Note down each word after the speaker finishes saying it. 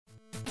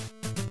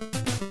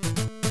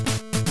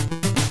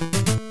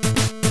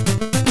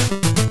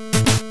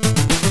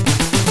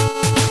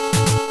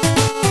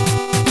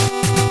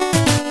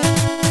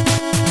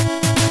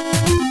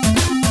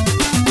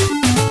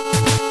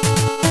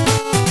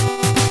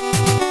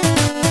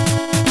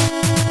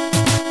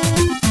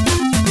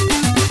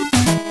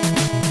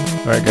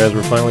Alright guys,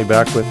 we're finally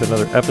back with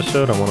another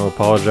episode. I want to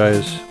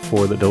apologize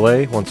for the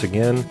delay once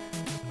again.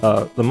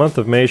 The month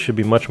of May should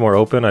be much more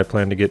open. I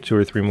plan to get 2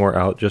 or 3 more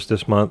out just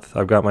this month.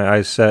 I've got my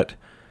eyes set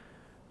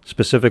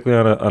specifically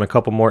on a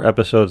couple more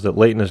episodes that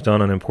Leighton has done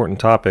on important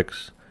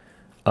topics,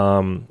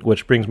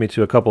 which brings me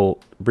to a couple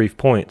brief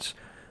points.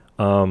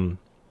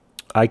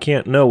 I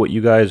can't know what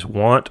you guys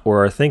want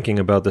or are thinking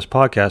about this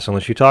podcast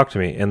unless you talk to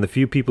me. And the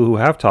few people who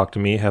have talked to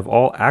me have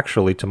all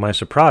actually, to my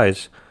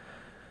surprise,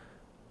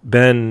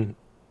 been,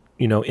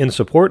 in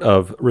support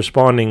of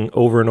responding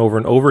over and over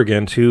and over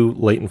again to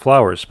Leighton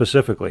Flowers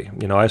specifically.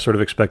 I sort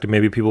of expected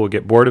maybe people would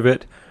get bored of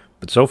it,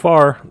 but so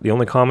far, the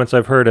only comments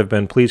I've heard have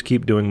been, please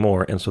keep doing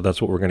more, and so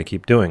that's what we're going to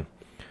keep doing.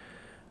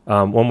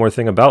 One more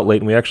thing about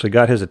Leighton, we actually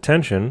got his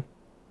attention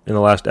in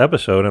the last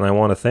episode, and I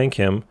want to thank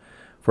him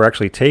for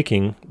actually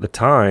taking the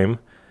time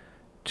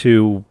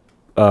to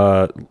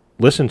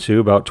listen to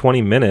about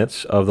 20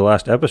 minutes of the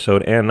last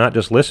episode, and not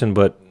just listen,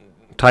 but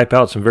type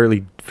out some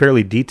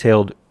fairly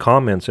detailed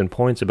comments and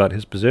points about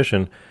his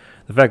position.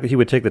 The fact that he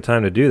would take the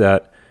time to do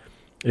that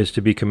is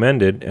to be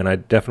commended, and I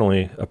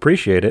definitely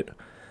appreciate it.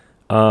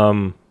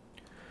 And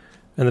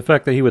the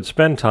fact that he would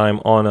spend time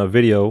on a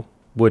video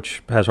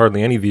which has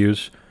hardly any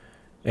views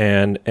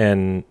and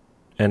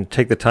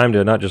take the time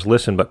to not just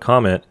listen but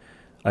comment,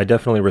 I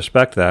definitely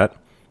respect that,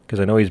 because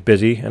I know he's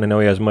busy and I know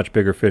he has much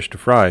bigger fish to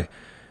fry.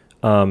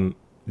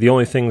 The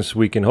only things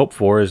we can hope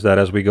for is that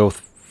as we go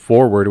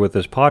forward with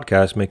this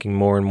podcast, making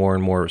more and more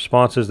and more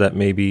responses, that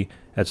maybe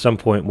at some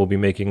point we'll be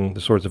making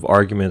the sorts of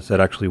arguments that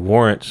actually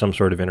warrant some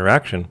sort of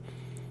interaction.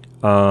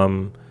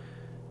 But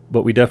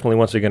we definitely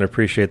once again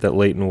appreciate that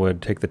Leighton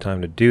would take the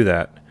time to do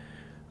that.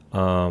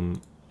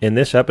 In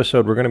this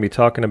episode, we're going to be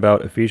talking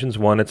about Ephesians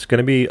 1. It's going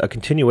to be a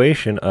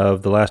continuation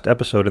of the last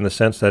episode in the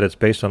sense that it's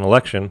based on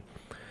election.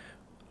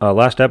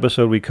 Last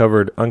episode, we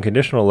covered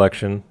unconditional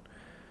election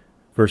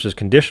versus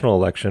conditional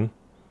election.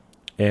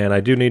 And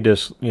I do need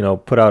to,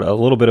 put out a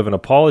little bit of an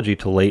apology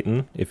to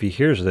Leighton if he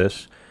hears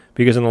this,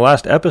 because in the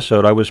last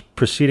episode, I was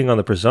proceeding on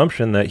the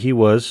presumption that he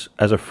was,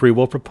 as a free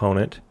will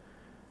proponent,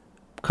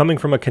 coming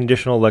from a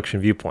conditional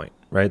election viewpoint,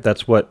 right?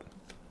 That's what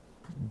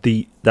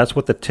the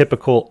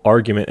typical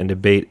argument and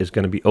debate is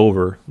going to be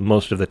over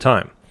most of the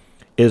time.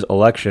 Is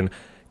election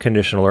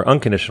conditional or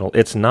unconditional?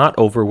 It's not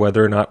over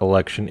whether or not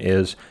election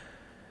is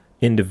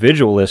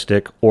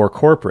individualistic or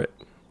corporate,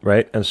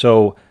 right? And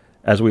so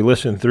as we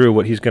listen through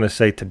what he's going to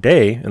say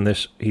today, and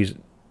it's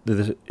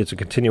a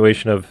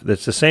continuation of,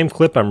 it's the same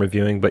clip I'm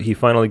reviewing, but he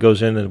finally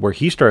goes in and where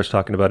he starts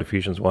talking about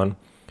Ephesians 1,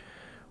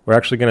 we're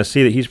actually going to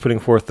see that he's putting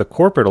forth the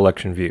corporate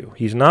election view.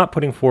 He's not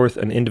putting forth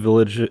an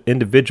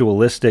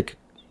individualistic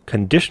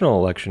conditional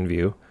election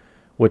view,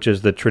 which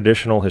is the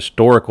traditional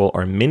historical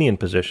Arminian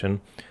position.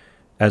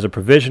 As a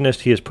provisionist,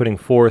 he is putting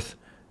forth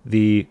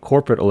the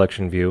corporate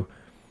election view.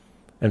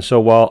 And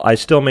so while I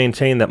still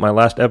maintain that my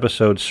last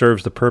episode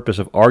serves the purpose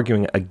of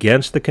arguing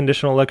against the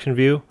conditional election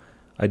view,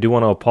 I do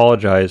want to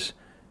apologize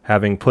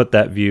having put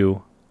that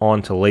view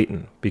onto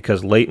Leighton,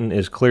 because Leighton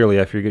is clearly,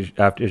 as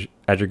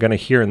you're going to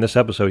hear in this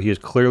episode, he is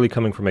clearly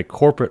coming from a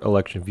corporate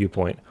election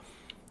viewpoint.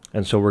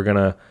 And so we're going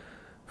to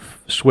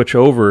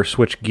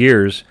switch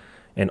gears,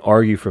 and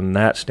argue from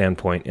that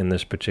standpoint in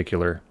this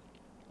particular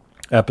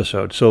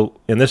episode. So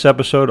in this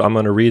episode, I'm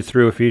going to read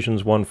through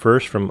Ephesians 1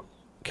 first from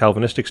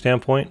Calvinistic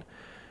standpoint,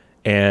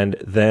 and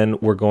then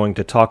we're going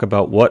to talk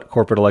about what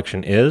corporate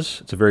election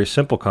is. It's a very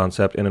simple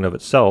concept in and of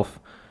itself.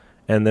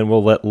 And then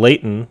we'll let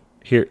Leighton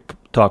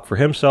talk for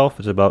himself.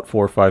 It's about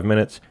 4 or 5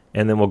 minutes.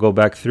 And then we'll go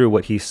back through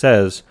what he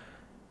says,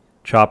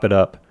 chop it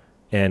up,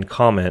 and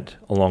comment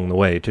along the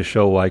way to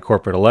show why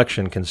corporate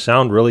election can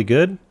sound really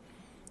good,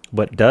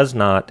 but does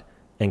not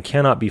and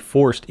cannot be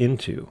forced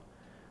into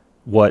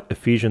what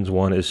Ephesians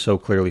 1 is so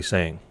clearly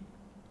saying.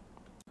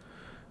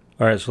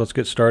 All right, so let's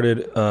get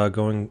started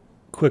going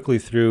quickly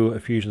through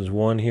Ephesians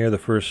 1 here.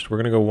 We're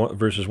going to go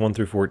verses 1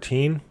 through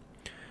 14.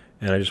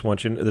 And I just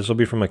want you to, this will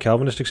be from a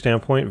Calvinistic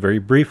standpoint very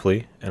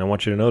briefly. And I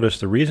want you to notice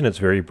the reason it's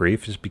very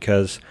brief is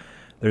because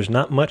there's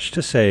not much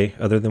to say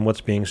other than what's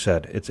being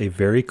said. It's a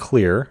very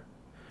clear,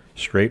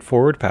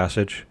 straightforward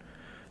passage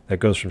that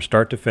goes from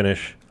start to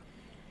finish.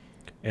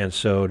 And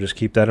so just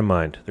keep that in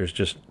mind.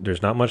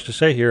 There's not much to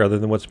say here other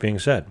than what's being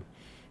said.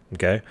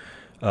 Okay?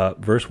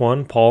 Verse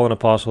 1, Paul, an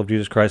apostle of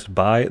Jesus Christ,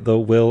 by the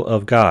will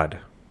of God.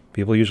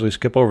 People usually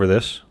skip over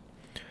this,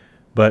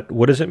 but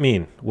what does it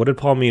mean? What did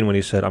Paul mean when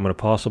he said, I'm an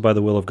apostle by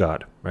the will of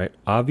God, right?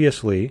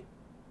 Obviously,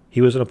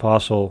 he was an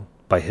apostle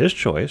by his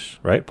choice,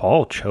 right?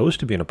 Paul chose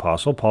to be an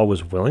apostle. Paul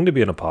was willing to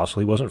be an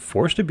apostle. He wasn't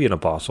forced to be an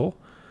apostle,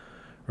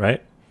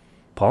 right?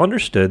 Paul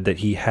understood that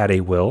he had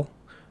a will,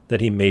 that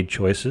he made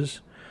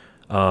choices,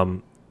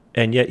 and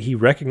yet he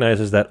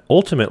recognizes that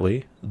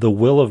ultimately the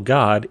will of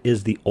God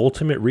is the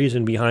ultimate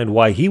reason behind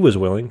why he was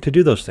willing to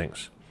do those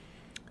things.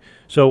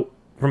 So,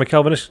 from a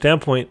Calvinistic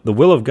standpoint, the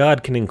will of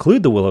God can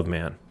include the will of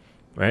man,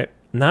 right?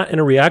 Not in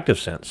a reactive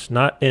sense,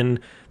 not in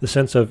the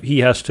sense of he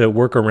has to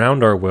work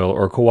around our will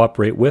or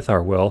cooperate with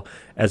our will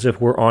as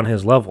if we're on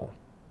his level,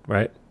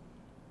 right?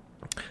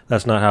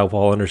 That's not how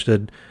Paul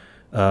understood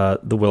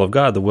the will of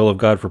God. The will of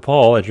God for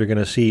Paul, as you're going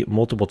to see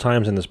multiple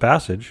times in this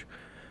passage,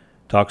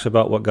 talks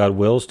about what God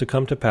wills to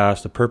come to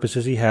pass, the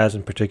purposes he has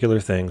in particular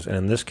things. And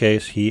in this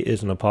case, he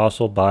is an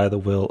apostle by the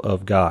will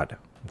of God.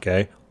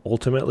 Okay?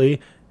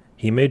 Ultimately,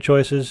 he made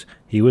choices.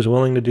 He was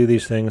willing to do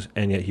these things,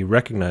 and yet he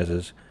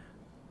recognizes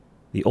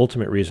the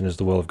ultimate reason is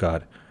the will of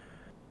God.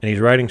 And he's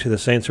writing to the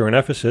saints who are in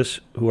Ephesus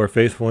who are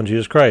faithful in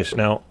Jesus Christ.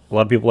 Now, a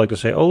lot of people like to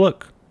say, oh,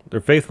 look, they're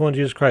faithful in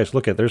Jesus Christ.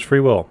 Look, there's free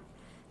will.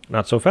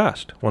 Not so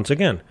fast. Once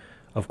again,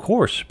 of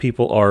course,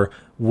 people are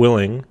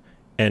willing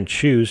and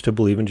choose to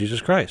believe in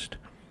Jesus Christ,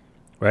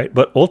 right?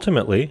 But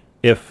ultimately,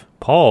 if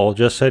Paul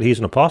just said he's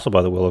an apostle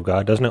by the will of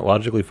God, doesn't it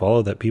logically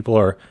follow that people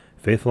are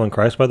faithful in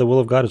Christ by the will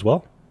of God as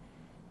well,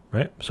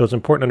 right? So it's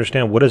important to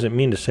understand, what does it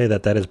mean to say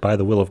that that is by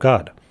the will of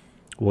God?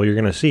 Well, you're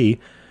going to see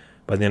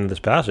by the end of this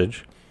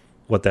passage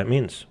what that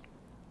means.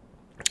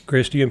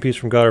 Grace to you and peace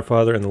from God our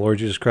Father and the Lord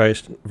Jesus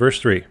Christ.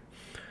 Verse 3,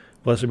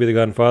 blessed be the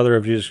God and Father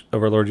of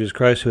our Lord Jesus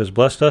Christ, who has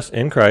blessed us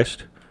in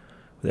Christ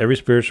with every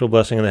spiritual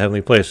blessing in the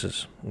heavenly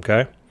places.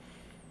 Okay?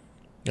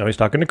 Now he's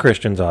talking to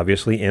Christians,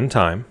 obviously, in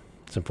time.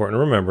 It's important to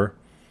remember.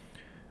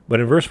 But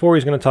in verse 4,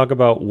 he's going to talk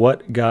about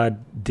what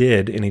God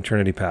did in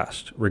eternity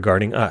past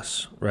regarding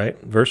us,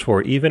 right? Verse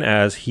 4, even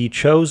as he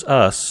chose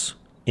us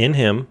in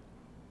him,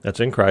 that's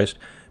in Christ,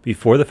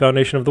 before the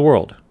foundation of the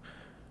world,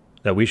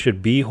 that we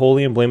should be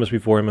holy and blameless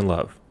before him in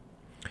love.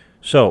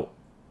 So,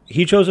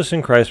 he chose us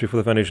in Christ before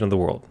the foundation of the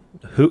world.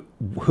 Who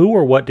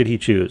or what did he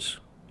choose?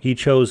 He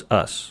chose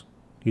us.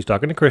 He's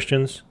talking to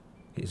Christians.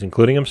 He's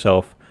including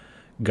himself.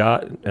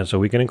 God, and so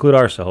we can include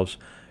ourselves.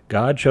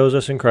 God chose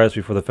us in Christ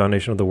before the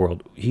foundation of the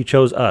world. He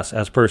chose us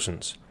as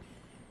persons,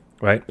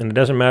 right? And it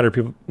doesn't matter.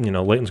 People,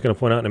 Leighton's going to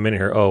point out in a minute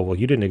here. Oh, well,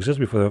 you didn't exist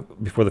before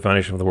the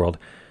foundation of the world.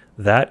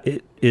 That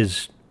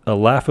is a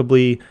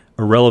laughably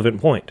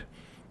irrelevant point,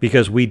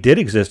 because we did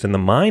exist in the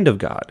mind of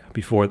God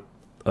before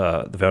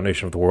the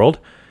foundation of the world.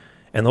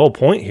 And the whole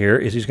point here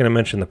is he's going to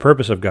mention the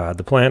purpose of God,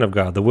 the plan of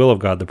God, the will of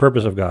God, the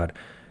purpose of God,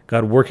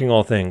 God working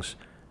all things.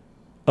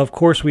 Of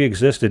course, we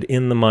existed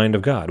in the mind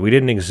of God. We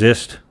didn't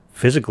exist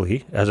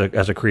physically as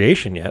a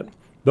creation yet,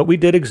 but we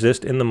did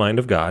exist in the mind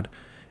of God,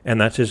 and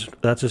that's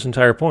his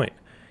entire point.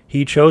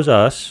 He chose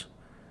us,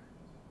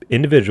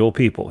 individual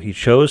people. He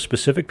chose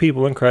specific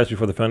people in Christ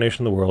before the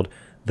foundation of the world,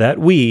 that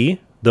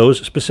we,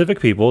 those specific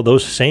people,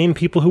 those same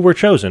people who were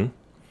chosen,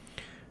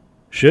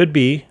 should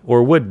be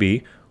or would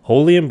be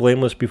holy and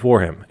blameless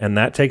before him. And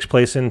that takes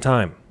place in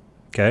time.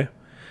 Okay?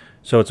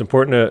 So it's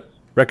important to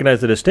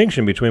recognize the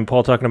distinction between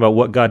Paul talking about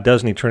what God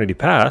does in eternity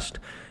past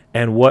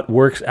and what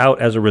works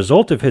out as a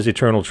result of his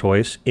eternal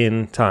choice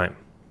in time.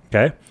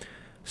 Okay?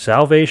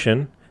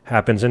 Salvation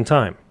happens in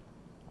time.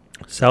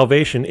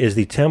 Salvation is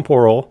the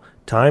temporal,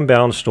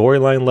 time-bound,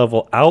 storyline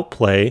level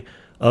outplay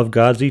of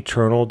God's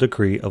eternal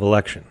decree of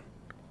election.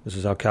 This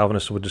is how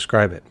Calvinists would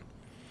describe it.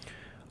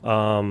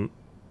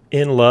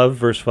 In love,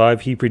 verse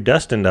 5, he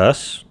predestined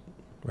us,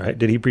 right?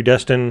 Did he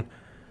predestine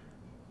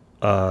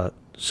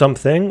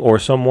something or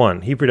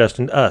someone? He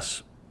predestined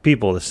us,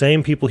 people, the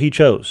same people he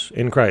chose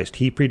in Christ.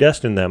 He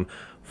predestined them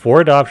for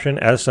adoption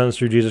as sons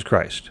through Jesus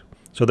Christ.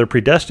 So they're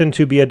predestined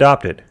to be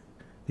adopted.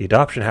 The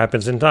adoption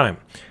happens in time.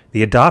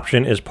 The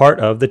adoption is part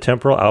of the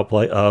temporal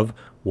outplay of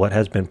what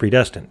has been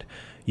predestined.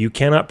 You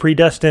cannot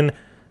predestine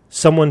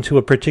someone to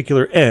a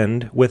particular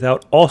end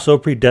without also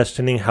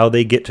predestining how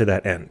they get to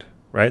that end,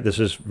 right? This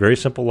is very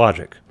simple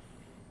logic,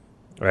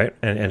 right?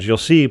 And as you'll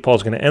see,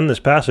 Paul's going to end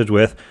this passage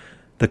with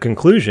the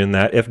conclusion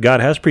that if God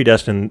has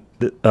predestined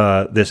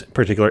this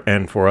particular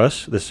end for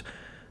us, this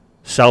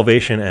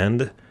salvation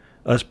end,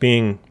 us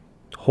being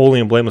holy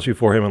and blameless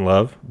before him in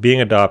love, being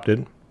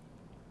adopted,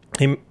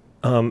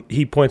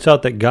 he points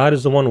out that God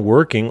is the one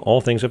working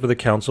all things after the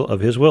counsel of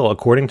his will,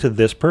 according to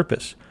this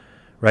purpose,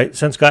 right?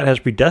 Since God has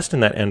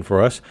predestined that end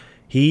for us,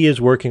 he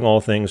is working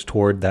all things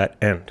toward that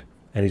end,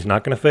 and he's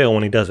not going to fail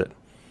when he does it.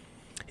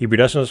 He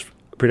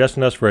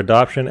predestined us for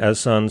adoption as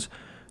sons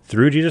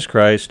through Jesus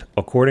Christ,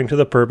 according to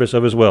the purpose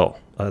of his will.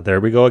 There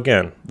we go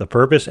again, the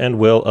purpose and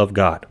will of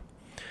God.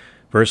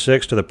 Verse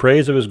 6, to the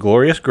praise of his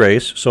glorious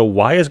grace. So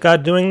why is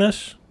God doing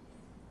this?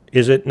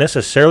 Is it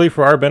necessarily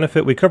for our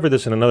benefit? We covered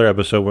this in another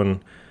episode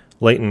when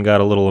Leighton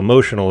got a little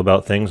emotional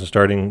about things and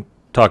starting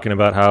talking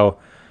about how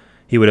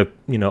he would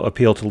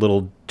appeal to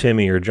little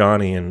Timmy or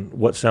Johnny and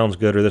what sounds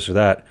good or this or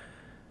that.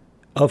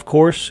 Of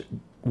course,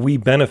 we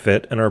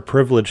benefit and are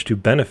privileged to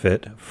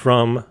benefit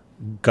from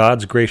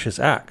God's gracious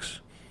acts.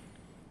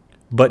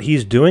 But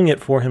he's doing it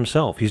for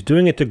himself. He's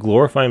doing it to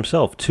glorify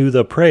himself, to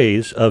the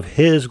praise of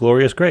his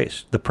glorious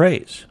grace. The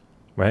praise,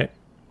 right?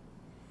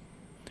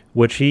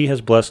 Which he has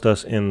blessed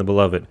us in the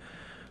beloved.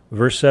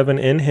 Verse 7,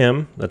 in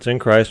him, that's in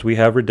Christ, we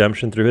have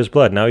redemption through his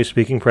blood. Now he's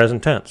speaking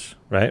present tense,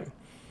 right?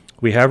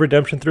 We have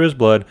redemption through his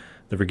blood,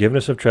 the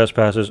forgiveness of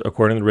trespasses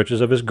according to the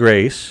riches of his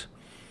grace,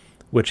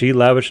 which he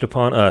lavished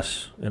upon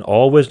us in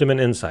all wisdom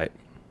and insight,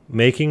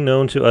 making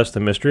known to us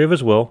the mystery of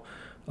his will,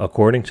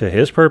 according to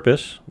his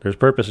purpose, there's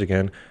purpose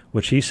again,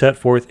 which he set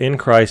forth in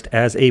Christ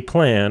as a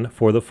plan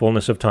for the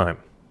fullness of time,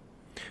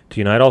 to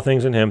unite all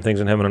things in him, things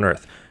in heaven and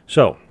earth.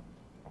 So,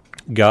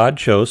 God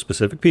chose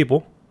specific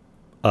people,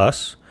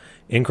 us,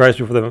 in Christ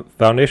before the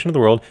foundation of the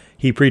world.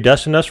 He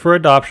predestined us for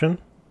adoption,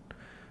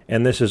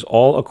 and this is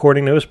all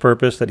according to his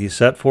purpose that he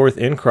set forth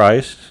in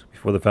Christ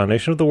before the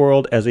foundation of the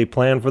world as a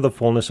plan for the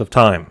fullness of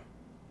time.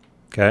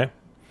 Okay?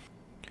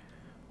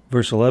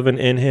 Verse 11,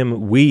 in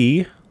him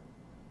we,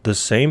 the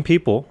same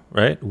people,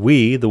 right?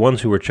 We, the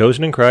ones who were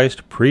chosen in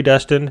Christ,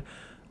 predestined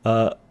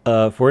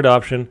for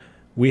adoption,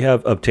 we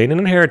have obtained an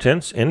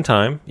inheritance in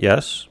time.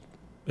 Yes,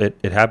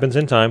 it happens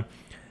in time.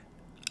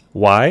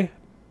 Why?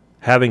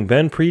 Having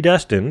been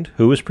predestined,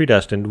 who was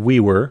predestined? We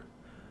were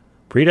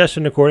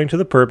predestined according to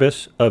the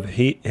purpose of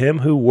him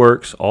who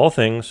works all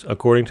things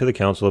according to the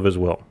counsel of his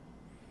will.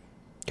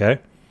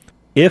 Okay?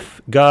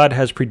 If God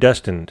has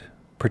predestined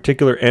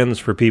particular ends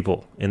for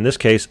people, in this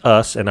case,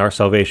 us and our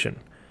salvation,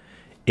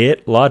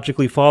 it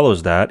logically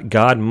follows that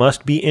God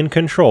must be in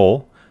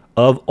control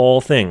of all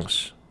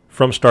things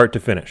from start to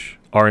finish.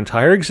 Our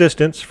entire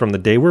existence from the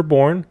day we're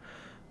born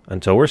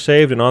until we're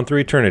saved and on through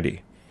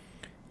eternity.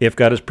 If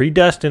God is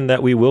predestined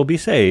that we will be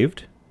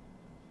saved,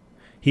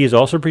 he is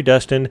also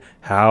predestined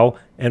how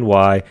and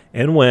why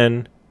and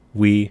when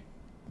we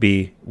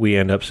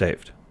end up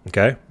saved.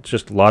 Okay? It's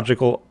just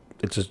logical.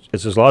 It's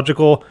as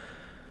logical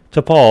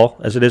to Paul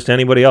as it is to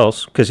anybody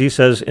else, because he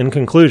says in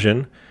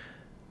conclusion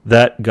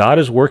that God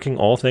is working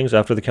all things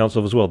after the counsel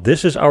of his will.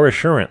 This is our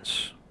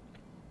assurance,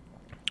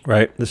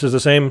 right? This is the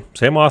same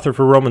author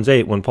for Romans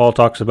 8 when Paul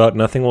talks about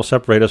nothing will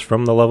separate us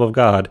from the love of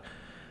God.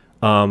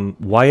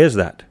 Why is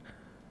that?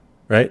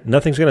 Right?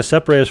 Nothing's going to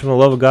separate us from the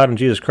love of God in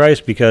Jesus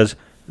Christ, because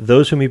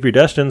those whom he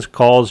predestines,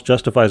 calls,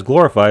 justifies,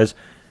 glorifies.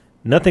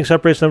 Nothing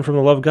separates them from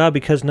the love of God,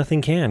 because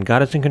nothing can.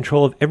 God is in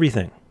control of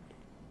everything.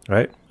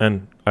 Right?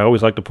 And I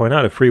always like to point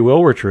out, if free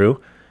will were true,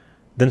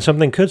 then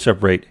something could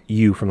separate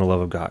you from the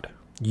love of God.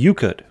 You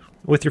could,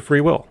 with your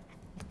free will.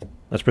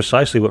 That's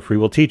precisely what free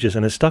will teaches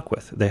and is stuck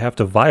with. They have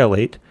to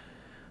violate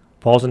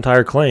Paul's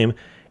entire claim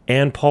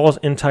and Paul's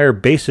entire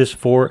basis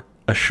for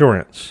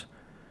assurance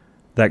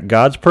that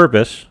God's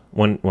purpose,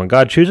 when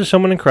God chooses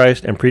someone in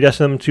Christ and predestines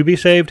them to be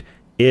saved,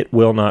 it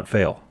will not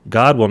fail.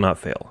 God will not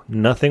fail.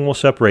 Nothing will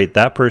separate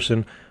that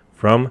person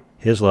from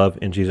his love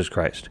in Jesus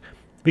Christ,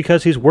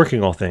 because he's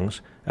working all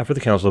things after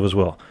the counsel of his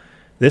will.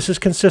 This is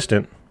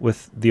consistent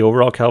with the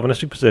overall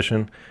Calvinistic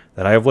position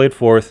that I have laid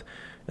forth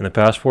in the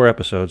past 4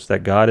 episodes,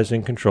 that God is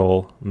in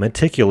control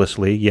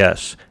meticulously,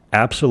 yes,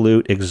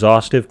 absolute,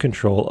 exhaustive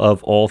control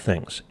of all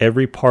things.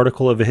 Every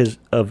particle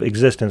of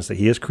existence that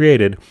he has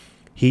created,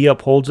 he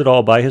upholds it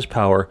all by his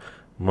power,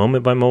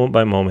 moment by moment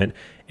by moment,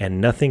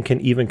 and nothing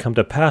can even come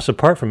to pass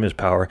apart from his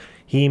power.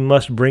 He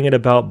must bring it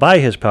about by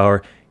his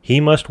power. He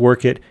must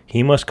work it.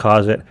 He must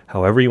cause it,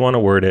 however you want to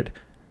word it.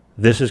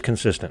 This is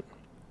consistent.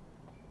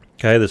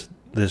 Okay,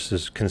 this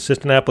is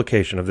consistent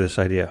application of this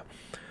idea.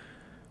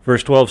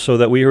 Verse 12, so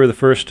that we who are the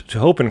first to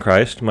hope in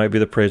Christ might be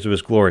the praise of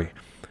his glory.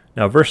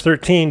 Now, verse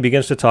 13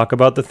 begins to talk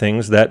about the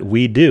things that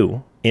we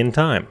do in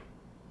time.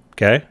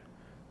 Okay?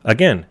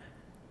 Again,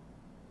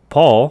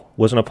 Paul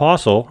was an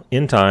apostle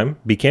in time,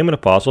 became an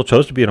apostle,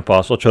 chose to be an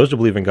apostle, chose to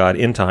believe in God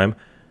in time,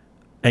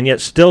 and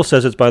yet still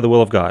says it's by the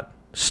will of God.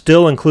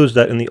 Still includes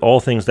that in the all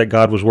things that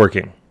God was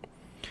working.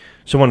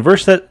 So when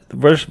verse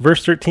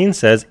 13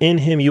 says, in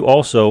him you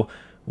also,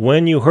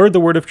 when you heard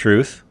the word of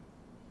truth,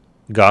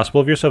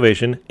 gospel of your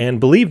salvation, and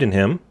believed in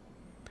him,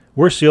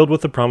 were sealed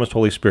with the promised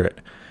Holy Spirit.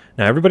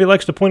 Now, everybody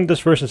likes to point at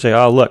this verse and say,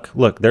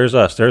 look, there's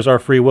us, there's our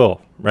free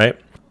will, right?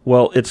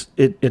 Well, it's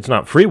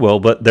not free will,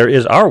 but there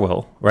is our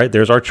will, right?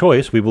 There's our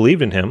choice. We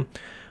believed in him.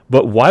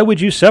 But why would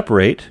you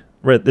separate,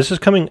 right? This is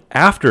coming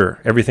after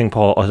everything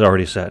Paul has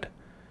already said.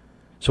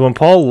 So when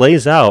Paul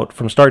lays out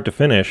from start to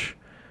finish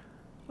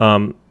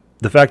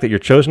the fact that you're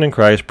chosen in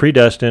Christ,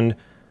 predestined,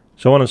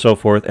 so on and so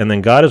forth, and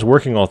then God is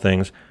working all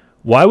things,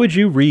 why would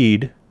you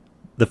read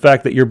the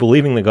fact that you're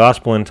believing the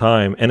gospel in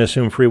time and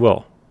assume free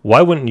will?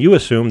 Why wouldn't you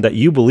assume that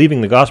you believing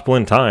the gospel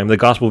in time, the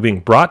gospel being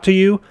brought to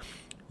you,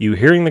 you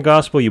hearing the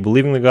gospel, you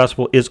believing the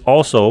gospel, is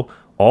also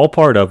all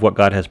part of what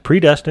God has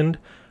predestined,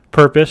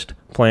 purposed,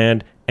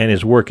 planned, and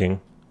is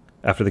working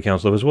after the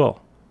counsel of his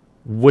will?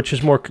 Which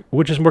is more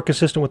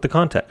consistent with the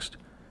context.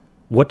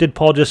 What did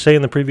Paul just say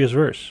in the previous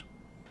verse?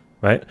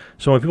 Right?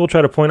 So when people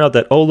try to point out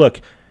that, oh,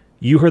 look,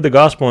 you heard the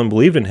gospel and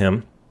believed in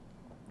him,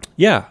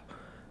 yeah,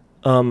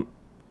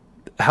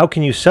 how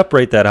can you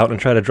separate that out and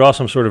try to draw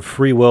some sort of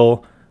free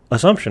will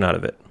assumption out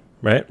of it,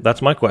 right?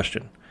 That's my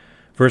question.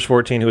 Verse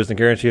 14, who is the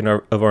guarantee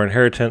of our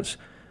inheritance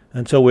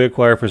until we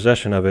acquire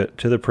possession of it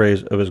to the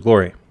praise of his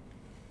glory.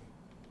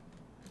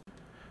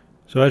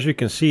 So as you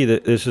can see,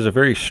 that this is a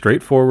very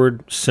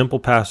straightforward, simple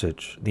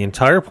passage. The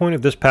entire point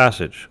of this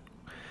passage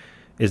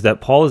is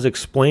that Paul is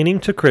explaining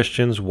to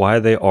Christians why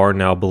they are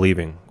now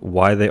believing,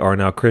 why they are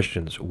now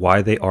Christians,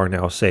 why they are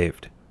now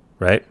saved,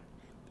 right?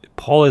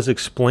 Paul is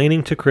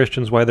explaining to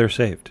Christians why they're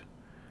saved.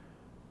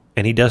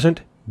 And he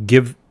doesn't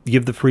give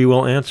the free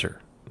will answer,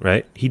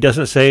 right? He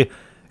doesn't say,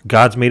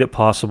 God's made it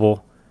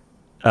possible,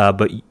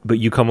 but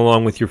you come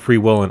along with your free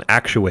will and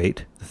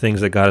actuate the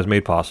things that God has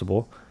made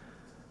possible.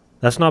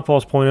 That's not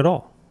Paul's point at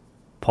all.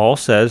 Paul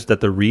says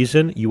that the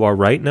reason you are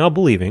right now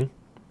believing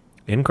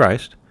in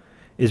Christ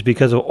is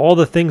because of all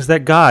the things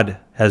that God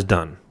has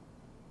done.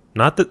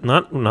 Not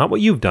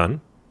what you've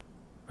done,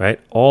 right?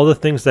 All the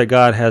things that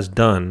God has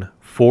done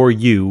for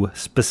you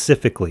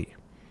specifically.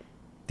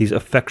 These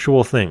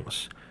effectual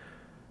things,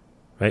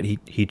 right?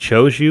 He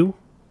chose you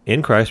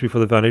in Christ before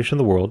the foundation of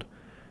the world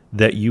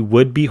that you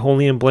would be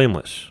holy and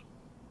blameless.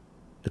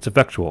 It's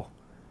effectual.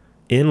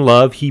 In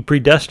love, he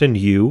predestined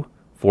you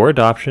for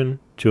adoption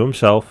to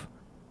himself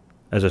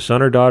as a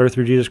son or daughter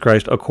through Jesus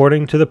Christ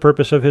according to the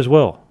purpose of his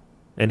will.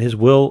 And his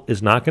will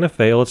is not going to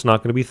fail. It's not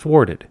going to be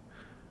thwarted,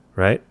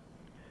 right?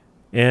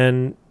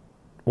 And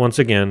once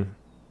again,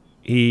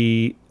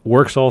 he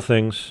works all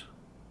things,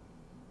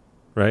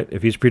 right?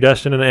 If he's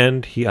predestined an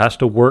end, he has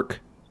to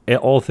work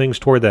all things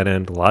toward that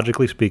end,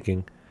 logically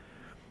speaking.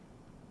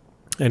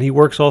 And he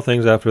works all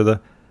things after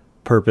the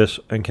purpose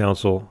and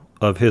counsel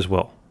of his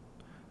will,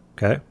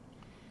 okay?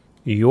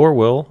 Your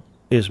will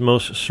is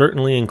most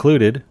certainly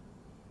included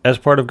as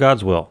part of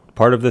God's will,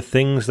 part of the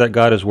things that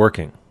God is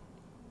working.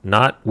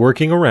 Not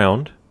working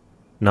around,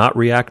 not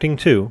reacting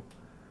to,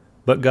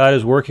 but God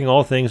is working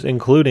all things,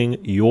 including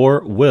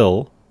your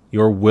will,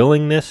 your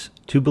willingness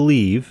to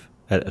believe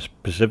at a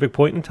specific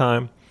point in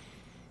time.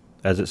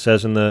 As it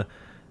says in the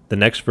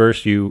next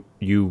verse, you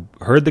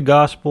heard the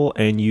gospel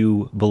and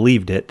you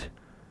believed it.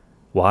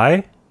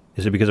 Why?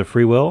 Is it because of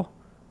free will?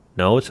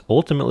 No, it's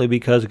ultimately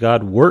because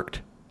God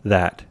worked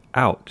that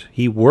out.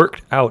 He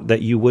worked out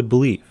that you would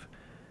believe.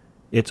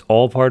 It's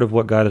all part of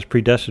what God has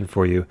predestined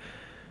for you.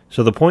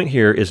 So the point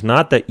here is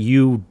not that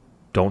you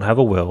don't have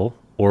a will,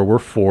 or were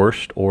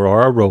forced, or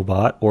are a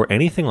robot, or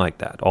anything like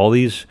that. All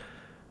these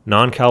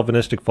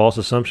non-Calvinistic false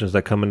assumptions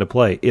that come into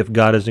play if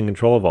God is in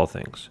control of all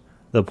things.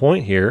 The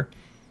point here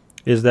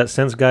is that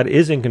since God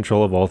is in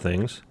control of all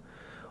things,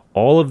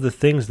 all of the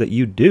things that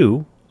you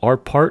do are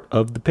part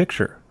of the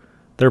picture.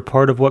 They're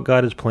part of what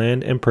God has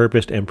planned and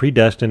purposed and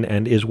predestined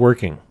and is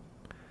working,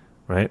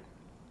 right?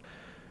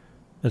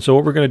 And so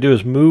what we're going to do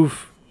is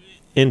move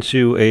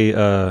into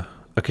a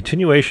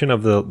continuation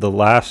of the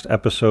last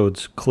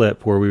episode's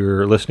clip where we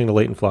were listening to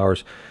Leighton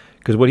Flowers,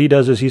 because what he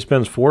does is he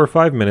spends 4 or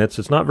 5 minutes.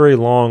 It's not very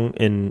long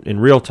in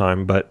real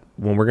time, but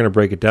when we're going to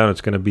break it down,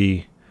 it's going to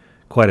be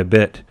quite a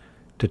bit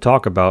to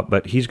talk about.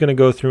 But he's going to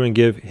go through and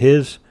give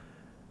his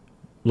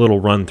little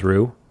run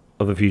through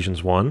of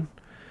Ephesians 1,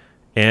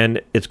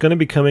 and it's going to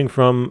be coming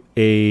from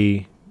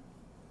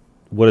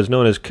what is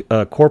known as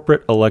a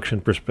corporate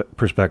election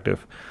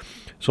perspective.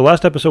 So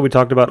last episode we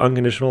talked about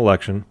unconditional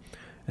election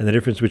and the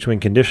difference between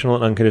conditional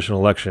and unconditional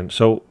election.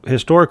 So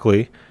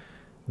historically,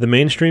 the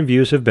mainstream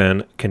views have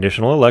been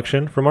conditional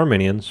election from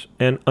Arminians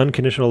and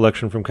unconditional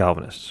election from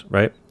Calvinists,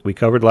 right? We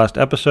covered last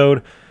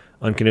episode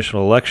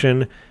unconditional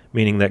election,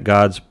 meaning that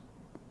God's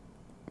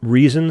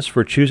reasons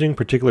for choosing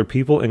particular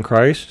people in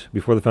Christ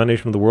before the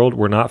foundation of the world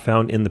were not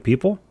found in the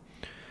people.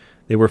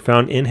 They were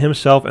found in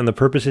himself and the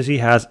purposes he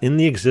has in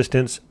the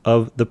existence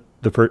of the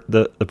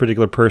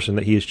particular person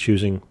that he is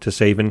choosing to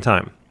save in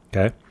time,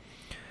 okay?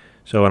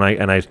 So,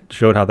 and I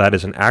showed how that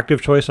is an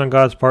active choice on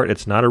God's part.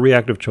 It's not a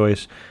reactive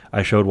choice.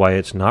 I showed why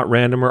it's not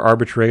random or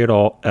arbitrary at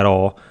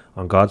all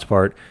on God's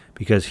part,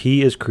 because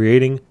he is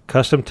creating,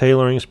 custom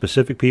tailoring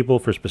specific people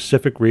for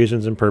specific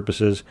reasons and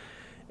purposes.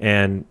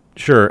 And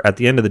sure, at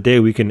the end of the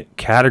day, we can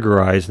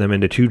categorize them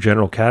into 2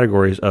 general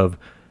categories of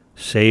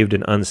saved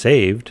and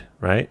unsaved,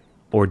 right?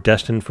 Or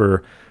destined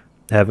for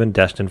heaven,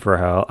 destined for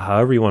hell,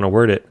 however you want to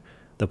word it.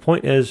 The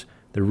point is,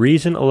 the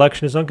reason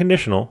election is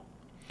unconditional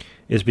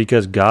is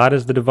because God,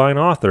 as the divine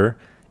author,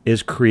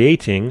 is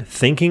creating,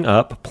 thinking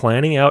up,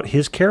 planning out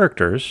his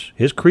characters,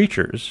 his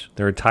creatures,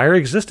 their entire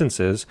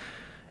existences.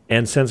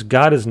 And since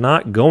God is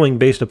not going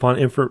based upon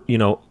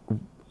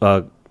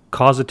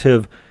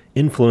causative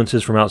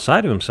influences from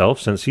outside of himself,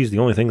 since he's the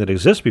only thing that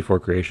exists before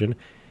creation,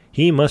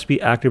 he must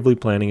be actively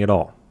planning it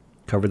all.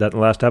 Covered that in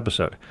the last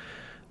episode.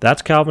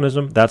 That's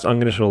Calvinism. That's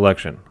unconditional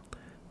election.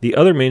 The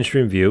other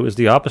mainstream view is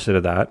the opposite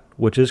of that,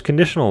 which is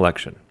conditional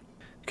election.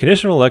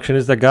 Conditional election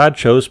is that God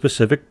chose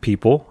specific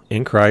people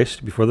in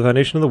Christ before the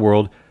foundation of the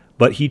world,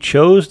 but he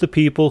chose the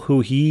people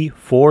who he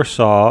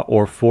foresaw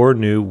or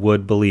foreknew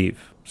would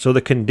believe. So the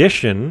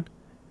condition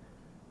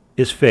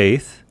is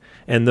faith,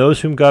 and those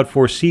whom God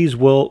foresees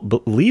will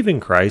believe in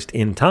Christ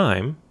in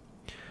time,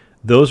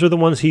 those are the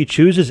ones he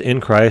chooses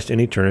in Christ in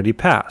eternity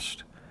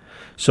past.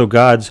 So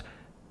God's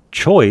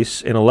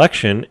choice in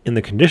election, in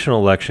the conditional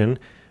election,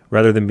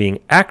 rather than being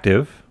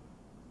active,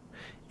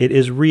 it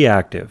is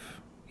reactive.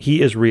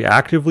 He is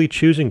reactively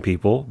choosing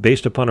people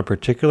based upon a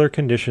particular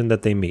condition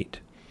that they meet.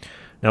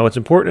 Now, what's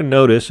important to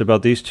notice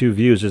about these 2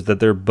 views is that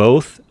they're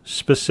both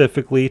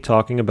specifically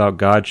talking about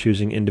God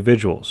choosing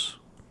individuals.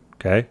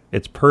 Okay?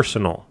 It's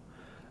personal.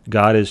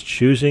 God is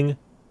choosing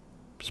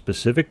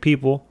specific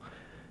people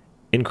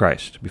in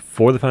Christ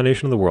before the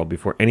foundation of the world,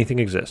 before anything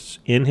exists,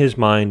 in his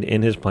mind,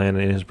 in his plan,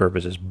 and in his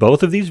purposes.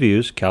 Both of these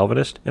views,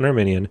 Calvinist and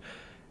Arminian,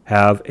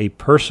 have a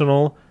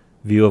personal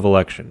view of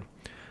election.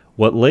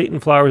 What Leighton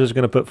Flowers is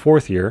going to put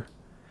forth here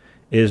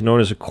is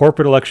known as a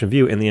corporate election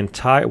view, and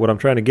what I'm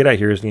trying to get at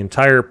here is the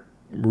entire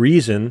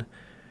reason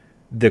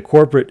the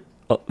corporate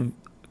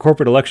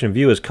election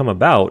view has come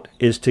about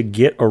is to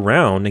get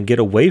around and get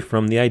away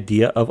from the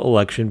idea of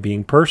election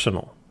being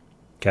personal.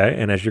 Okay?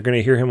 And as you're going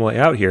to hear him lay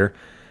out here,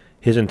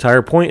 his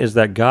entire point is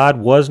that God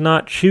was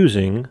not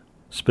choosing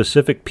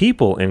specific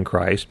people in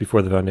Christ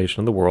before the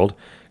foundation of the world.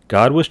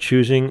 God was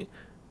choosing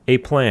a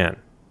plan.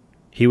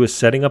 He was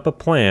setting up a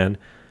plan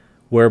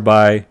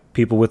whereby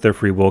people with their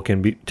free will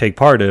can take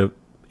part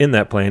in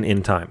that plan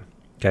in time.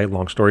 Okay,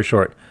 long story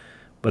short.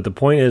 But the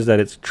point is that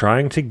it's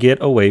trying to get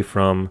away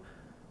from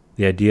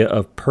the idea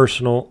of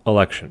personal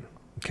election.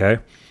 Okay?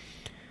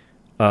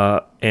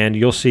 And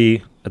you'll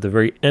see at the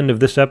very end of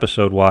this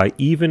episode why,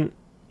 even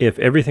if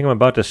everything I'm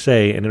about to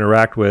say and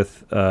interact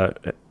with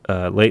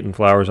Leighton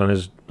Flowers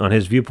on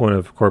his viewpoint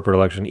of corporate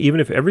election, even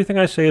if everything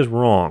I say is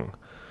wrong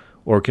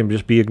or can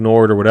just be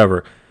ignored or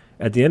whatever,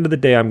 at the end of the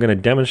day, I'm going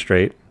to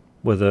demonstrate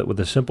with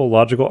a simple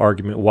logical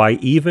argument why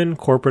even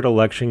corporate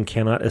election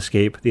cannot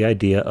escape the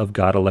idea of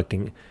God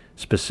electing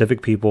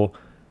specific people,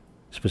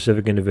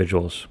 specific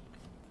individuals.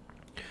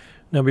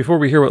 Now, before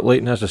we hear what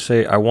Leighton has to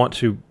say, I want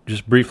to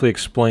just briefly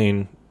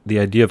explain the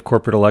idea of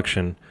corporate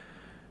election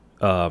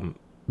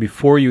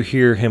before you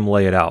hear him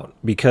lay it out,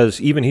 because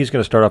even he's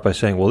going to start off by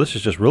saying, well, this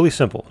is just really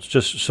simple. It's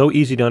just so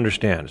easy to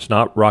understand. It's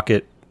not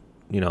rocket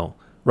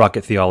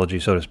theology,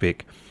 so to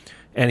speak.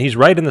 And he's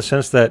right in the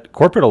sense that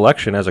corporate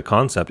election as a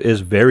concept is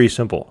very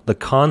simple. The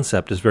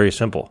concept is very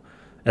simple,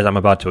 as I'm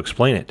about to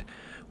explain it.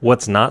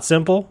 What's not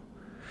simple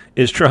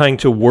is trying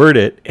to word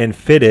it and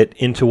fit it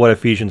into what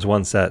Ephesians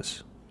 1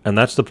 says. And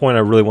that's the point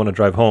I really want to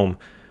drive home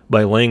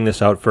by laying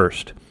this out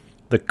first.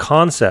 The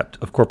concept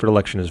of corporate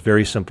election is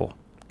very simple.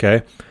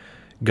 Okay?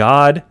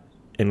 God,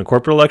 in the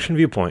corporate election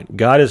viewpoint,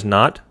 God is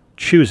not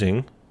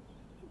choosing,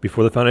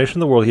 before the foundation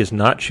of the world, he is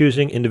not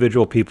choosing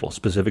individual people,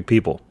 specific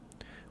people.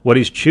 What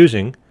he's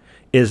choosing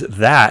is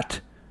that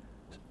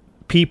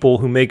people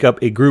who make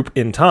up a group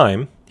in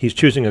time, he's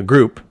choosing a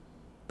group,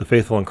 the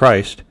faithful in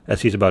Christ,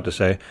 as he's about to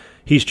say,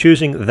 he's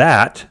choosing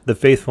that the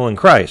faithful in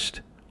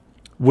Christ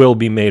will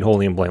be made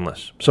holy and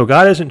blameless. So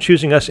God isn't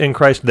choosing us in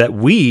Christ that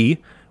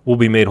we will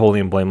be made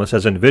holy and blameless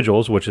as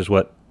individuals, which is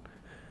what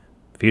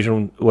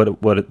Ephesians,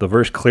 what the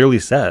verse clearly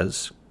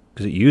says,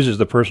 because it uses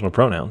the personal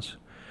pronouns.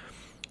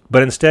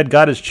 But instead,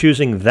 God is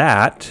choosing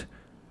that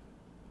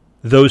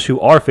those who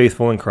are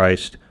faithful in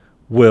Christ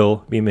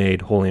will be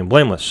made holy and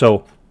blameless.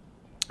 So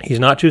he's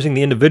not choosing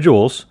the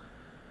individuals,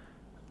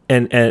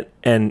 and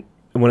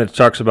when it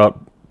talks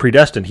about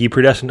predestined, he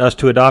predestined us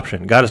to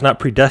adoption. God is not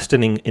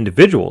predestining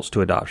individuals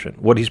to adoption.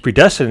 What he's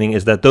predestining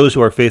is that those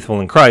who are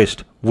faithful in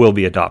Christ will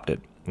be adopted.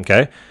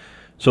 Okay?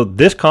 So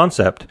this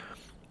concept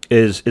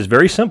is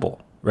very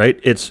simple, right?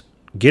 It's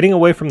getting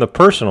away from the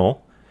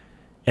personal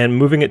and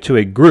moving it to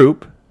a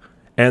group,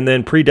 and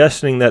then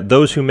predestining that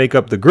those who make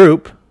up the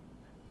group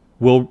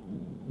will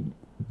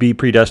be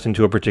predestined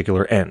to a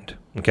particular end,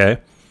 okay?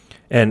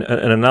 And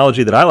an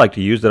analogy that I like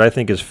to use that I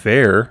think is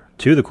fair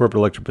to the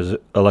corporate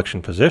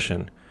election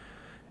position,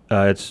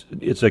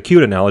 it's a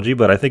cute analogy,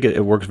 but I think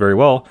it works very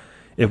well.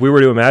 If we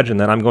were to imagine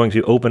that I'm going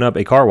to open up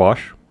a car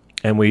wash,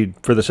 and we,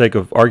 for the sake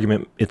of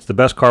argument, it's the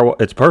best car,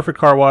 it's perfect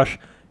car wash,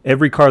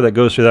 every car that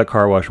goes through that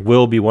car wash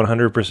will be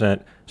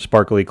 100%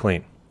 sparkly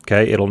clean,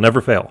 okay? It'll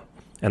never fail.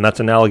 And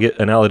that's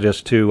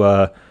analogous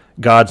to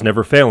God's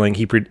never failing.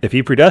 If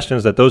he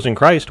predestines that those in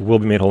Christ will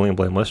be made holy and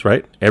blameless,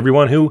 right?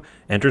 Everyone who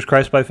enters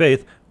Christ by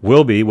faith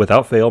will be,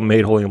 without fail,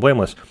 made holy and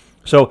blameless.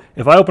 So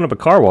if I open up a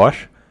car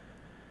wash,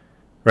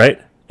 right,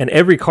 and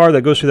every car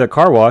that goes through that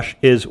car wash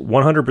is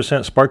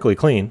 100% sparkly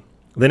clean,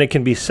 then it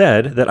can be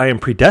said that I am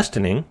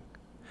predestining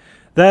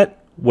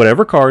that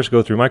whatever cars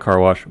go through my car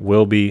wash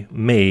will be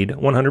made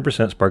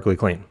 100% sparkly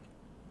clean.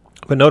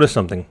 But notice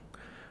something.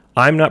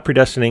 I'm not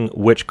predestining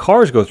which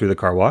cars go through the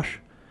car wash.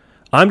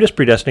 I'm just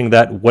predestining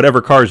that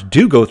whatever cars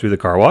do go through the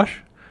car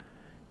wash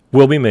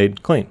will be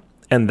made clean.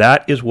 And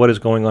that is what is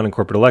going on in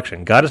corporate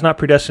election. God is not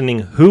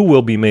predestining who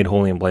will be made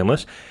holy and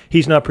blameless.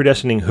 He's not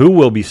predestining who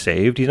will be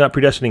saved. He's not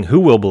predestining who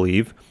will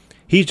believe.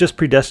 He's just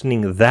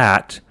predestining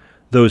that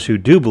those who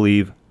do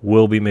believe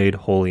will be made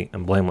holy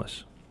and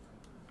blameless.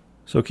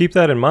 So keep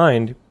that in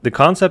mind. The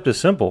concept is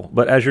simple,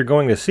 but as you're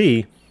going to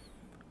see,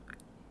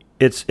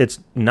 it's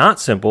not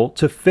simple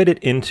to fit it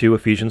into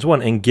Ephesians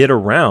 1 and get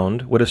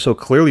around what is so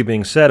clearly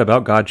being said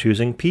about God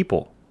choosing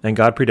people and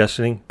God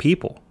predestining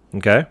people,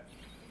 okay?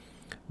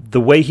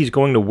 The way he's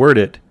going to word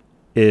it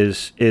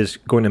is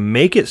going to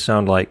make it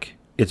sound like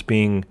it's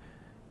being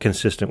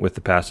consistent with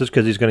the passage,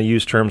 because he's going to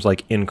use terms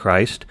like in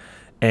Christ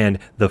and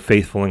the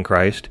faithful in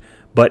Christ,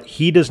 but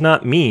he does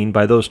not mean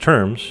by those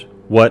terms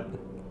what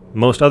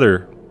most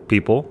other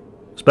people,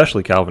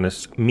 especially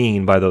Calvinists,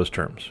 mean by those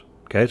terms,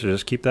 okay? So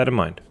just keep that in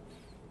mind.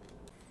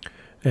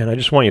 And I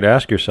just want you to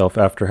ask yourself,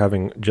 after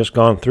having just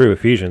gone through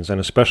Ephesians, and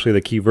especially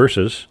the key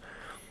verses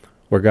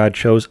where God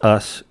chose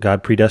us,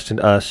 God predestined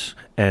us,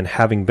 and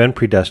having been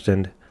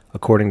predestined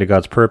according to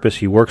God's purpose,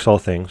 he works all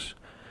things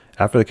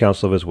after the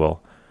counsel of his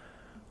will.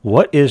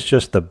 What is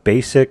just the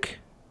basic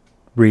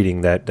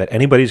reading that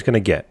anybody's going to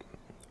get,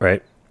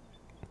 right?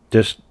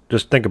 Just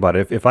Just think about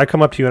it. If I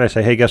come up to you and I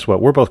say, hey, guess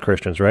what? We're both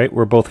Christians, right?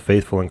 We're both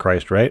faithful in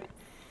Christ, right?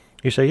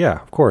 You say,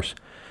 yeah, of course.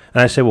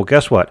 And I say, well,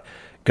 guess what?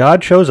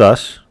 God chose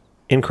us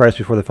in Christ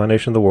before the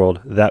foundation of the world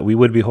that we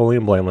would be holy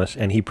and blameless,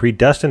 and he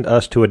predestined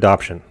us to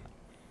adoption.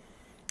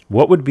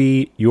 What would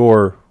be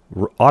your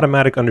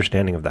automatic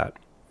understanding of that?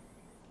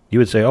 You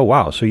would say, oh,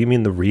 wow, so you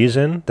mean the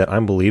reason that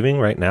I'm believing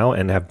right now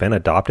and have been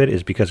adopted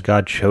is because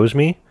God chose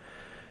me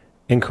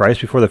in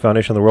Christ before the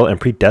foundation of the world and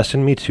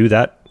predestined me to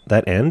that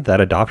end,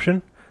 that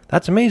adoption?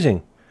 That's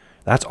amazing.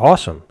 That's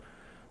awesome.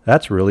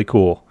 That's really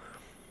cool.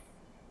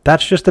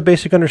 That's just the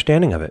basic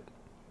understanding of it.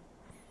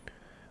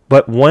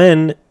 But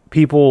when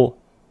people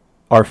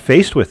are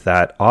faced with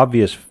that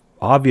obvious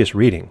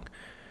reading,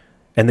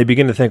 and they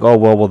begin to think, oh,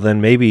 well, then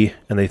maybe,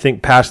 and they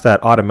think past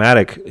that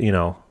automatic,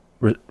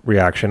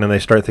 reaction, and they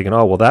start thinking,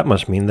 oh, well, that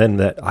must mean then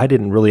that I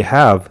didn't really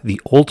have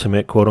the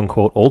ultimate, quote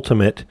unquote,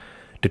 ultimate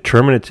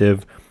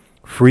determinative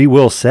free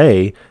will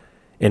say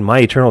in my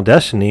eternal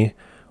destiny.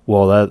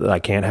 Well, I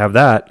can't have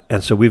that.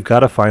 And so we've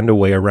got to find a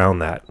way around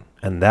that.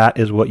 And that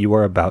is what you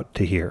are about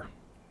to hear.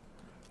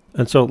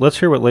 And so let's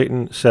hear what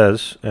Leighton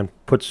says and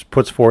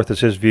puts forth as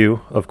his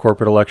view of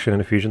corporate election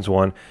in Ephesians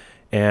 1.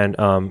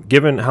 And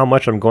given how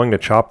much I'm going to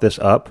chop this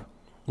up,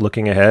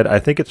 looking ahead, I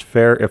think it's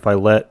fair if I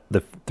let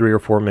the 3 or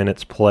 4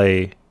 minutes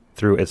play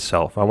through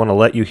itself. I want to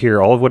let you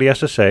hear all of what he has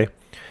to say,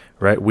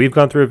 right? We've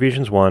gone through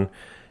Ephesians 1,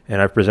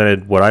 and I've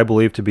presented what I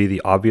believe to be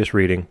the obvious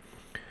reading.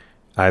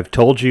 I've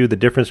told you the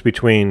difference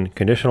between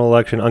conditional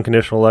election,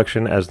 unconditional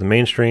election as the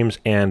mainstreams,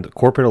 and the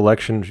corporate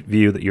election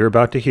view that you're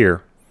about to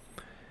hear.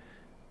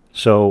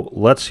 So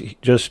let's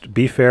just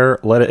be fair,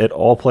 let it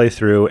all play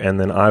through, and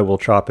then I will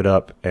chop it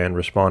up and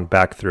respond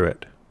back through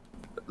it.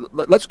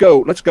 Let's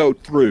go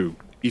through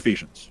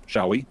Ephesians,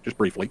 shall we? Just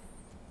briefly.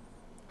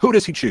 Who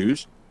does he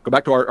choose? Go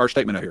back to our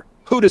statement out here.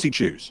 Who does he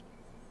choose?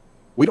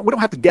 We don't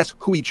have to guess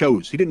who he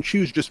chose. He didn't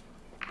choose just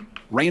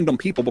random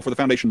people before the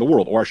foundation of the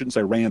world, or I shouldn't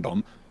say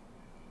random.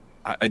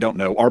 I don't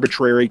know.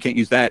 Arbitrary, can't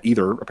use that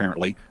either,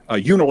 apparently.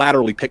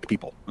 Unilaterally picked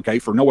people, okay,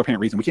 for no apparent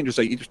reason. We can't just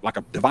say it's like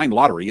a divine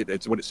lottery.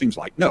 It's what it seems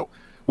like. No.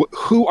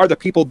 Who are the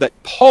people that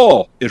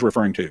Paul is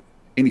referring to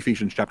in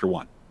Ephesians chapter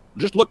 1?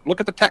 Just look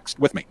at the text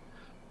with me.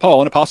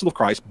 Paul, an apostle of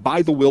Christ,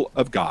 by the will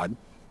of God,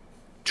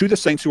 to the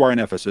saints who are in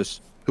Ephesus,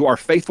 who are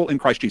faithful in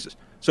Christ Jesus.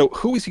 So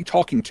who is he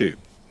talking to?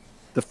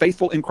 The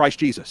faithful in Christ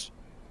Jesus.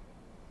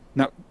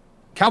 Now,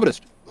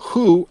 Calvinist,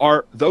 who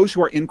are those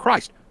who are in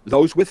Christ?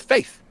 Those with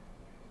faith.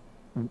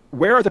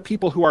 Where are the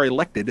people who are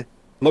elected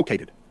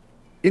located?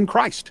 In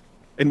Christ.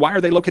 And why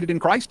are they located in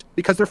Christ?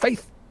 Because they're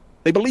faith.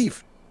 They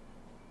believe.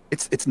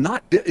 This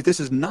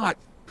is not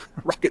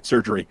rocket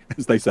surgery,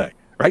 as they say,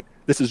 right?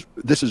 This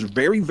is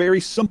very, very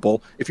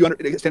simple if you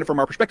understand it from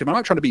our perspective. I'm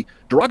not trying to be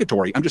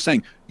derogatory. I'm just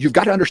saying you've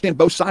got to understand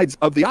both sides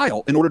of the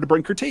aisle in order to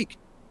bring critique.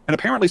 And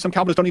apparently some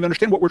Calvinists don't even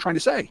understand what we're trying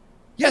to say.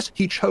 Yes,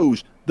 he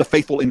chose the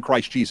faithful in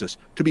Christ Jesus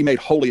to be made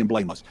holy and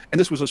blameless. And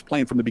this was his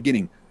plan from the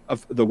beginning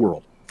of the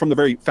world. From the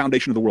very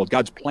foundation of the world,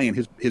 God's plan,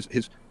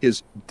 his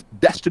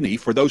destiny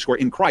for those who are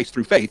in Christ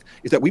through faith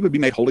is that we would be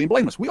made holy and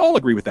blameless. We all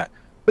agree with that.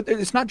 But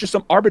it's not just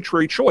some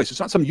arbitrary choice. It's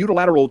not some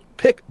unilateral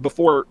pick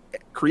before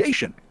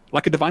creation,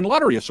 like a divine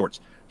lottery of sorts.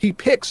 He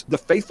picks the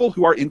faithful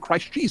who are in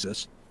Christ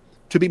Jesus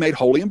to be made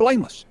holy and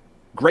blameless.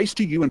 Grace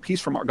to you and peace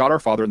from God our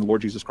Father and the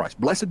Lord Jesus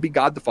Christ. Blessed be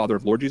God the Father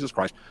of Lord Jesus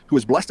Christ, who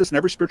has blessed us in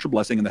every spiritual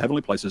blessing in the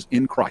heavenly places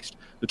in Christ.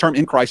 The term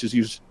in Christ is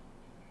used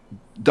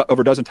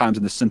over a dozen times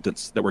in this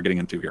sentence that we're getting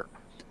into here.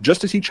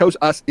 Just as he chose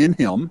us in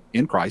him,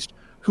 in Christ,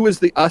 who is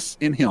the us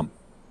in him?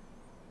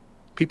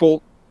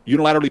 People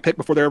unilaterally picked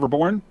before they're ever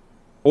born,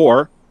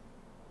 or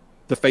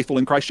the faithful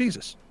in Christ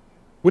Jesus?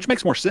 Which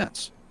makes more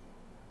sense?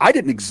 I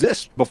didn't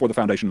exist before the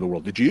foundation of the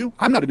world. Did you?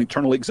 I'm not an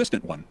eternally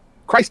existent one.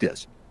 Christ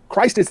is.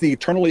 Christ is the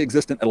eternally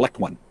existent elect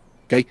one.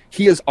 Okay?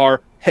 He is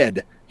our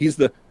head. He's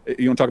you want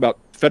to talk about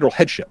federal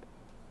headship.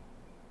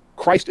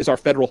 Christ is our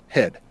federal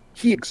head.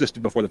 He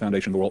existed before the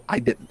foundation of the world. I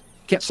didn't.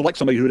 Can't select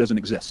somebody who doesn't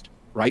exist,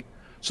 right?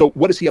 So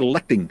what is he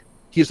electing?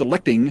 He is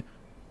electing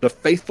the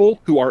faithful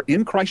who are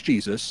in Christ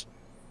Jesus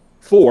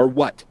for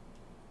what?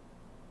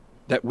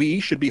 That we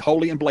should be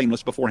holy and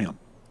blameless before him.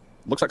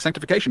 Looks like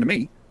sanctification to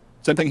me.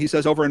 Same thing he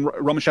says over in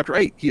Romans chapter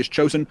 8. He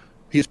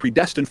is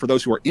predestined for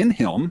those who are in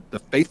him, the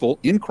faithful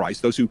in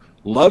Christ, those who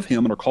love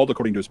him and are called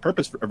according to his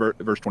purpose,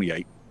 verse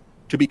 28,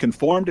 to be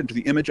conformed into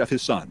the image of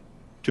his Son,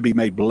 to be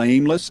made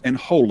blameless and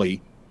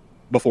holy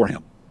before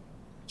him.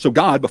 So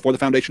God, before the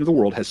foundation of the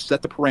world, has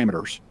set the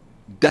parameters,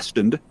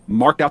 destined,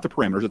 marked out the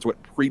parameters. That's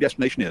what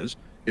predestination is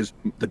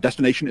the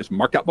destination is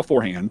marked out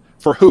beforehand.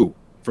 For who?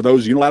 For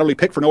those unilaterally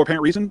picked for no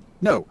apparent reason?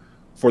 No.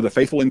 For the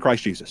faithful in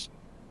Christ Jesus.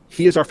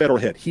 He is our federal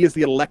head. He is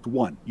the elect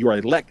one. You are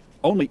elect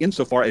only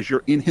insofar as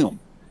you're in him.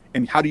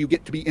 And how do you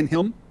get to be in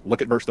him?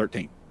 Look at verse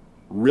 13.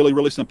 Really,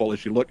 really simple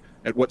as you look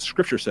at what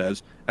Scripture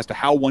says as to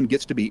how one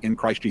gets to be in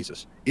Christ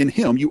Jesus. In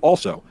him, you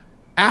also,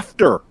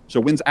 after, so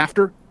when's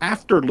after?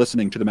 After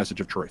listening to the message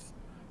of truth,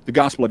 the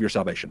gospel of your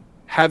salvation,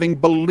 having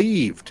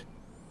believed,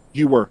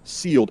 you were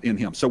sealed in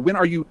him. So when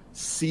are you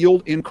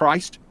sealed in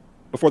Christ?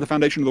 Before the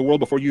foundation of the world,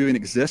 before you even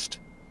exist?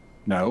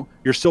 No,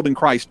 you're sealed in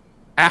Christ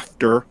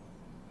after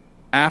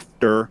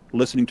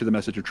listening to the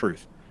message of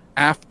truth,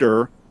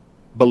 after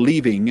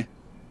believing,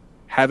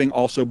 having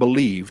also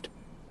believed,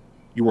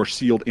 you are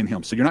sealed in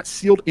him. So you're not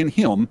sealed in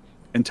him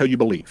until you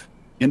believe,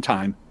 in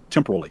time,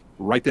 temporally,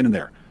 right then and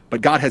there.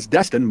 But God has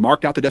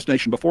marked out the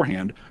destination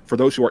beforehand for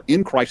those who are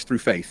in Christ through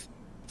faith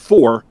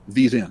for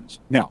these ends.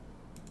 Now,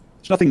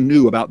 there's nothing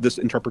new about this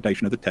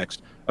interpretation of the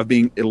text of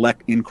being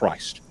elect in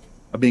Christ,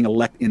 of being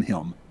elect in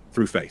him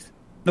through faith.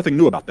 Nothing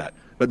new about that.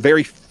 But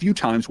very few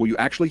times will you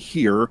actually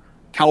hear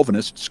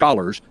Calvinist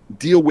scholars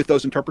deal with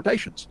those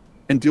interpretations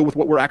and deal with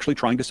what we're actually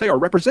trying to say or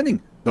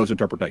representing those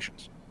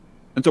interpretations.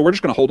 And so we're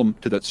just going to hold them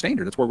to that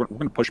standard. That's where we're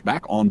going to push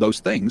back on those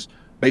things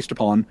based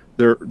upon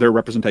their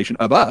representation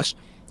of us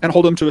and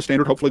hold them to a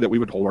standard, hopefully, that we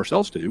would hold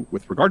ourselves to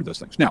with regard to those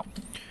things. Now,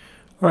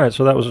 all right,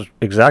 so that was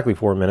exactly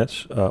 4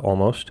 minutes,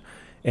 almost.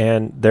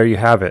 And there you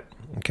have it.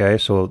 Okay,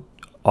 so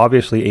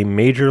obviously a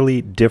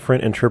majorly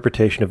different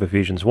interpretation of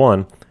Ephesians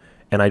 1.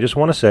 And I just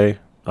want to say,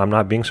 I'm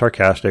not being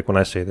sarcastic when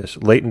I say this.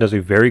 Leighton does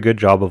a very good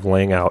job of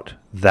laying out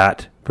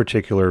that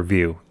particular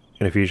view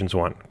in Ephesians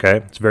 1. Okay,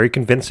 it's very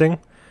convincing.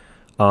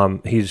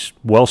 He's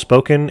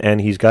well-spoken,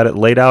 and he's got it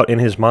laid out in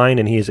his mind,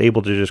 and he is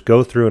able to just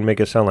go through and make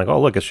it sound like, oh,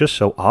 look, it's just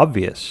so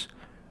obvious,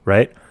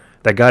 right?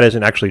 That God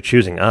isn't actually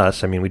choosing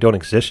us. I mean, we don't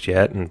exist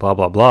yet, and blah,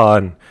 blah, blah,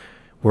 and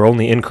we're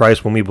only in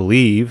Christ when we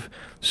believe,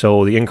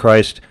 so the in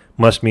Christ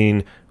must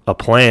mean a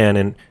plan,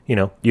 and,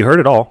 you heard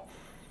it all,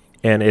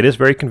 and it is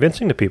very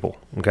convincing to people,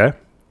 okay?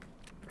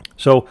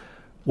 So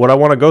what I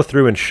want to go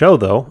through and show,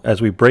 though,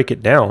 as we break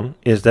it down,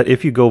 is that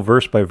if you go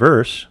verse by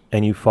verse,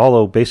 and you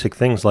follow basic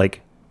things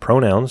like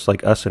pronouns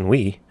like us and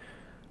we,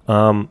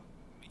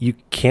 you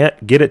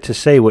can't get it to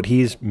say what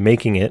he's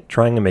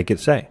trying to make it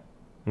say.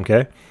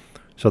 Okay?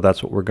 So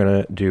that's what we're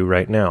going to do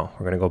right now.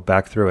 We're going to go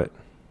back through it.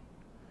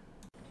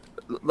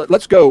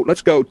 Let's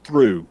go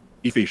through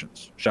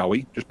Ephesians, shall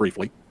we? Just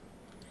briefly.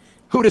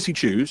 Who does he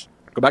choose?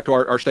 Go back to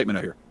our statement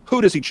out here.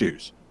 Who does he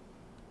choose?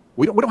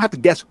 We don't have to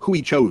guess who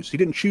he chose. He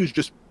didn't choose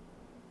just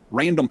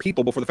random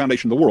people before the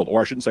foundation of the world,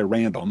 or I shouldn't say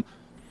random.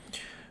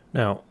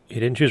 Now, he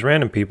didn't choose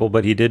random people,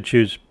 but he did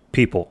choose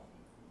people,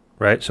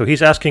 right? So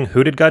he's asking,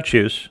 who did God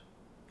choose?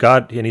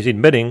 God, and he's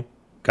admitting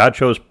God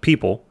chose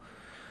people,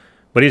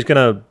 but he's going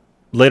to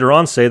later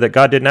on say that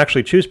God didn't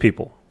actually choose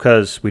people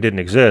because we didn't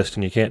exist,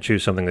 and you can't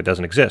choose something that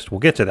doesn't exist. We'll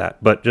get to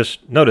that, but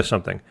just notice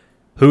something.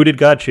 Who did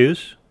God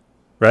choose,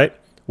 right?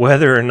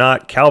 Whether or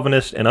not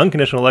Calvinist and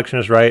unconditional election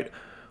is right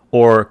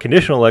or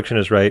conditional election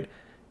is right,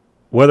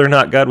 whether or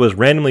not God was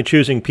randomly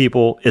choosing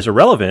people is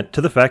irrelevant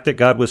to the fact that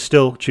God was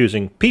still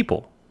choosing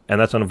people,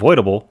 and that's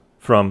unavoidable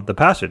from the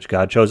passage.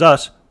 God chose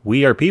us.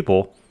 We are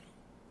people.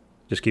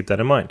 Just keep that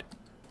in mind.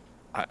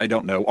 I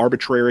don't know.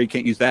 Arbitrary,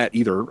 can't use that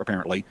either,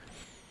 apparently.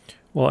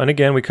 Well, and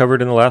again, we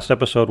covered in the last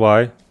episode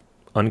why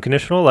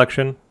unconditional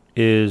election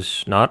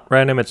is not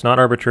random. It's not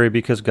arbitrary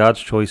because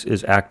God's choice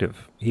is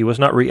active. He was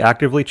not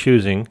reactively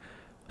choosing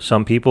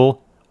some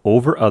people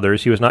over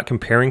others. He was not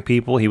comparing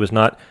people. He was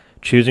not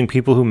choosing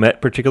people who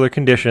met particular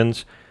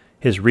conditions.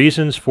 His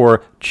reasons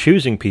for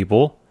choosing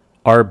people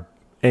are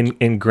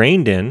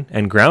ingrained in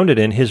and grounded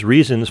in his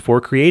reasons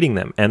for creating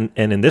them. And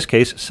in this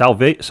case,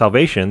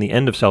 salvation, the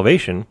end of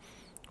salvation,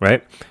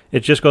 right?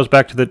 It just goes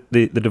back to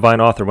the divine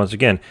author once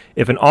again.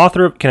 Can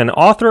an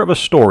author of a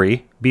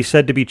story be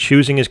said to be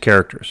choosing his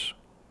characters?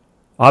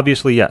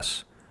 Obviously,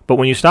 yes. But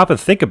when you stop and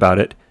think about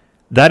it,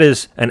 that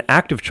is an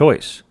active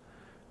choice.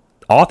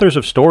 Authors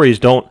of stories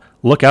don't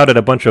look out at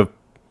a bunch of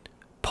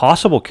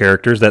possible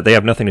characters that they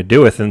have nothing to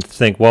do with and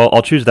think, well,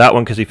 I'll choose that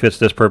one because he fits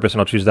this purpose,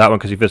 and I'll choose that one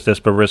because he fits this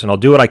purpose, and I'll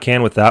do what I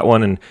can with that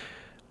one. And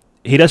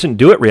he doesn't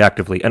do it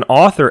reactively. An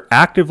author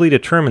actively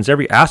determines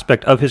every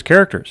aspect of his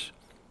characters.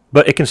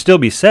 But it can still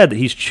be said that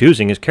he's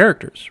choosing his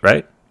characters,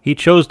 right? He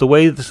chose the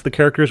way the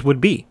characters would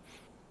be.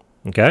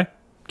 Okay?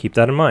 Keep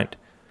that in mind.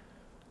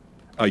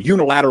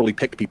 Unilaterally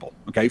pick people,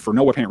 okay, for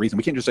no apparent reason.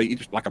 We can't just say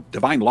it's like a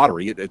divine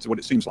lottery. It's what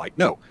it seems like.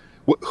 No.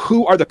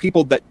 Who are the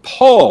people that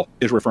Paul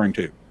is referring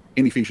to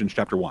in Ephesians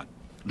chapter 1?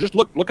 Just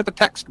look at the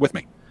text with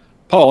me.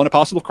 Paul, an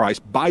apostle of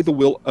Christ, by the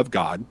will of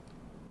God.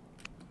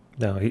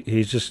 No,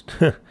 he's just,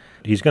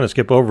 he's going to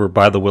skip over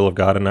by the will of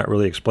God and not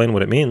really explain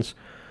what it means.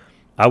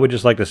 I would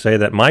just like to say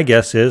that my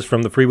guess is,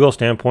 from the free will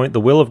standpoint,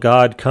 the will of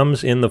God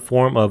comes in the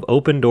form of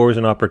open doors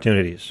and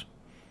opportunities,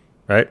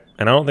 right?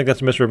 And I don't think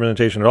that's a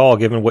misrepresentation at all,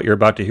 given what you're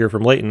about to hear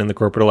from Leighton in the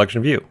corporate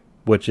election view,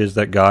 which is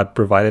that God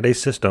provided a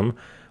system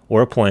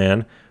or a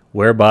plan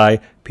whereby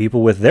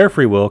people with their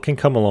free will can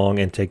come along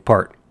and take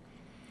part.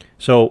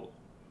 So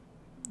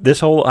this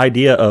whole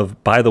idea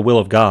of by the will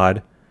of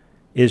God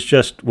is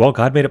just, well,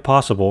 God made it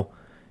possible,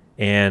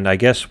 and I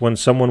guess when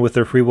someone with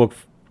their free will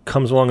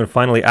comes along and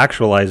finally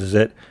actualizes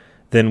it,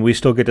 then we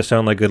still get to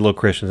sound like good little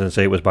Christians and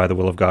say it was by the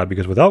will of God,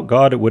 because without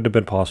God, it wouldn't have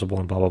been possible,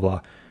 and blah, blah, blah.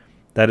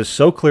 That is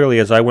so clearly,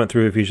 as I went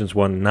through Ephesians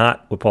 1,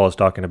 not what Paul is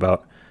talking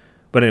about.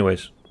 But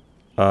anyways,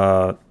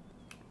 well,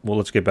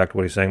 let's get back to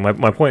what he's saying.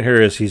 My point here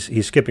is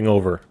he's skipping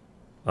over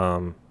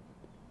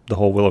the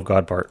whole will of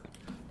God part.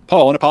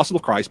 Paul, an apostle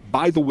of Christ,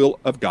 by the will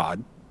of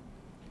God,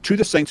 to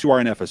the saints who are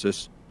in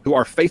Ephesus, who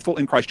are faithful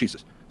in Christ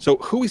Jesus. So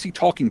who is he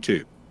talking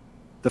to?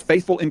 The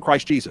faithful in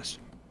Christ Jesus.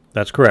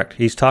 That's correct.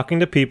 He's talking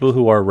to people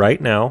who are right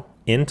now,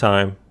 in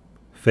time,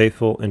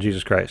 faithful in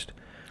Jesus Christ.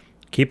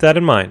 Keep that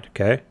in mind,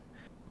 okay?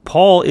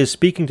 Paul is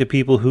speaking to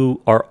people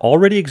who are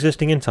already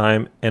existing in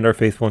time and are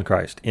faithful in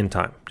Christ in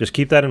time. Just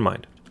keep that in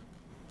mind.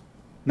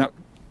 Now,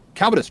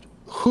 Calvinist,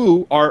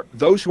 who are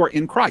those who are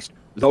in Christ?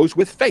 Those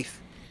with faith.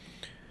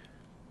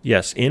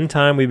 Yes, in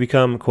time we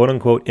become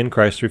quote-unquote in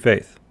Christ through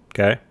faith,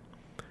 okay?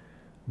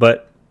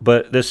 But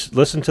this,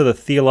 listen to the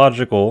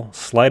theological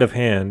sleight of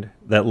hand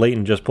that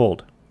Leighton just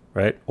pulled,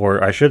 right?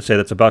 Or I should say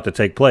that's about to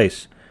take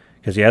place,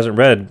 because he hasn't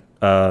read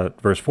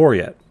verse 4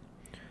 yet.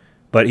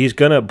 But he's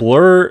going to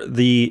blur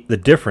the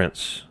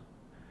difference.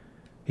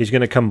 He's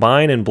going to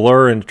combine and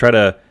blur and try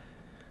to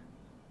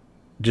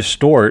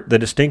distort the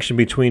distinction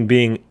between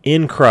being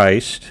in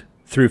Christ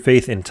through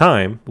faith in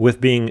time with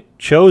being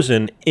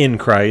chosen in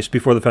Christ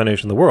before the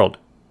foundation of the world.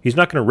 He's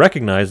not going to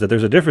recognize that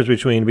there's a difference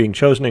between being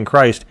chosen in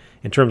Christ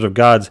in terms of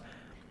God's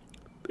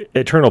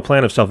eternal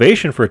plan of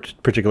salvation for a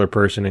particular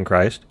person in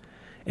Christ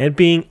and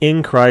being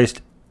in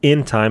Christ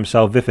in time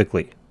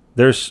salvifically.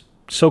 There's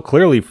so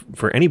clearly,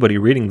 for anybody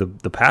reading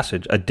the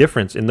passage, a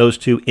difference in those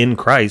two in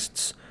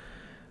Christs.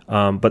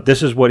 But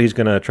this is what he's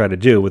going to try to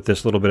do with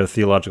this little bit of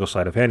theological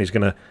sleight of hand. He's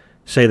going to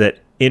say that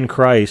in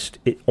Christ,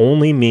 it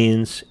only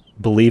means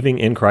believing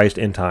in Christ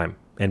in time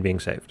and being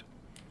saved.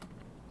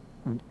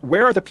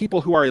 Where are the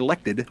people who are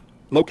elected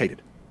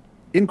located?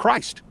 In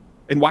Christ.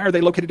 And why are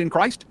they located in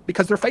Christ?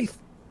 Because they're faith.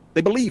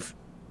 They believe.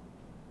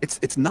 This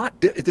is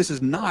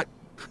not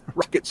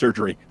rocket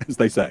surgery, as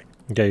they say.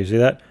 Okay, you see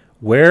that?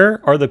 Where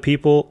are the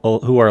people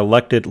who are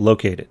elected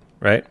located,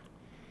 right?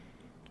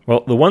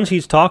 Well, the ones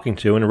he's talking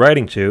to and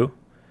writing to,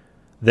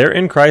 they're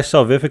in Christ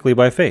salvifically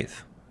by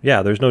faith.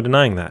 Yeah, there's no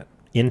denying that.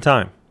 In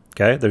time,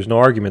 okay? There's no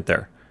argument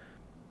there.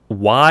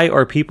 Why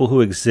are people who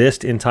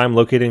exist in time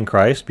located in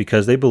Christ?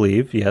 Because they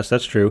believe. Yes,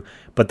 that's true.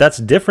 But that's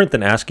different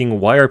than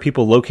asking, why are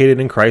people located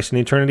in Christ in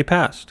eternity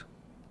past?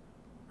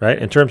 Right?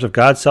 In terms of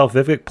God's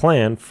salvific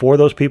plan for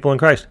those people in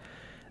Christ.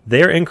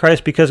 They're in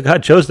Christ because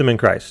God chose them in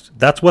Christ.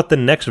 That's what the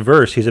next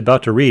verse he's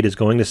about to read is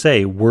going to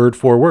say, word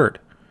for word.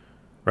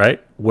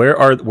 Right? Where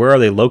are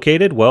they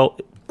located? Well,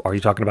 are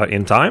you talking about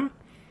in time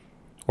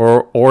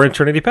or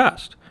eternity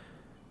past?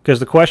 Because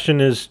the question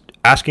is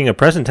asking a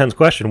present tense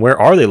question, where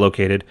are they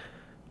located?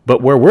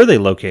 But where were they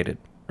located?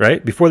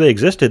 Right? Before they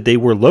existed, they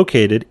were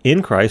located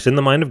in Christ, in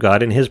the mind of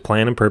God, in his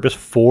plan and purpose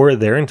for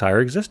their entire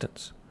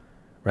existence.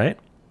 Right?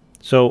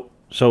 So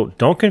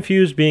don't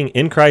confuse being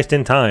in Christ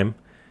in time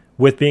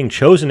with being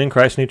chosen in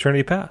Christ in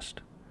eternity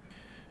past.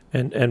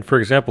 And for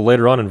example,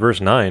 later on in verse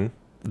 9,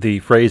 the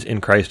phrase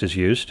in Christ is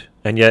used,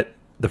 and yet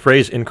the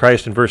phrase in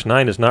Christ in verse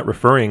 9 is not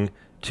referring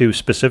to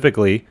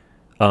specifically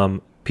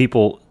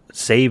people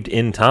saved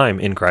in time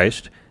in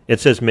Christ. It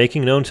says,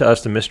 making known to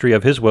us the mystery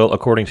of his will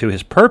according to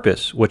his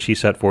purpose, which he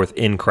set forth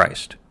in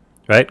Christ.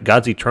 Right?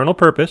 God's eternal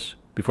purpose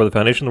before the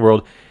foundation of the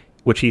world,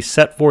 which he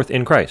set forth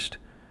in Christ.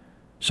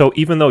 So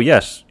even though,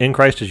 yes, in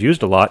Christ is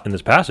used a lot in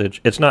this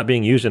passage, it's not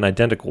being used in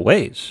identical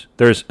ways.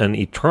 There's an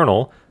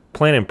eternal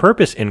plan and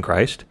purpose in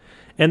Christ,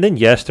 and then,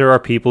 yes, there are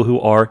people who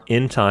are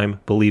in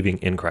time believing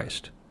in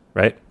Christ,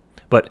 right?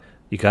 But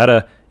you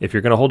gotta, if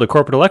you're going to hold a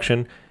corporate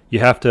election, you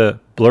have to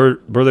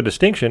blur the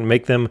distinction,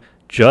 make them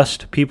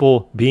just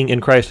people being in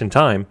Christ in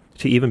time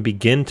to even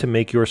begin to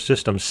make your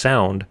system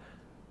sound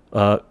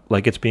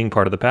like it's being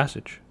part of the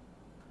passage.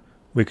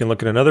 We can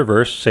look at another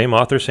verse, same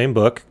author, same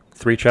book,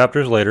 3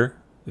 chapters later,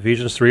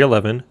 Ephesians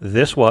 3:11,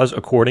 this was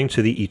according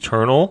to the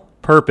eternal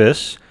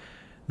purpose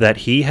that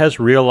he has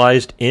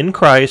realized in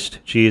Christ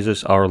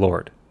Jesus our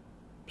Lord.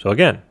 So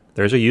again,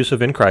 there's a use of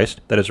in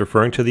Christ that is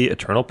referring to the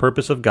eternal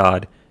purpose of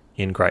God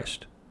in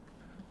Christ.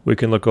 We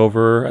can look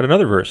over at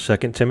another verse,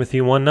 2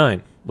 Timothy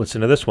 1:9. Listen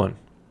to this one.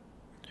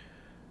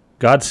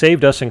 God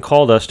saved us and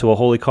called us to a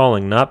holy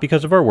calling, not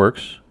because of our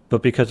works,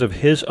 but because of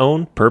his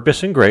own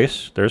purpose and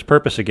grace, there's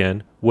purpose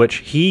again, which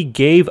he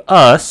gave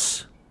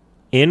us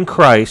in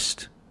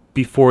Christ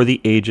before the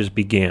ages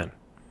began.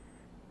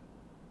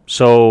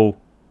 So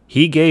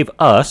he gave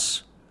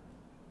us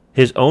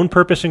his own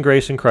purpose and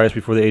grace in Christ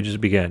before the ages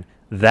began.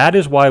 That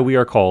is why we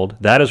are called.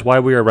 That is why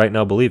we are right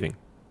now believing.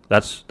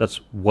 That's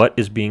what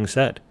is being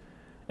said.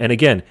 And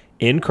again,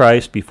 in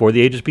Christ before the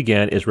ages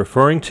began is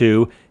referring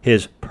to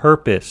his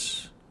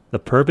purpose, the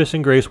purpose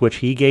and grace which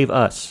he gave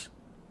us,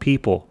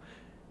 people,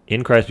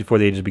 in Christ before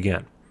the ages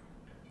began.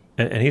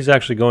 And he's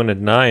actually going to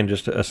deny in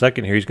just a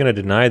second here, he's going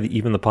to deny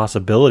even the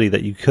possibility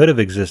that you could have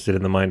existed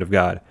in the mind of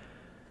God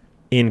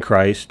in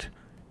Christ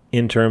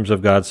in terms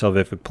of God's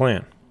salvific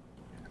plan.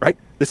 Right?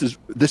 This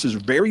is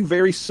very,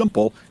 very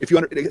simple if you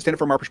understand it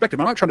from our perspective.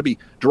 I'm not trying to be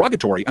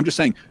derogatory. I'm just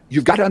saying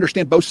you've got to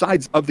understand both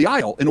sides of the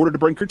aisle in order to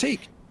bring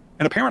critique.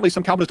 And apparently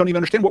some Calvinists don't even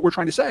understand what we're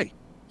trying to say.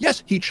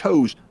 Yes, he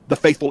chose the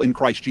faithful in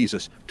Christ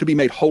Jesus to be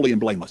made holy and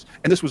blameless.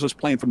 And this was his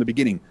plan from the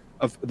beginning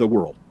of the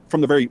world.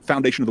 From the very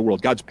foundation of the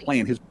world, God's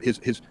plan,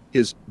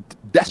 his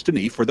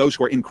destiny for those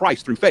who are in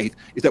Christ through faith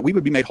is that we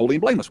would be made holy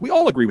and blameless. We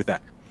all agree with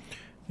that.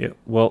 Yeah,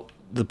 well,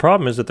 the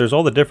problem is that there's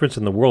all the difference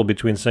in the world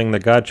between saying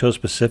that God chose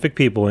specific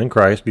people in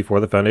Christ before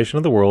the foundation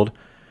of the world,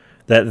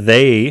 that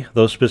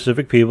those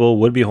specific people,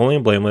 would be holy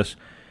and blameless.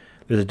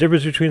 There's a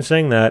difference between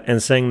saying that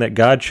and saying that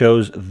God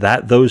chose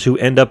that those who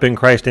end up in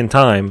Christ in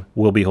time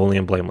will be holy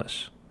and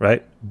blameless,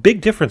 right?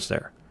 Big difference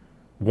there.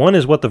 One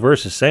is what the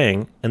verse is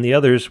saying, and the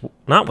other is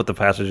not what the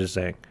passage is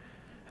saying.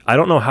 I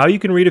don't know how you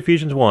can read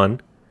Ephesians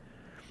 1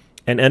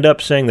 and end up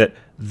saying that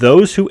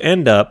those who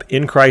end up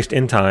in Christ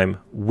in time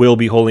will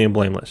be holy and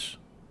blameless,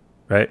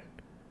 right?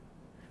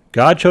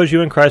 God chose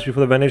you in Christ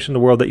before the foundation of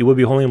the world that you would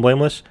be holy and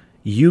blameless.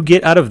 You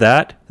get out of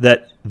that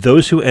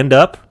those who end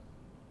up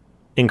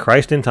in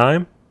Christ in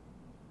time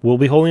will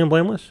be holy and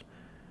blameless.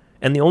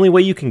 And the only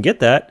way you can get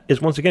that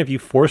is, once again, if you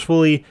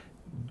forcefully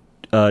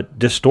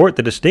distort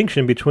the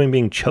distinction between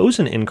being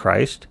chosen in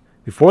Christ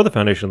before the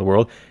foundation of the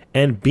world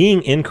and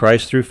being in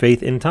Christ through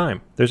faith in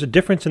time. There's a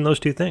difference in those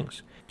two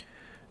things.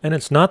 And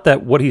it's not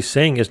that what he's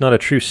saying is not a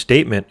true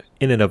statement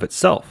in and of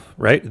itself,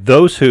 right?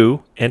 Those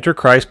who enter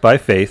Christ by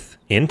faith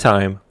in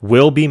time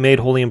will be made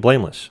holy and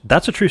blameless.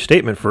 That's a true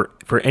statement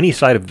for any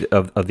side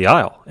of the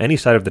aisle, any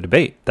side of the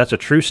debate. That's a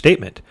true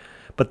statement.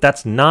 But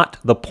that's not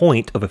the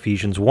point of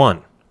Ephesians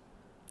 1.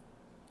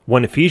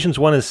 When Ephesians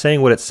 1 is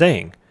saying what it's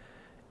saying,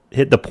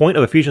 the point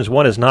of Ephesians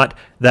 1 is not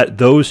that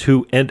those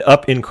who end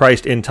up in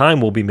Christ in time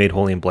will be made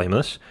holy and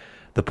blameless.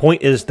 The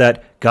point is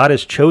that God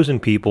has chosen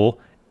people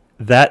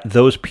that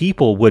those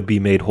people would be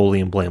made holy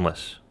and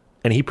blameless.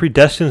 And he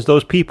predestines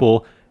those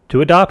people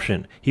to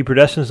adoption. He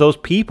predestines those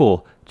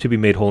people to be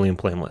made holy and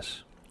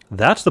blameless.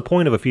 That's the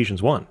point of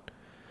Ephesians 1.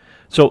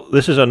 So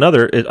this is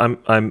another,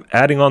 I'm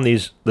adding on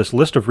this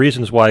list of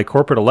reasons why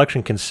corporate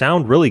election can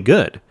sound really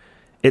good.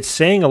 It's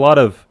saying a lot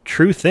of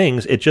true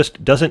things. It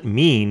just doesn't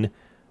mean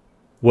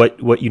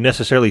what you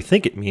necessarily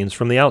think it means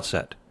from the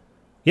outset.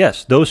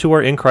 Yes, those who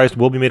are in Christ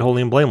will be made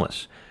holy and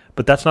blameless.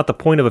 But that's not the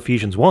point of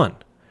Ephesians 1.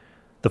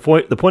 The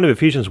point of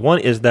Ephesians 1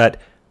 is that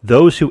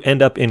those who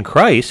end up in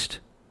Christ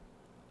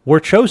were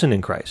chosen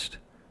in Christ.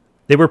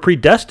 They were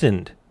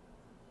predestined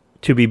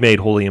to be made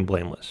holy and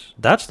blameless.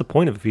 That's the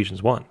point of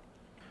Ephesians 1.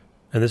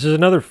 And this is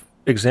another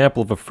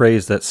example of a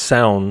phrase that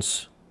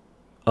sounds,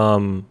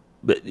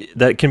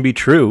 that can be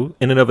true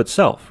in and of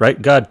itself,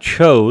 right? God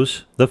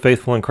chose the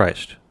faithful in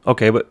Christ.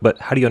 Okay, but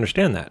how do you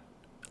understand that?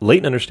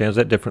 Leighton understands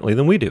that differently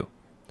than we do.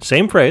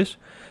 Same phrase,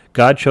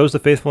 God chose the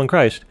faithful in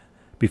Christ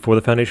before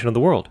the foundation of the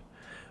world.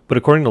 But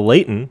according to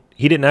Leighton,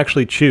 he didn't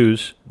actually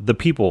choose the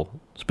people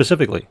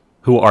specifically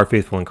who are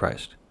faithful in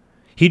Christ.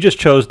 He just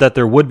chose that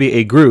there would be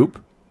a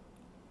group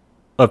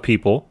of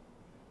people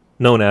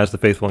known as the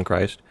faithful in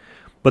Christ,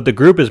 but the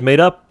group is made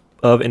up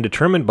of and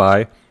determined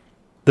by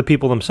the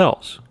people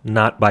themselves,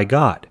 not by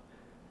God.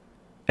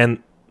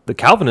 And the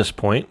Calvinist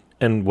point,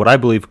 and what I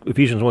believe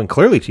Ephesians 1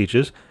 clearly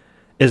teaches,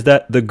 is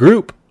that the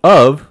group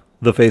of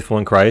the faithful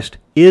in Christ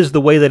is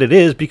the way that it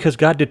is because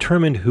God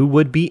determined who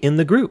would be in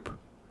the group.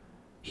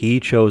 He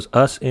chose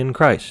us in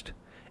Christ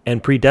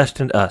and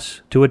predestined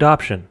us to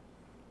adoption.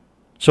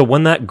 So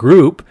when that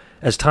group,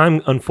 as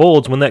time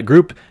unfolds, when that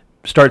group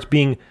starts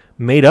being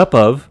made up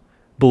of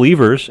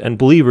believers and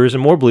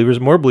more believers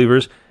and more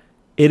believers,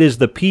 it is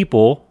the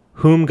people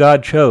whom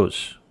God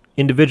chose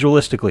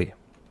individualistically,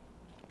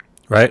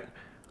 right?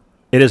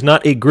 It is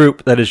not a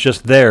group that is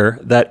just there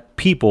that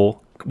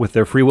people with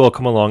their free will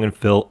come along and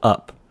fill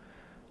up.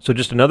 So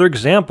just another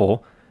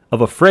example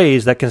of a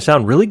phrase that can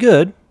sound really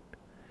good,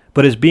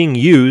 but is being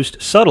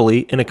used subtly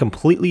in a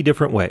completely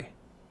different way.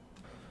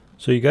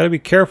 So you got to be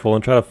careful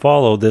and try to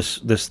follow this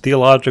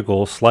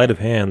theological sleight of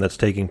hand that's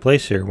taking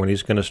place here when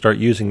he's going to start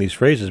using these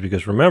phrases,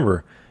 because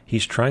remember,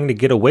 he's trying to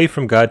get away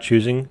from God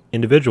choosing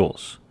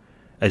individuals.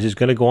 As he's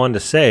going to go on to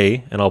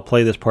say, and I'll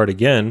play this part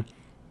again,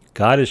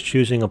 God is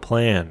choosing a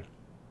plan,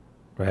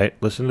 right?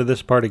 Listen to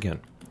this part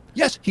again.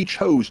 Yes, he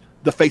chose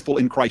the faithful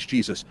in Christ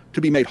Jesus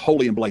to be made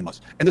holy and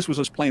blameless. And this was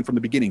his plan from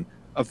the beginning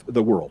of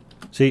the world.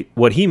 See,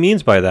 what he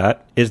means by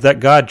that is that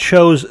God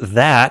chose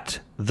that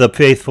the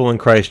faithful in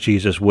Christ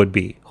Jesus would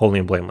be holy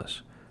and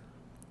blameless.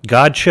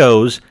 God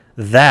chose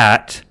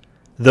that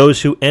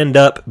those who end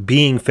up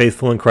being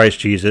faithful in Christ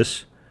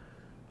Jesus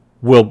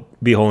will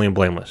be holy and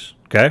blameless.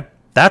 Okay?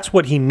 That's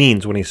what he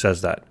means when he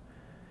says that.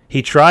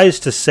 He tries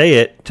to say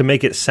it to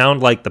make it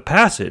sound like the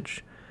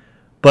passage,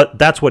 but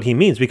that's what he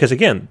means, because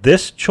again,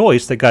 this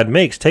choice that God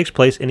makes takes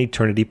place in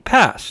eternity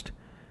past.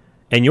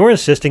 And you're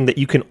insisting that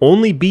you can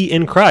only be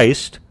in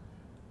Christ,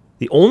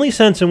 the only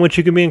sense in which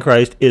you can be in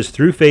Christ is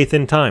through faith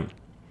in time.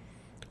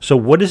 So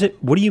what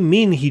do you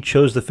mean he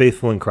chose the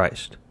faithful in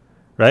Christ?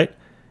 Right?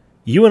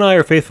 You and I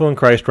are faithful in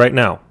Christ right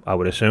now, I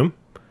would assume.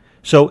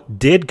 So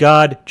did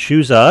God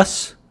choose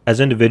us as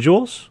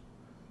individuals?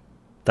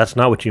 That's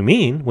not what you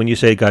mean when you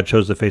say God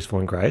chose the faithful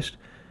in Christ.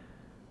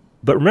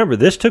 But remember,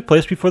 this took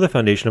place before the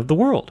foundation of the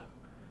world.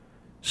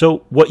 So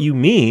what you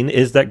mean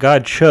is that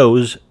God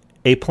chose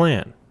a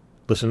plan.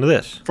 Listen to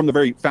this. From the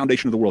very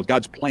foundation of the world,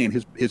 God's plan,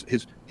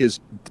 his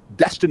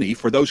destiny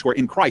for those who are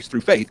in Christ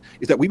through faith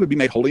is that we would be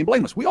made holy and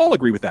blameless. We all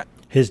agree with that.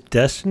 His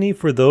destiny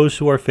for those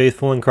who are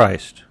faithful in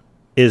Christ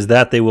is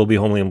that they will be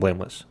holy and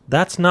blameless.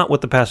 That's not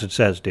what the passage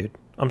says, dude.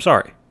 I'm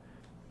sorry.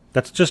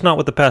 That's just not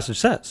what the passage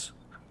says.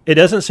 It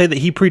doesn't say that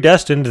he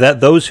predestined that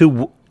those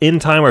who in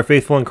time are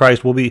faithful in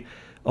Christ will be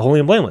holy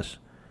and blameless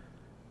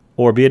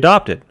or be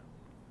adopted.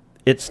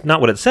 It's not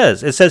what it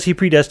says. It says he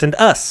predestined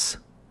us.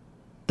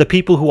 The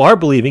people who are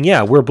believing,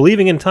 yeah, we're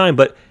believing in time,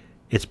 but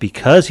it's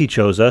because he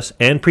chose us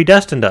and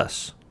predestined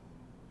us.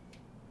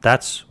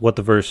 That's what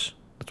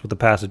the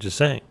passage is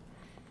saying.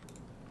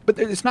 But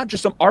it's not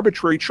just some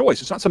arbitrary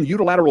choice. It's not some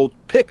unilateral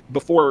pick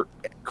before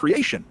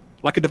creation,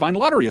 like a divine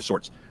lottery of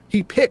sorts.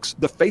 He picks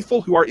the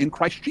faithful who are in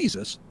Christ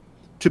Jesus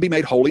to be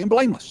made holy and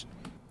blameless.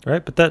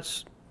 Right? But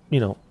that's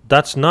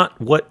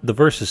not what the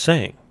verse is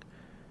saying.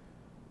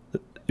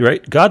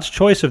 Right? God's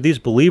choice of these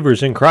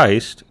believers in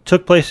Christ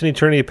took place in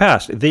eternity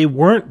past. They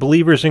weren't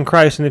believers in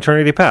Christ in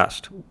eternity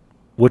past,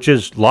 which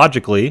is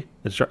logically,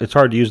 it's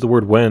hard to use the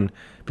word when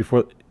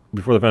before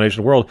the foundation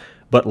of the world,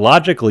 but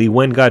logically,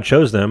 when God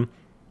chose them,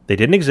 they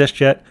didn't exist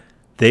yet.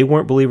 They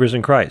weren't believers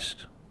in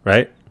Christ,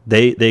 right?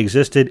 They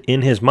existed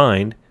in his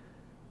mind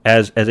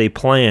as a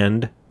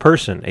planned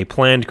person, a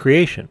planned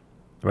creation,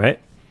 right?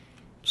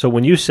 So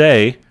when you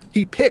say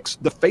he picks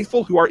the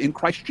faithful who are in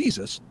Christ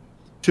Jesus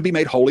to be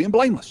made holy and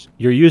blameless,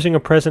 you're using a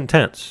present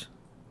tense.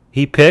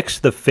 He picks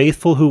the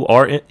faithful who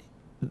are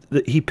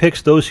he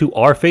picks those who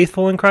are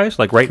faithful in Christ,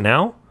 like right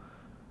now.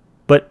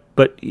 But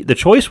the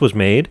choice was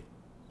made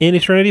in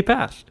eternity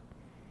past,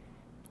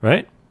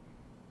 right?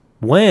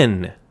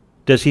 When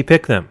does he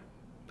pick them?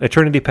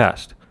 Eternity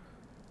past,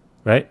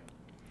 right?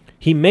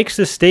 He makes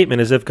this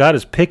statement as if God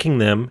is picking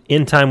them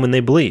in time when they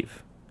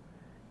believe.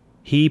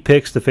 He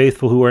picks the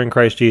faithful who are in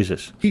Christ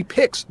Jesus. He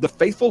picks the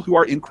faithful who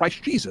are in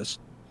Christ Jesus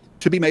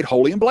to be made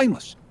holy and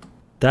blameless.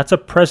 That's a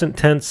present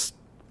tense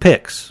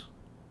picks.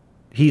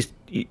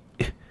 It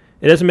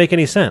doesn't make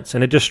any sense,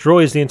 and it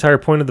destroys the entire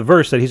point of the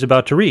verse that he's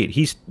about to read.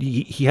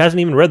 He hasn't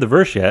even read the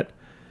verse yet,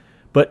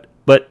 but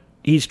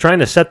he's trying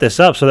to set this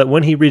up so that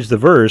when he reads the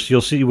verse, you'll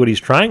see what he's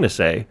trying to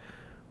say.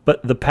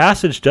 But the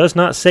passage does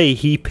not say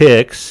he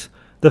picks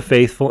the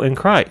faithful in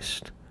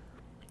Christ.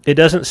 It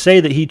doesn't say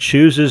that he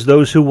chooses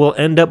those who will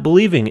end up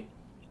believing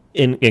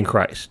in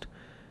Christ,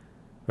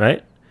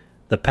 right?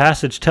 The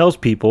passage tells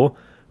people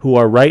who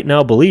are right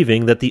now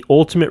believing that the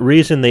ultimate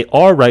reason they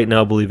are right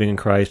now believing in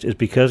Christ is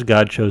because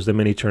God chose them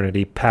in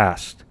eternity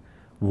past.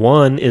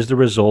 One is the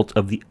result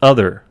of the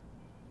other.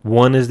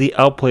 One is the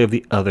outplay of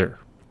the other.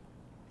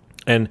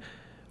 And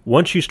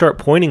once you start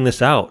pointing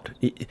this out,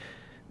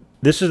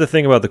 this is the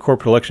thing about the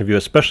corporate election view,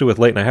 especially with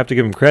Leighton. I have to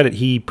give him credit.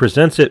 He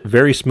presents it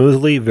very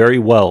smoothly, very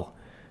well.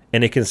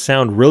 And it can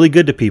sound really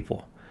good to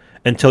people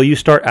until you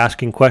start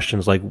asking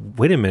questions like,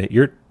 wait a minute,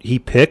 he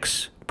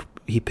picks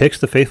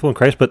the faithful in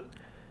Christ, but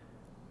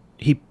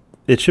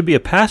it should be a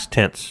past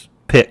tense,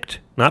 picked,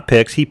 not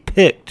picks. He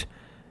picked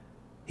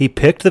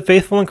the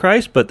faithful in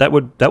Christ, but that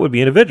would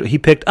be individual. He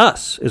picked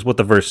us, is what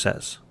the verse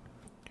says.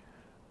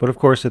 But of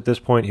course, at this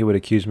point, he would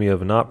accuse me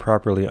of not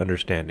properly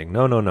understanding.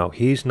 No.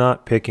 He's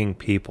not picking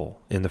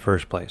people in the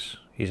first place.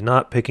 He's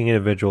not picking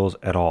individuals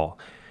at all.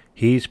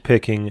 He's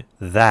picking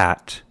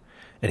that,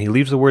 and he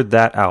leaves the word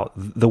that out.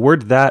 The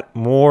word that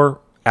more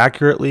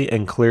accurately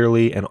and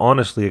clearly and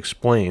honestly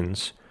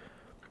explains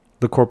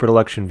the corporate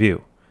election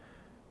view.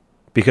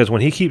 Because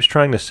when he keeps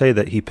trying to say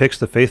that he picks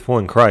the faithful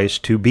in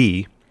Christ to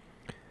be,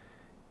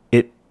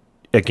 it,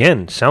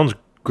 again, sounds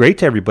great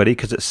to everybody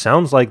because it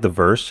sounds like the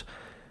verse,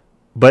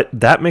 but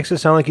that makes it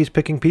sound like he's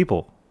picking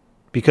people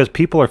because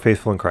people are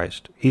faithful in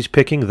Christ. He's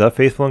picking the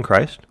faithful in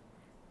Christ,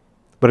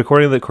 but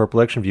according to the corporate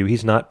election view,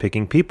 he's not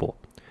picking people.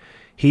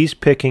 He's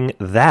picking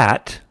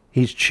that,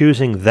 he's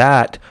choosing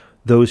that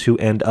those who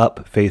end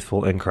up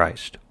faithful in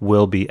Christ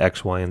will be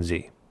X, Y, and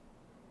Z.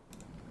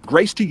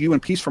 Grace to you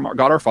and peace from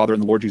God our Father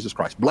and the Lord Jesus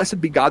Christ.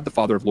 Blessed be God, the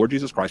Father of Lord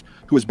Jesus Christ,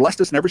 who has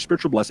blessed us in every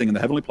spiritual blessing in the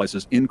heavenly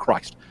places in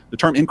Christ. The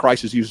term in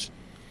Christ is used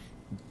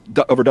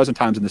over a dozen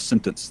times in this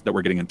sentence that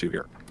we're getting into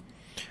here.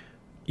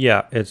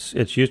 Yeah,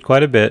 it's used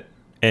quite a bit,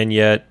 and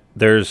yet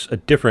there's a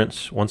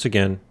difference, once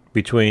again,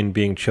 between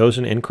being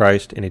chosen in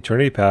Christ in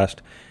eternity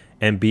past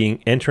and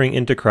entering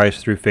into Christ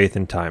through faith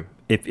in time.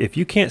 If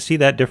you can't see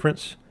that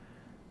difference,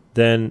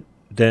 then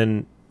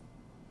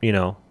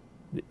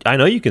I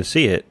know you can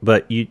see it,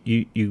 but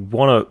you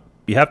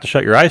have to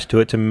shut your eyes to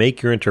it to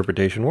make your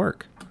interpretation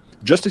work.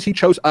 Just as he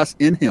chose us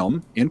in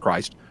him, in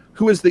Christ,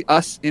 who is the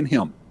us in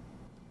him?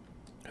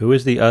 Who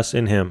is the us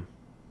in him?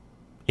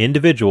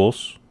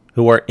 Individuals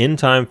who are in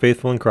time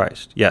faithful in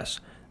Christ. Yes,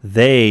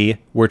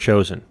 they were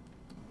chosen.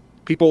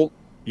 People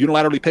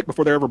unilaterally picked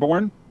before they're ever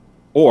born,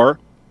 or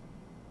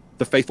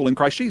the faithful in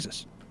Christ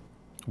Jesus?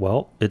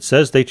 Well, it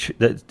says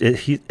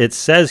it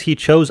says he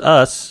chose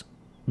us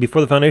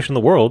before the foundation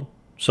of the world.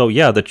 So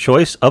yeah, the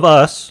choice of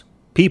us,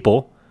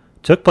 people,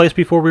 took place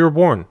before we were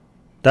born.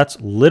 That's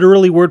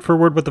literally word for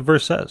word what the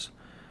verse says.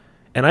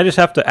 And I just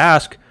have to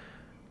ask,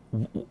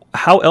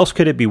 how else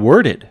could it be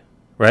worded,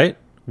 right?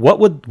 What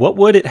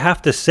would it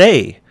have to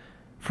say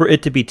for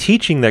it to be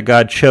teaching that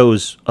God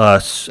chose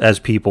us as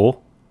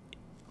people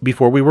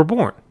before we were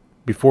born,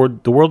 before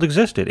the world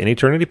existed, in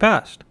eternity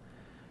past,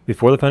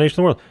 before the foundation of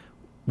the world?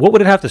 What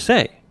would it have to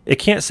say? It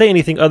can't say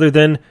anything other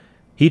than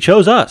He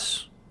chose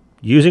us,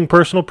 using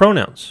personal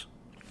pronouns.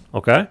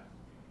 Okay?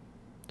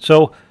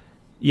 So,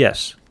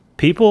 yes,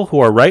 people who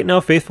are right now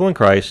faithful in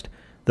Christ,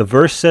 the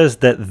verse says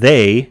that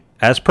they,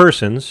 as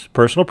persons,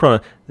 personal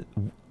pronouns,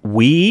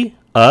 we,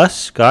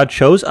 us, God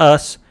chose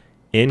us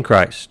in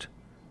Christ.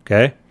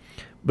 Okay?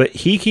 But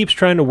he keeps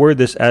trying to word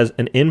this as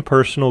an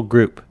impersonal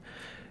group.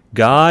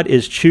 God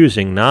is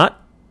choosing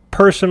not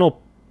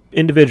personal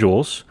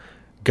individuals.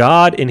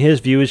 God, in his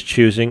view, is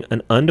choosing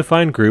an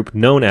undefined group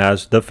known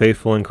as the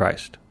faithful in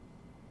Christ.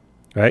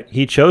 Right?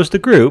 He chose the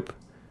group,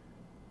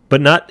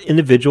 but not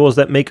individuals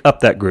that make up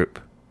that group.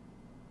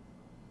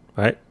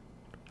 Right?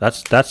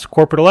 That's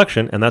corporate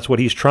election, and that's what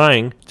he's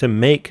trying to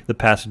make the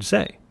passage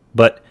say.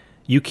 But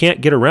you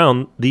can't get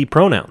around the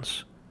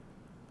pronouns.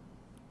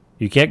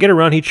 You can't get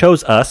around he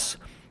chose us.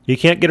 You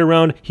can't get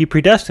around he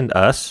predestined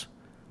us.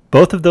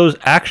 Both of those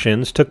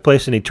actions took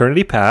place in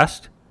eternity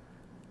past,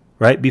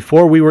 right?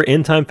 Before we were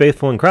in time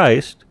faithful in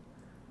Christ.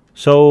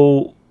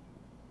 So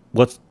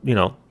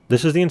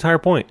this is the entire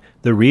point.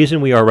 The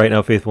reason we are right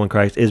now faithful in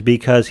Christ is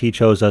because he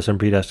chose us and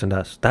predestined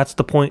us. That's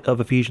the point of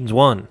Ephesians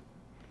 1.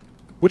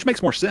 Which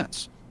makes more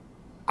sense.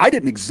 I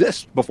didn't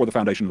exist before the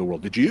foundation of the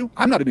world. Did you?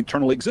 I'm not an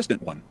eternally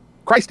existent one.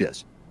 Christ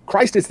is.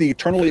 Christ is the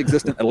eternally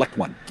existent elect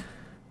one.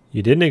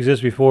 You didn't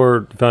exist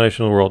before the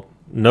foundation of the world.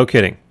 No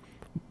kidding.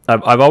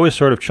 I've always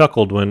sort of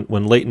chuckled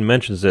when Leighton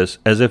mentions this,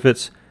 as if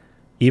it's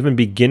even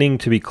beginning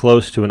to be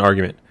close to an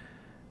argument.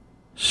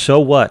 So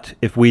what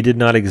if we did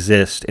not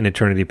exist in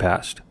eternity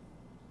past,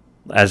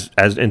 as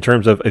in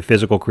terms of a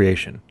physical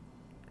creation,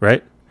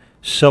 right?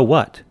 So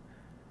what?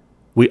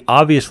 We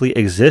obviously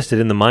existed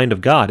in the mind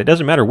of God. It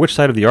doesn't matter which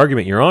side of the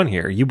argument you're on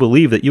here. You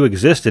believe that you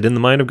existed in the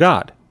mind of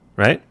God,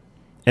 right?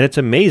 And it's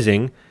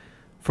amazing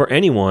for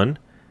anyone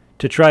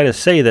to try to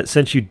say that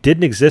since you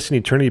didn't exist in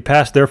eternity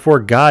past, therefore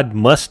God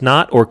must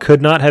not or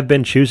could not have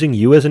been choosing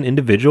you as an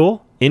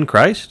individual in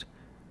Christ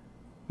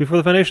before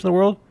the foundation of the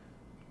world.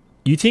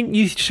 You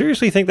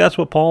seriously think that's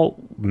what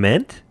Paul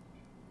meant?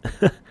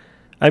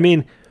 I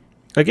mean,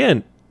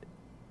 again,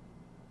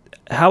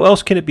 how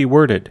else can it be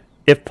worded?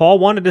 If Paul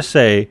wanted to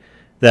say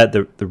that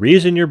the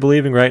reason you're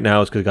believing right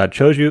now is because God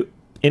chose you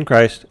in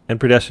Christ and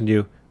predestined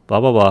you, blah,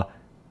 blah, blah,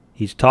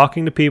 he's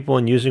talking to people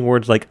and using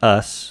words like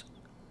us.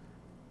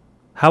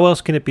 How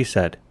else can it be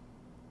said?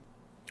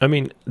 I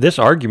mean, this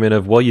argument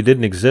of, well, you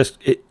didn't exist,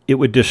 it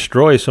would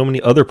destroy so many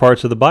other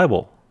parts of the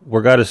Bible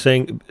where God is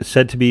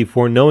said to be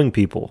foreknowing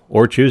people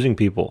or choosing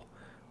people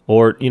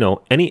or,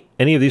 any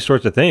of these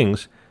sorts of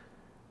things.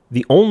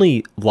 The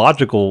only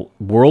logical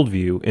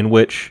worldview in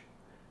which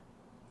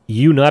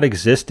you not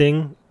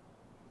existing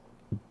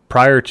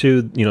prior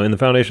to, in the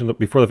foundation,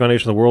 before the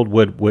foundation of the world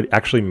would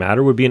actually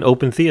matter would be an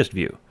open theist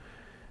view,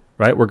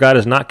 right? Where God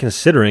is not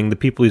considering the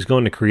people he's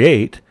going to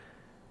create,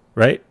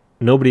 right?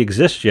 Nobody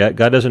exists yet.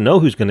 God doesn't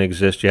know who's going to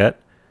exist yet.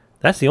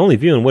 That's the only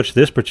view in which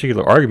this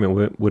particular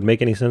argument would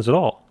make any sense at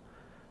all.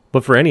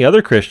 But for any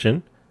other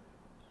Christian,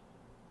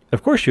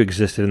 of course you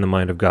existed in the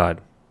mind of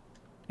God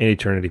in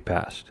eternity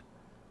past.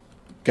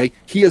 Okay?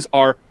 He is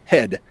our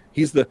head.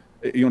 He's you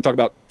want to talk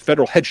about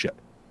federal headship.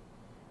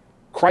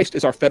 Christ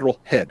is our federal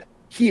head.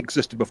 He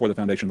existed before the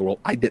foundation of the world.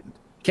 I didn't.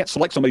 Can't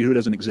select somebody who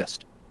doesn't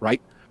exist,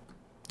 right?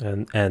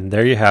 And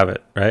there you have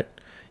it, right?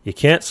 You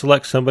can't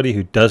select somebody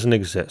who doesn't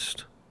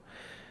exist.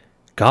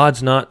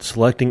 God's not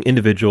selecting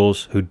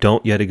individuals who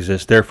don't yet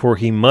exist. Therefore,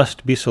 he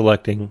must be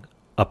selecting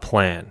a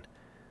plan,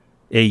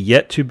 a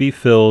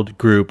yet-to-be-filled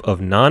group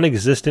of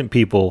non-existent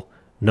people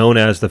known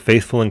as the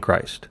faithful in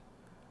Christ,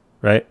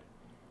 right?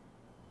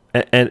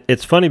 And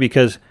it's funny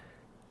because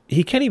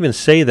he can't even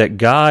say that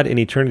God in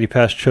eternity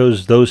past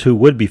chose those who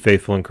would be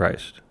faithful in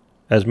Christ,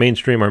 as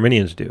mainstream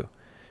Arminians do,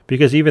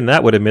 because even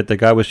that would admit that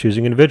God was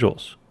choosing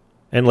individuals.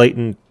 And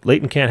Leighton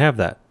can't have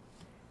that,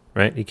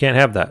 right? He can't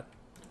have that.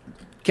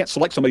 Can't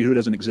select somebody who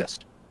doesn't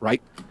exist,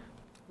 right?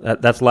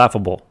 That's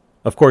laughable.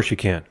 Of course you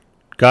can.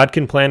 God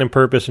can plan and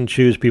purpose and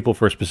choose people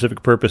for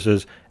specific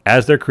purposes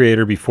as their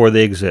creator before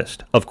they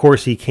exist. Of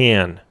course he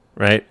can,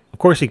 right? Of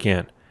course he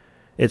can.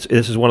 This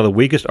is one of the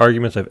weakest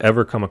arguments I've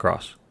ever come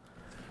across.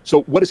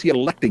 So what is he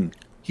electing?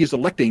 He is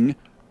electing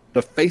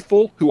the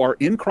faithful who are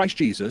in Christ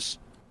Jesus.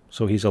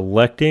 So he's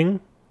electing,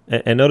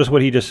 and notice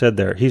what he just said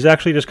there. He's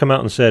actually just come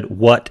out and said,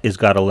 what is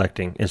God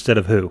electing instead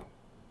of who?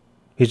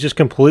 He's just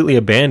completely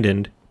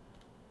abandoned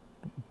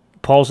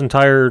Paul's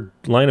entire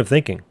line of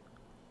thinking.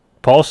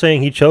 Paul's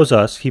saying he chose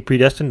us, he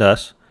predestined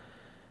us,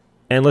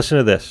 and listen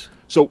to this.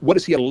 So what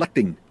is he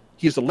electing?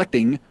 He is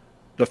electing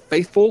the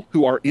faithful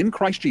who are in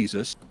Christ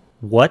Jesus.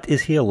 What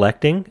is he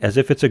electing? As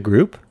if it's a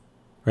group,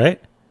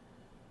 right?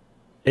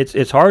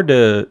 It's hard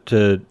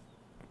to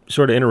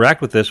sort of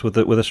interact with this with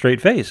a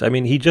straight face. I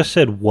mean, he just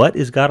said, what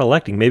is God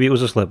electing? Maybe it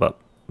was a slip-up.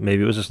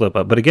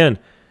 But again,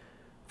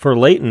 for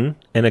Leighton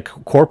and a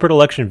corporate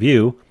election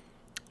view,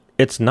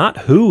 it's not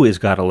who is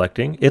God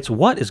electing, it's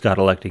what is God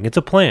electing. It's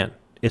a plan.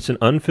 It's an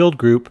unfilled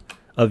group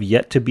of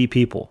yet-to-be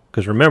people.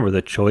 Because remember,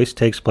 the choice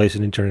takes place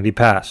in eternity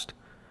past.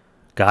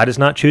 God is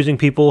not choosing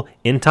people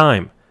in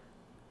time,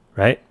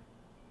 right?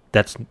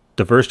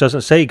 The verse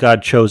doesn't say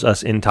God chose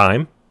us in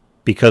time.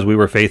 because we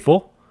were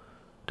faithful.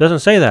 Doesn't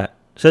say that.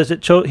 It says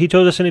he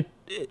chose us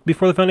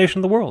before the foundation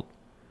of the world,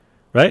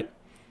 right?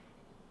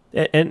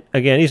 And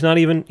again, he's not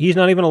even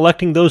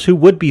electing those who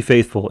would be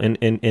faithful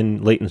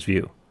in Leighton's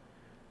view,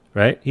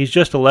 right? He's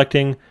just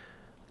electing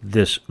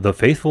the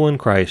faithful in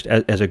Christ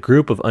as a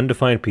group of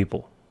undefined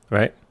people,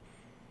 right?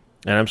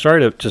 And I'm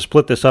sorry to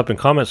split this up and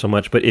comment so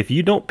much, but if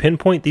you don't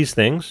pinpoint these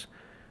things,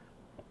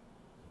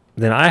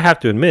 then I have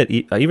to admit,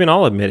 even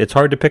I'll admit, it's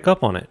hard to pick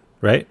up on it,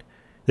 right?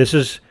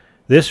 This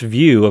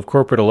view of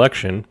corporate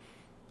election,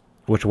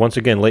 which once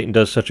again Leighton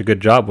does such a good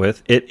job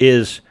with, it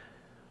is,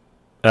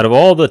 out of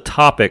all the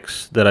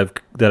topics that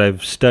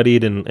I've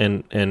studied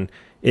and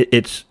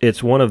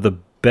it's one of the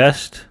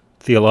best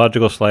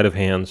theological sleight of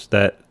hands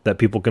that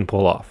people can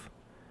pull off,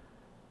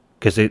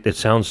 because it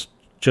sounds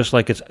just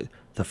like it's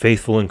the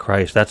faithful in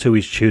Christ. That's who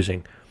he's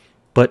choosing,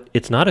 but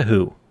it's not a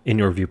who in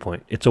your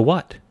viewpoint. It's a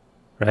what,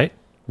 right?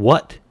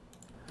 What?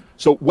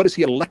 So what is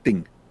he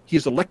electing? He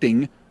is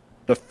electing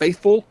the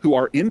faithful who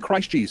are in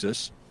Christ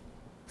Jesus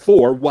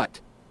for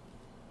what?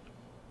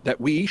 That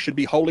we should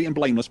be holy and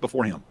blameless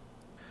before him.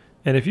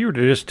 And if you were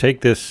to just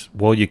take this,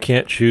 well, you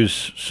can't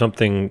choose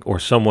something or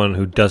someone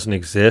who doesn't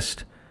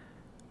exist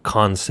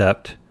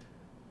concept,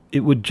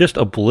 it would just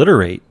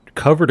obliterate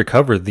cover to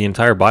cover the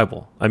entire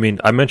Bible. I mean,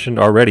 I mentioned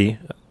already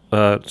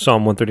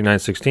Psalm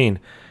 139:16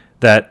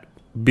 that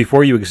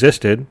before you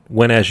existed,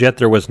 when as yet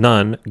there was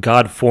none,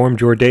 God formed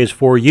your days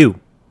for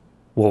you.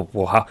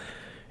 Well, how?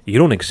 You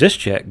don't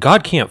exist yet.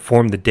 God can't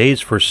form the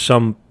days for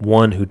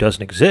someone who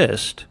doesn't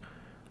exist.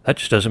 That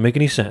just doesn't make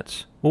any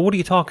sense. Well, what are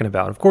you talking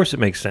about? Of course it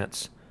makes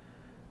sense.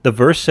 The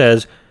verse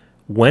says,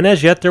 when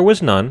as yet there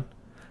was none,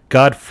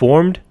 God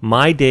formed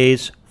my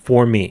days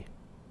for me.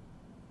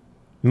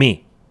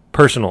 Me.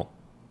 Personal.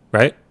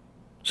 Right?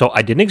 So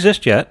I didn't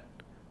exist yet,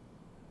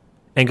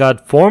 and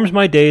God forms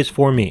my days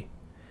for me.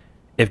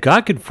 If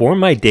God could form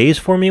my days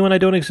for me when I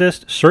don't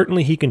exist,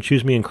 certainly he can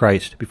choose me in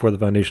Christ before the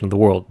foundation of the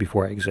world,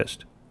 before I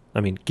exist.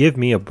 I mean, give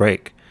me a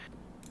break.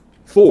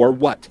 For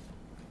what?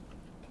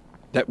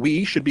 That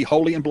we should be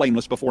holy and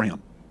blameless before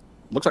him.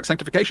 Looks like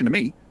sanctification to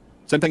me.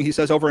 Same thing he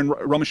says over in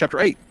Romans chapter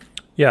 8.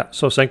 Yeah,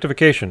 so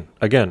sanctification,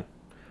 again,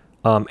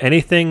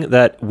 anything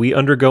that we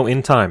undergo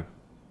in time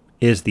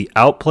is the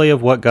outplay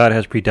of what God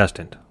has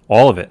predestined.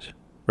 All of it,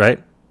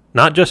 right?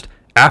 Not just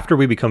after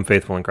we become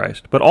faithful in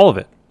Christ, but all of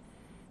it.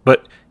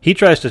 But he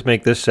tries to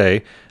make this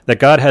say that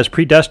God has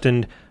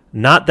predestined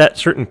not that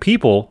certain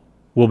people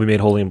will be made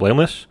holy and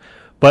blameless,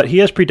 but he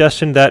has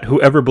predestined that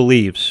whoever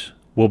believes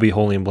will be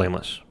holy and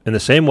blameless. In the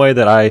same way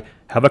that I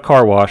have a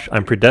car wash,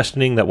 I'm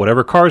predestining that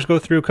whatever cars go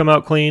through come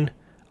out clean.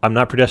 I'm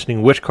not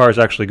predestining which cars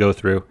actually go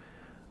through.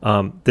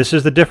 This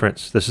is the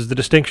difference. This is the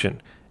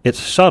distinction. It's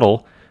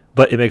subtle,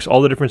 but it makes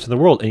all the difference in the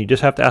world. And you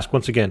just have to ask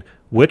once again,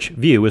 which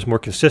view is more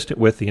consistent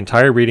with the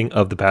entire reading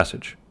of the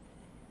passage?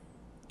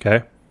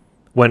 Okay?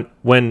 When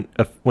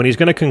he's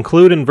going to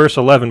conclude in verse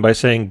 11 by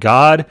saying,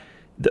 God,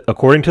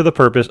 according to the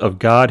purpose of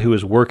God who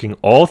is working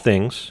all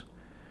things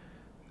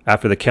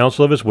after the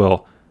counsel of his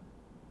will,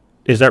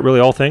 is that really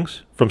all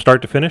things from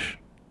start to finish?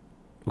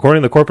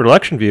 According to the corporate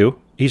election view,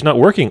 he's not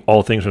working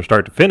all things from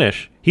start to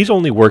finish. He's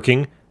only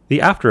working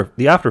the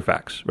after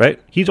facts, right?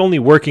 He's only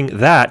working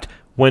that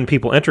when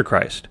people enter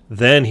Christ.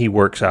 Then he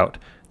works out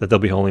that they'll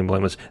be holy and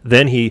blameless.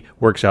 Then he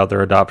works out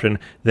their adoption.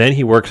 Then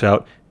he works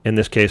out, in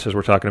this case, as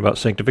we're talking about,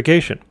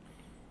 sanctification.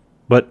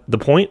 But the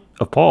point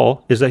of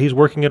Paul is that he's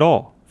working it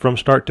all from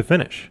start to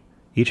finish,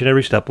 each and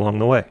every step along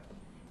the way.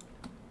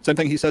 Same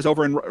thing he says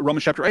over in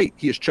Romans chapter 8.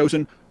 He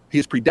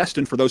is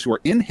predestined for those who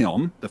are in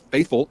him, the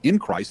faithful in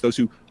Christ, those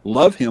who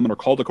love him and are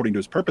called according to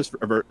his purpose,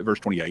 verse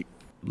 28.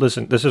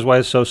 Listen, this is why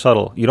it's so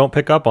subtle. You don't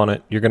pick up on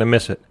it, you're going to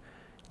miss it.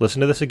 Listen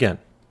to this again.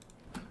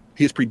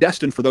 He is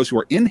predestined for those who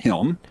are in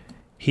him.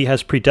 He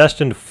has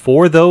predestined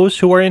for those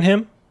who are in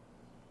him?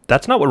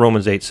 That's not what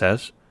Romans 8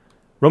 says.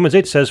 Romans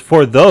 8 says,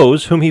 for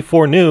those whom he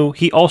foreknew,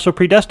 he also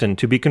predestined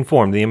to be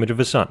conformed to the image of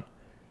his Son.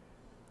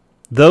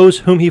 Those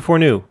whom he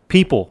foreknew,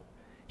 people,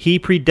 he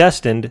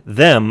predestined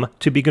them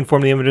to be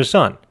conformed to the image of his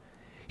Son.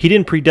 He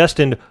didn't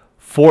predestine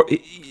for,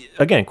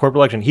 again, corporate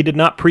election, he did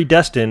not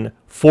predestine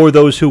for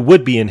those who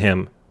would be in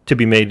him to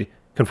be made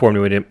conformed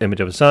to the image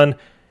of his Son.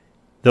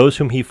 Those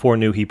whom he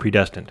foreknew, he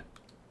predestined.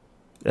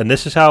 And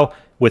this is how,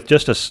 with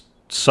just a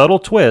subtle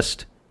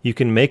twist, you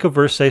can make a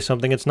verse say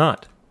something it's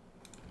not.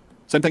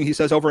 Same thing he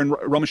says over in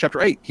Romans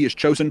chapter 8. He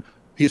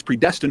is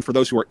predestined for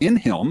those who are in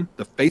him,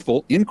 the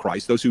faithful in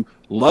Christ, those who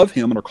love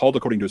him and are called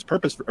according to his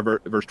purpose,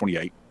 verse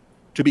 28,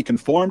 to be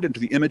conformed into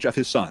the image of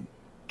his Son,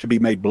 to be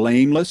made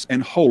blameless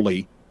and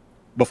holy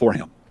before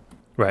him.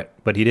 Right,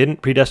 but he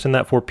didn't predestine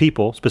that for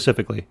people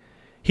specifically.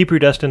 He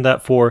predestined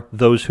that for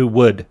those who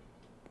would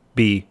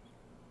be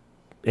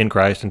in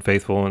Christ and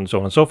faithful and so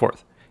on and so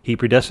forth. He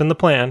predestined the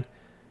plan,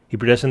 he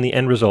predestined the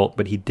end result,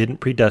 but he didn't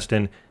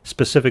predestine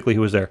specifically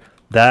who was there.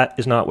 That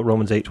is not what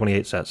Romans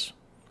 8:28 says.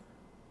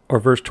 Or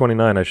verse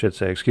 29, I should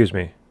say, excuse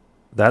me.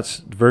 That's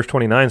verse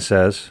 29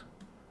 says,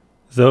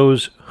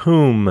 those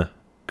whom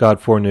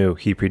God foreknew,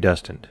 he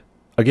predestined.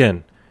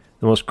 Again,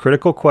 the most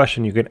critical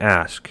question you can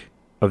ask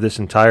of this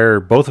entire,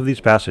 both of these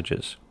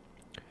passages.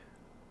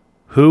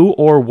 Who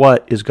or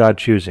what is God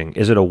choosing?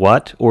 Is it a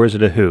what or is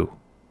it a who?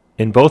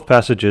 In both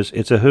passages,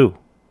 it's a who.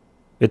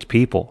 It's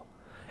people.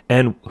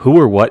 And who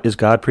or what is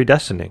God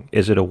predestining?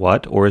 Is it a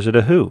what or is it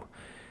a who?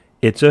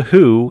 It's a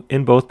who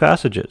in both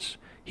passages.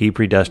 He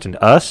predestined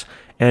us,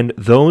 and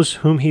those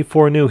whom he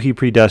foreknew he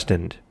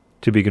predestined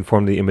to be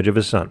conformed to the image of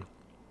his Son.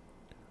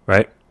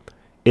 Right?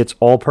 It's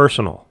all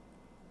personal.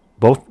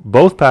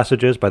 Both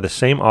passages by the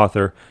same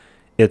author,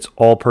 it's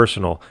all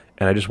personal.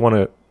 And I just want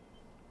to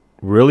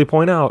really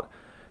point out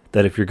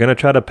that if you're going to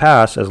try to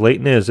pass, as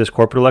Leighton is, this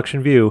corporate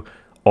election view,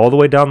 all the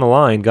way down the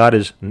line,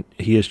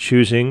 he is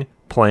choosing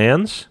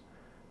plans,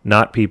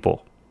 not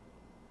people.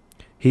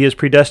 He is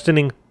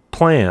predestining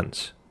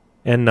plans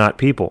and not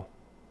people.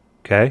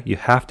 Okay? You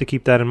have to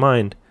keep that in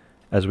mind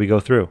as we go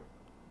through.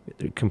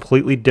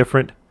 Completely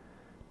different.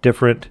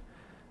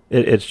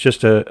 It's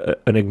just an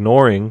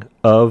ignoring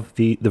of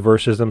the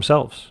verses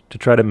themselves to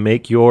try to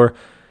make your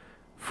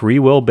free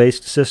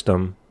will-based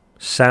system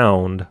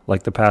sound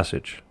like the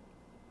passage.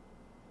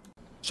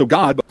 So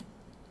God,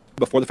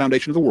 before the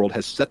foundation of the world,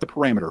 has set the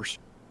parameters,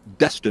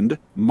 destined,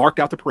 marked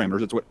out the parameters.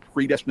 That's what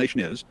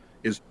predestination is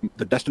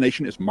the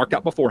destination is marked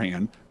out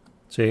beforehand.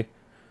 See?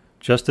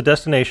 Just the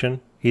destination.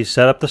 He's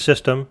set up the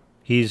system.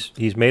 He's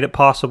made it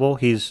possible.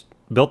 He's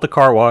built the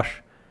car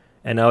wash,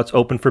 and now it's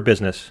open for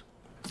business.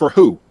 For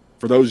who?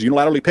 For those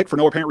unilaterally picked for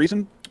no apparent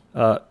reason?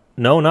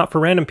 No, not for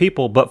random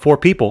people, but for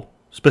people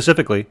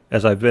specifically,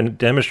 as I've been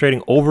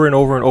demonstrating over and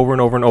over and over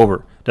and over and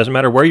over. Doesn't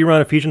matter where you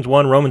run Ephesians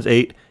 1, Romans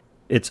 8,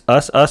 it's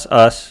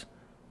us,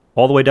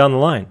 all the way down the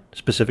line,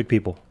 specific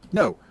people.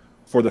 No,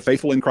 for the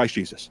faithful in Christ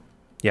Jesus.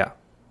 Yeah,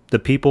 the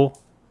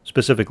people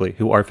specifically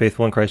who are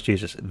faithful in Christ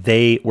Jesus,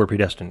 they were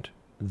predestined.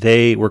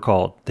 They were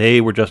called.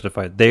 They were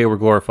justified. They were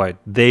glorified.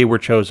 They were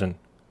chosen.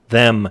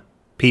 Them,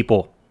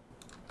 people.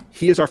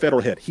 He is our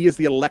federal head. He is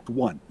the elect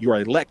one. You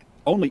are elect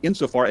only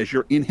insofar as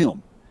you're in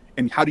him.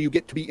 And how do you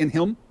get to be in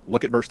him?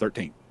 Look at verse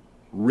 13.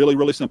 Really,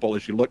 really simple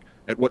as you look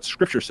at what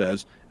Scripture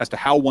says as to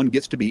how one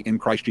gets to be in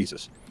Christ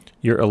Jesus.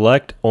 You're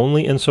elect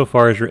only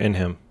insofar as you're in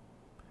him.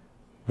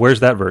 Where's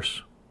that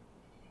verse?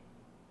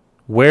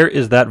 Where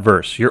is that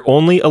verse? You're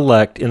only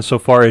elect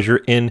insofar as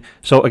you're in.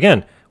 So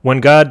again, when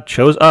God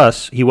chose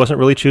us, he wasn't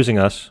really choosing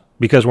us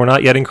because we're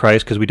not yet in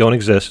Christ, because we don't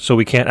exist, so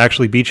we can't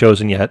actually be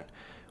chosen yet.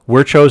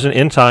 We're chosen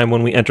in time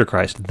when we enter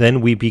Christ.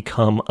 Then we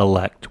become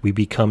elect. We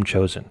become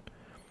chosen.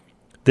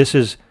 This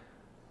is,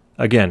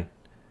 again,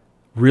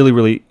 really,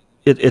 really,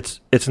 it's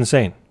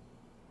insane.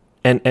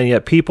 And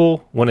yet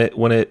people, when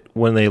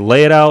they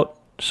lay it out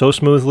so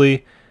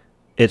smoothly,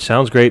 it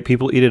sounds great.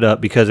 People eat it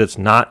up because it's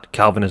not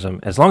Calvinism.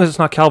 As long as it's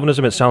not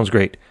Calvinism, it sounds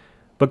great.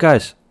 But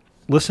guys,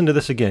 listen to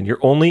this again.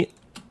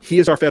 He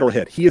is our federal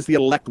head. He is the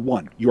elect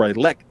one. You are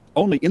elect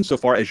only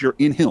insofar as you're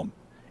in him.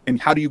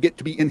 And how do you get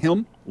to be in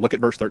him? Look at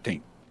verse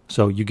 13.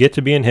 So you get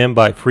to be in him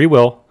by free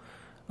will,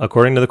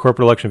 according to the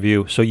corporate election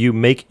view. So you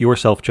make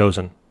yourself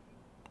chosen.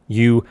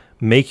 You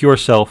make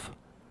yourself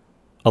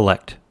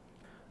elect.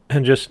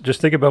 And just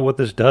think about what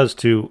this does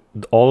to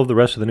all of the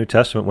rest of the New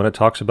Testament when it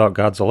talks about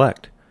God's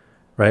elect,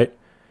 right?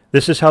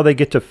 This is how they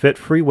get to fit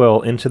free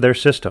will into their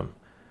system.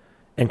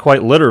 And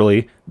quite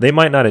literally, they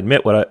might not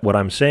admit what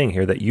I'm saying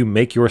here, that you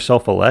make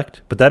yourself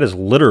elect, but that is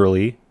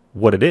literally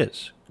what it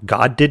is.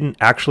 God didn't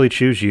actually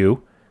choose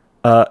you,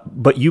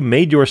 but you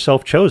made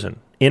yourself chosen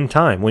in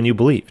time when you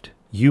believed.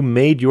 You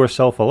made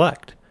yourself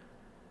elect,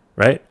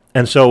 right?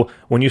 And so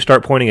when you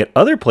start pointing at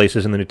other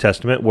places in the New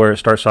Testament where it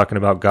starts talking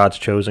about God's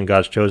chosen,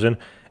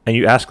 and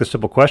you ask the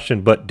simple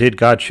question, but did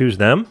God choose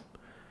them?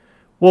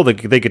 Well, they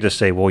could just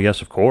say, well,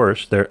 yes, of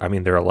course. They're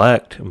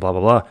elect and blah,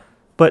 blah, blah.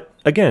 But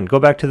again, go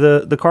back to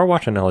the car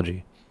wash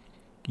analogy.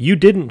 You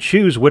didn't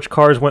choose which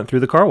cars went through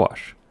the car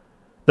wash.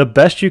 The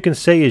best you can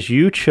say is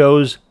you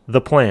chose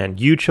the plan.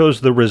 You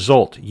chose the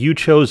result. You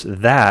chose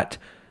that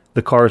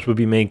the cars would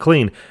be made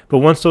clean. But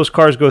once those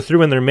cars go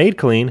through and they're made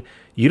clean,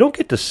 you don't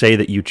get to say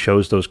that you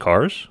chose those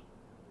cars.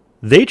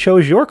 They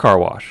chose your car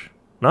wash,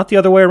 not the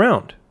other way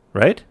around,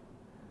 right?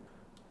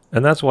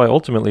 And that's why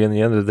ultimately, in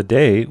the end of the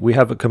day, we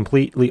have a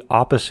completely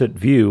opposite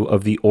view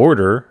of the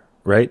order,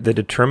 right? The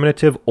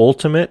determinative,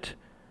 ultimate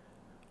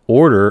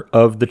order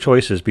of the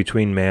choices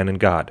between man and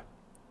God.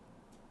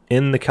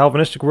 In the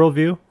Calvinistic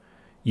worldview,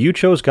 you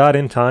chose God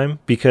in time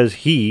because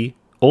he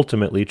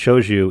ultimately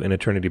chose you in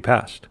eternity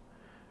past,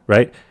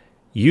 right?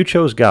 You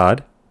chose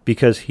God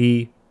because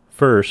he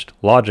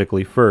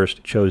logically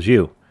first chose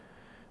you.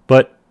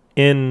 But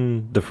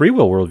in the free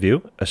will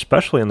worldview,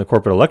 especially in the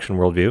corporate election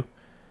worldview,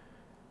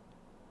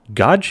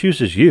 God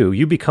chooses you.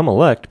 You become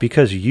elect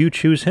because you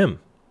choose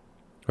him,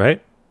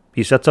 right?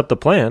 He sets up the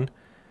plan,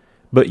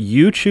 but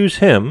you choose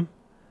him,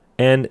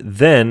 and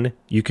then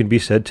you can be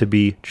said to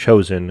be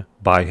chosen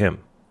by him.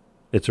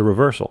 It's a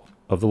reversal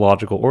of the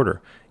logical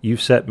order.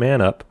 You've set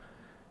man up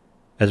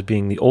as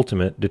being the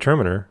ultimate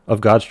determiner of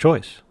God's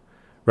choice,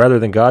 rather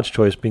than God's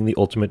choice being the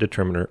ultimate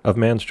determiner of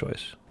man's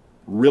choice.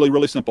 Really,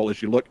 really simple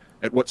as you look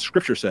at what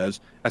Scripture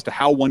says as to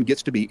how one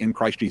gets to be in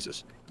Christ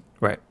Jesus.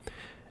 Right.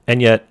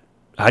 And yet,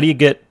 how do you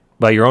get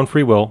by your own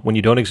free will when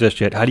you don't exist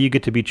yet, how do you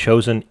get to be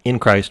chosen in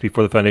Christ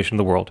before the foundation of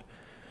the world?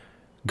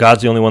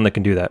 God's the only one that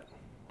can do that,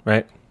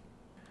 right?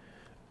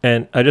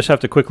 And I just have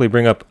to quickly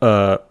bring up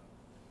a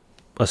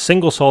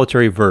single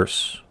solitary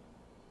verse,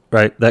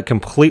 right, that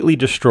completely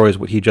destroys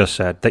what he just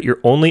said, that you're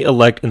only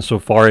elect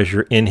insofar as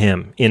you're in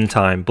him, in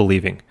time,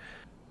 believing.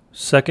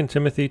 2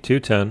 Timothy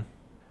 2:10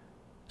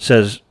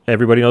 says,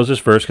 everybody knows this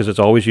verse because it's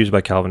always used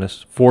by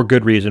Calvinists, for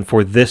good reason,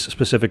 for this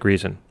specific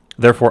reason.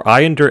 Therefore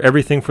I endure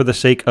everything for the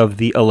sake of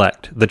the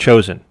elect, the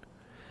chosen,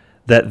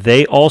 that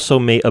they also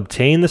may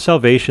obtain the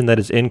salvation that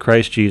is in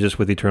Christ Jesus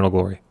with eternal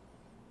glory.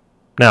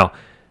 Now,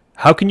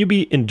 how can you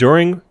be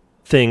enduring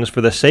things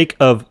for the sake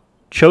of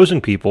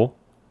chosen people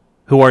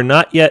who have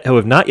not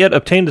yet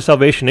obtained the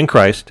salvation in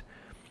Christ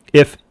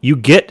if you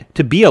get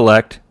to be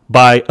elect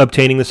by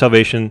obtaining the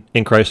salvation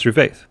in Christ through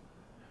faith?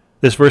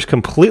 This verse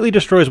completely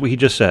destroys what he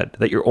just said,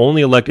 that you're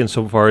only elect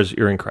insofar as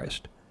you're in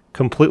Christ.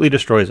 Completely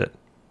destroys it.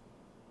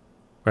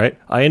 Right?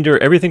 I endure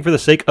everything for the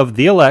sake of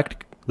the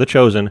elect, the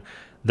chosen,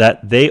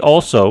 that they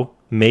also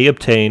may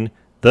obtain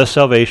the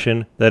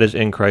salvation that is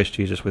in Christ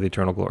Jesus with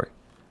eternal glory.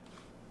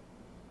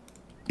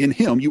 In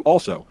him you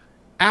also,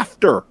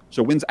 after,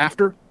 so when's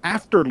after?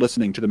 After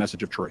listening to the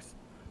message of truth,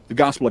 the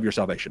gospel of your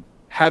salvation,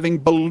 having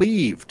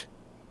believed,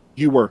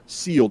 you were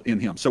sealed in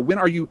him. So when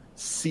are you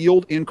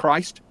sealed in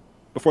Christ?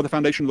 Before the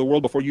foundation of the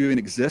world, before you even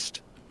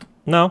exist?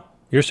 No,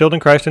 you're sealed in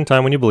Christ in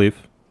time when you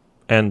believe.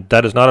 And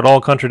that is not at all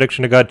a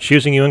contradiction to God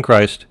choosing you in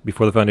Christ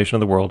before the foundation of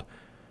the world.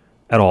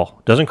 At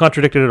all. Doesn't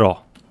contradict it at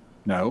all.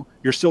 No,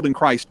 you're sealed in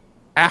Christ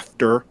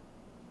after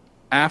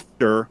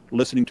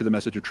listening to the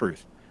message of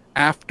truth.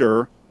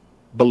 After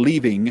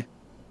believing,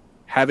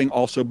 having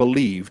also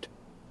believed,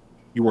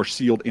 you are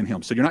sealed in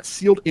him. So you're not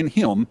sealed in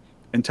him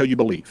until you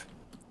believe.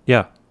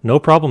 Yeah, no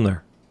problem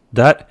there.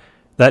 That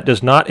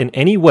does not in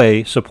any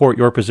way support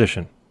your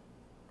position,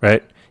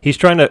 right? He's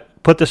trying to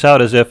put this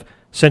out as if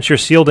since you're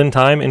sealed in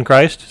time in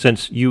Christ,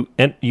 since you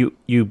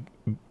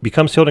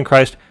become sealed in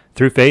Christ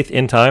through faith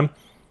in time,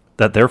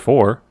 that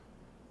therefore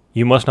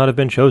you must not have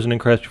been chosen in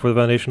Christ before the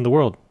foundation of the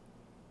world,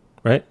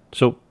 right?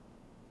 So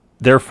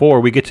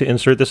therefore we get to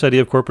insert this idea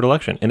of corporate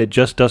election, and it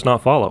just does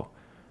not follow,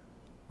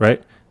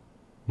 right?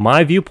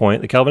 My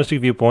viewpoint, the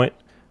Calvinistic viewpoint,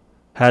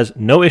 has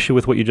no issue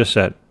with what you just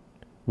said.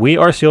 We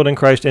are sealed in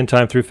Christ in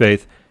time through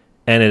faith,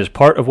 and it is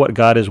part of what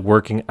God is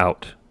working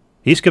out.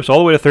 He skips all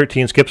the way to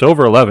 13, skips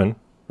over 11,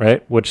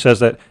 right, which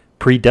says that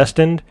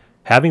predestined,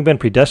 having been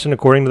predestined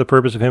according to the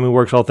purpose of him who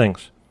works all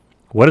things.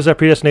 What does that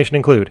predestination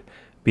include?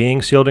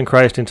 Being sealed in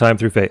Christ in time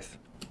through faith.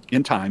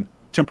 In time,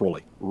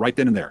 temporally, right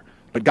then and there.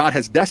 But God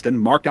has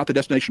marked out the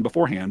destination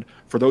beforehand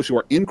for those who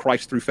are in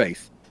Christ through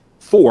faith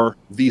for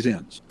these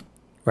ends.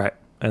 Right.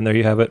 And there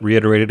you have it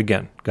reiterated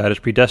again. God has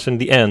predestined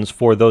the ends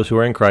for those who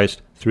are in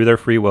Christ through their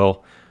free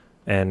will.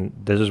 And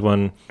this is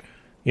when,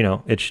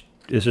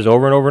 this is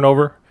over and over and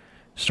over.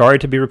 Sorry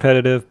to be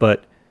repetitive,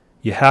 but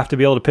you have to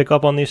be able to pick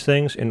up on these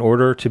things in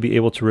order to be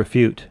able to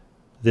refute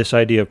this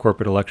idea of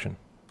corporate election.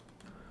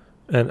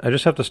 And I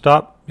just have to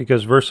stop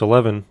because verse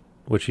 11,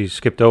 which he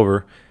skipped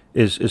over,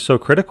 is so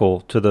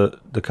critical to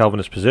the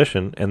Calvinist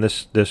position and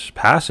this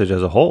passage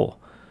as a whole,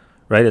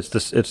 right? It's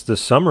the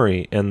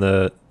summary and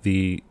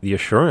the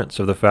assurance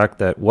of the fact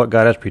that what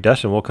God has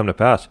predestined will come to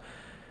pass.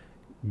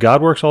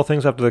 God works all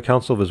things after the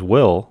counsel of his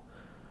will.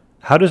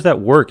 How does that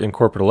work in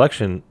corporate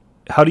election?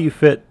 How do you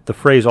fit the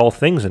phrase all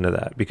things into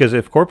that? Because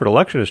if corporate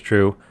election is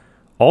true,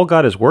 all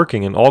God is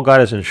working and all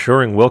God is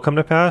ensuring will come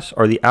to pass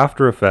are the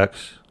after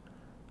effects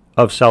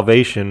of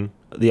salvation,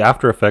 the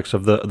after effects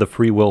of the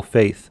free will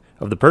faith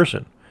of the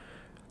person.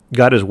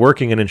 God is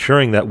working and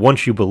ensuring that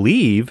once you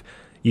believe,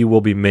 you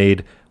will be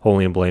made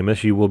holy and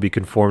blameless, you will be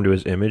conformed to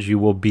his image, you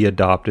will be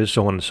adopted,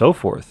 so on and so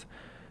forth.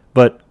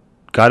 But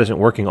God isn't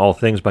working all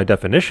things by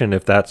definition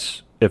if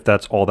that's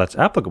all that's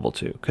applicable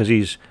to, because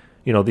he's,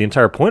 the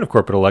entire point of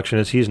corporate election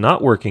is he's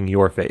not working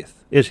your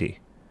faith, is he?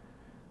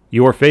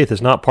 Your faith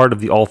is not part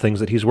of the all things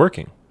that he's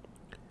working.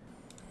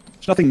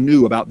 There's nothing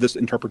new about this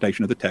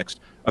interpretation of the text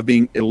of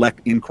being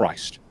elect in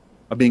Christ,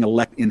 of being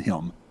elect in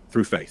him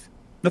through faith.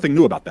 Nothing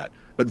new about that.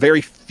 But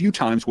very few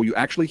times will you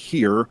actually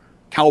hear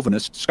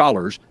Calvinist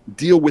scholars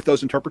deal with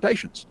those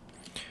interpretations.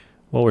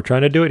 Well, we're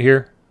trying to do it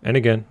here. And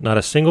again, not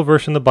a single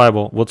verse in the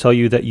Bible will tell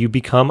you that you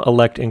become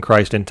elect in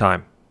Christ in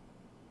time.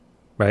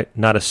 Right?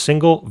 Not a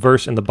single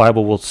verse in the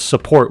Bible will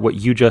support what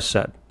you just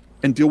said.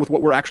 And deal with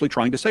what we're actually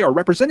trying to say or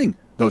representing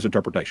those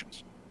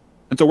interpretations.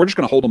 And so we're just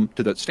going to hold them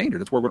to that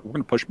standard. It's where we're going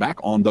to push back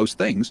on those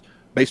things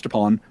based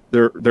upon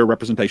their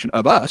representation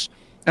of us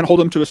and hold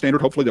them to a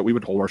standard, hopefully, that we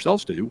would hold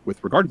ourselves to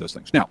with regard to those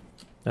things. Now,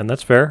 and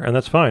that's fair, and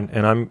that's fine.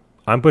 And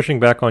I'm pushing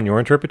back on your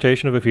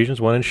interpretation of Ephesians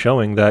 1 and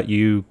showing that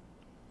you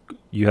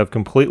have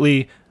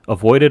completely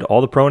avoided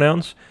all the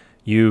pronouns.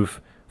 You've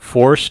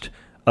forced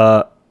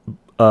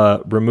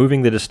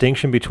removing the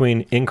distinction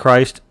between in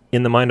Christ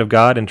in the mind of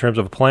God in terms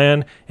of a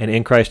plan and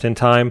in Christ in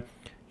time.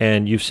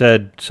 And you've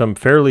said some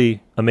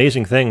fairly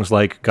amazing things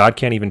like God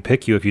can't even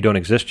pick you if you don't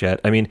exist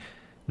yet. I mean,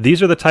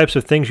 these are the types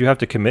of things you have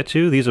to commit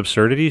to, these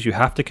absurdities you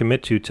have to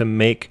commit to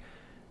make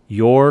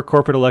your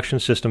corporate election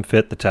system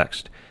fit the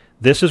text.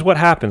 This is what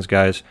happens,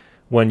 guys,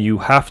 when you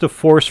have to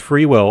force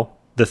free will,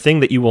 the thing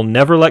that you will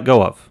never let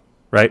go of,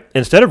 right?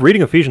 Instead of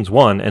reading Ephesians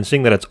 1 and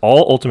seeing that it's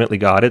all ultimately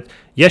God,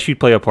 yes, you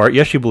play a part,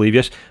 yes, you believe,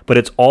 yes, but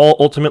it's all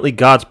ultimately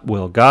God's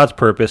will, God's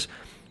purpose.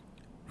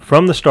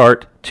 From the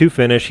start to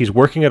finish, he's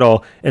working it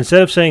all.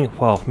 Instead of saying,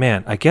 well,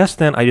 man, I guess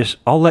then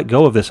I'll let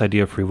go of this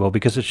idea of free will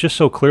because it's just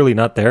so clearly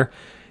not there.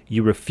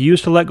 You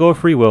refuse to let go of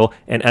free will,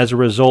 and as a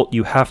result,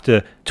 you have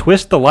to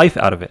twist the life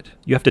out of it.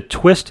 You have to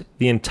twist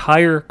the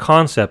entire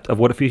concept of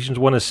what Ephesians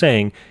 1 is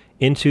saying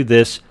into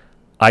this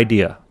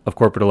idea of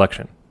corporate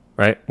election,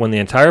 right? When the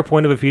entire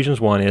point of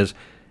Ephesians 1 is,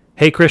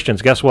 hey,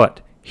 Christians, guess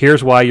what?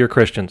 Here's why you're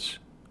Christians.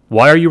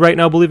 Why are you right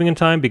now believing in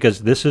time?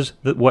 Because this is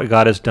what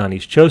God has done.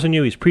 He's chosen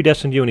you, he's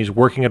predestined you, and he's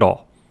working it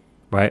all,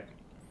 right?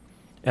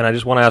 And I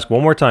just want to ask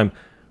one more time,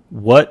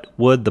 what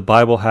would the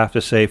Bible have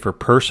to say for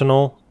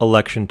personal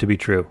election to be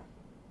true?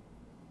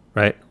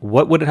 Right?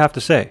 What would it have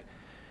to say?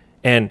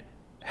 And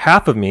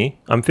half of me,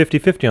 I'm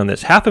 50-50 on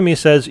this, half of me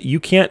says you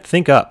can't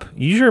think up.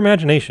 Use your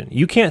imagination.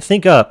 You can't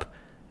think up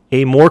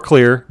a more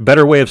clear,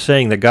 better way of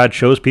saying that God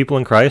chose people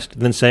in Christ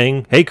than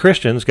saying, hey,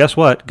 Christians, guess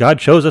what? God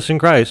chose us in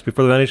Christ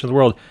before the foundation of the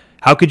world.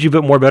 How could you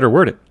more better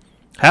word it?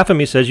 Half of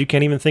me says you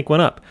can't even think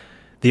one up.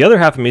 The other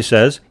half of me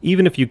says,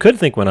 even if you could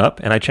think one up,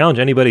 and I challenge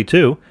anybody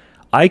to,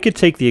 I could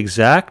take the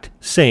exact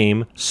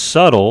same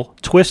subtle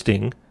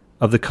twisting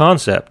of the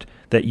concept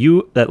that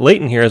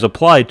Leighton here has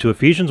applied to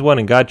Ephesians 1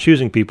 and God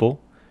choosing people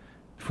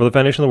for the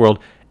foundation of the world,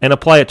 and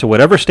apply it to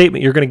whatever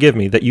statement you're going to give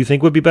me that you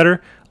think would be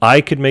better.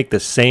 I could make the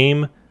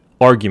same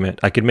argument.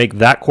 I could make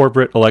that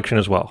corporate election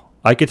as well.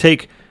 I could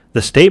take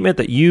the statement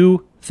that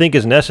you think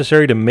is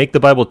necessary to make the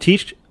Bible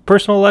teach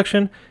personal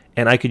election,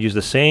 and I could use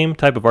the same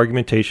type of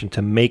argumentation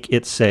to make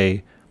it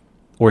say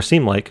or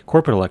seem like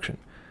corporate election.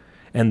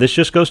 And this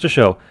just goes to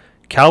show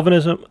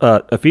Calvinism,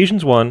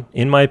 Ephesians 1,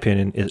 in my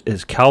opinion,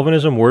 is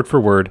Calvinism word for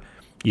word.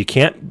 You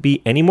can't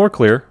be any more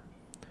clear,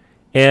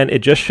 and it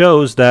just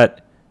shows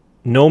that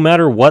no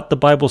matter what the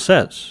Bible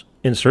says,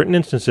 in certain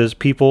instances,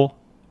 people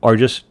are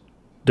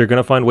they're going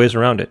to find ways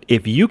around it.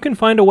 If you can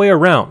find a way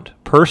around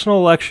personal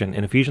election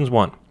in Ephesians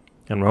 1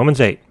 and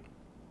Romans 8,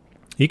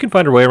 you can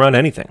find a way around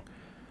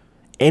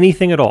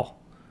anything at all,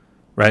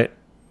 right?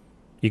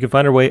 You can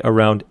find a way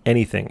around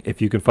anything if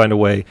you can find a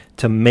way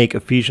to make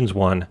Ephesians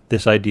 1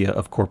 this idea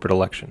of corporate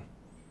election.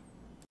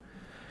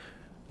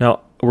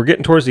 Now, we're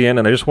getting towards the end,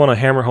 and I just want to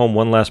hammer home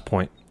one last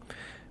point,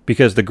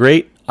 because the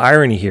great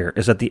irony here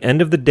is at the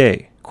end of the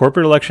day,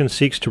 corporate election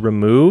seeks to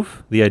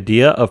remove the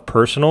idea of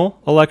personal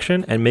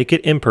election and make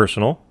it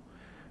impersonal,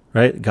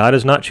 right? God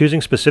is not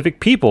choosing specific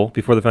people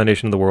before the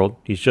foundation of the world.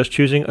 He's just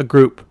choosing a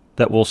group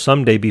that will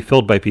someday be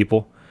filled by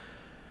people.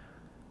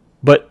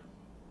 But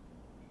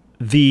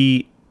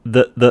the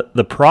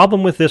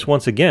problem with this,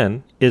 once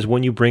again, is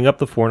when you bring up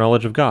the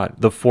foreknowledge of God.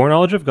 The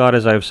foreknowledge of God,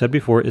 as I have said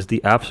before, is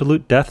the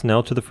absolute death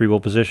knell to the free will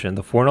position.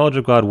 The foreknowledge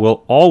of God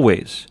will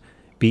always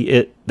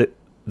be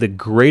the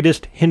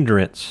greatest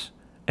hindrance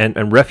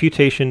and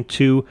refutation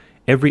to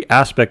every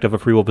aspect of a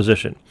free will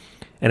position.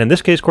 And in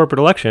this case, corporate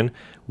election,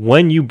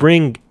 when you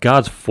bring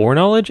God's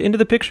foreknowledge into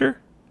the picture,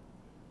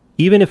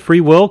 even if free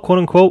will, quote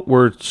unquote,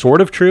 were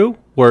sort of true,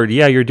 where,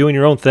 yeah, you're doing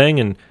your own thing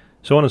and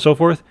so on and so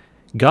forth,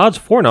 God's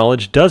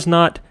foreknowledge does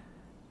not,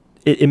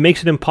 it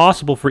makes it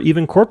impossible for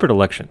even corporate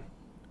election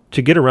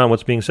to get around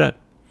what's being said.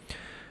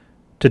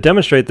 To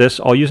demonstrate this,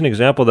 I'll use an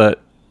example that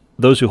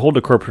those who hold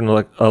a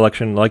corporate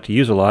election like to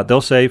use a lot.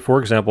 They'll say, for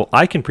example,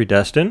 I can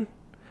predetermine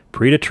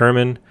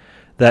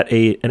that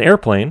an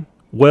airplane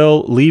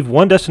will leave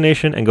one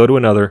destination and go to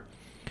another.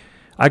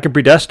 I can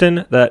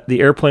predestine that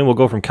the airplane will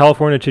go from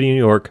California to New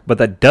York, but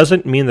that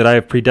doesn't mean that I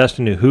have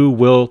predestined who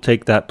will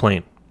take that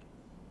plane.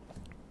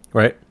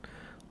 Right?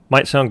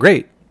 Might sound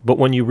great, but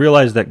when you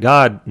realize that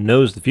God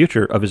knows the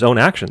future of his own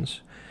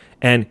actions,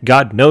 and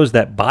God knows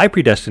that by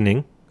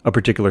predestining a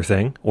particular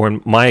thing, or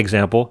in my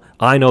example,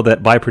 I know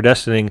that by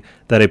predestining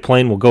that a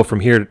plane will go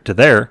from here to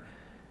there,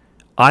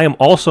 I am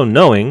also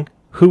knowing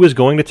who is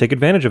going to take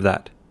advantage of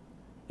that.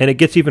 And it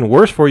gets even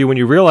worse for you when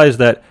you realize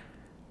that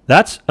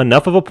that's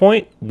enough of a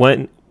point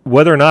when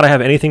whether or not I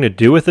have anything to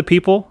do with the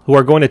people who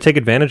are going to take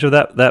advantage of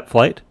that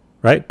flight,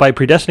 right? By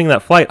predestining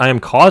that flight, I am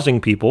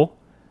causing people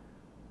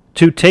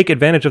to take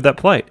advantage of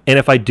that flight. And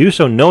if I do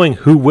so knowing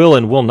who will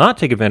and will not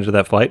take advantage of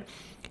that flight,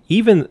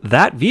 even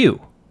that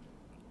view,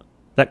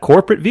 that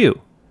corporate view,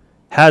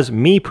 has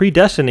me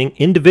predestining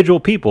individual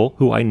people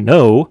who I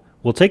know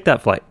will take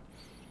that flight.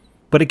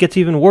 But it gets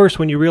even worse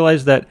when you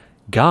realize that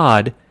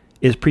God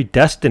is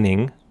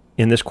predestining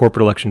in this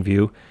corporate election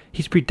view.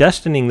 He's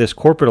predestining this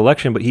corporate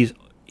election, but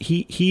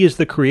he is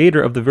the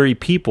creator of the very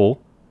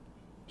people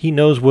he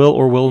knows will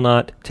or will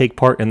not take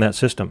part in that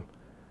system.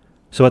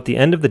 So at the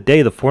end of the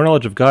day, the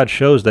foreknowledge of God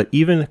shows that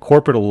even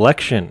corporate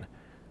election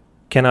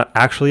cannot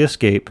actually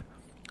escape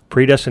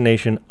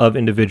predestination of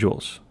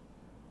individuals.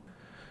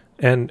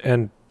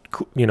 And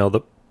you know,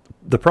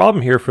 the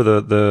problem here for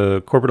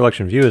the corporate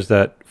election view is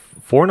that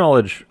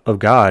foreknowledge of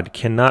God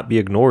cannot be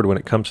ignored when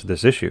it comes to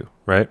this issue,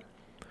 right?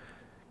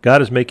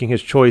 God is making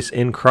his choice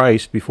in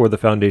Christ before the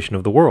foundation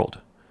of the world.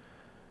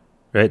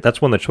 Right?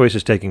 That's when the choice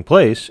is taking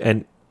place.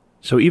 And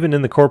so even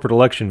in the corporate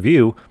election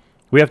view,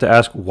 we have to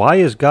ask, why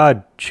is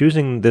God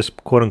choosing this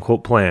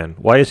quote-unquote plan?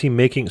 Why is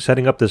he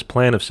setting up this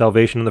plan of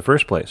salvation in the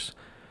first place?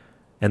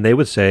 And they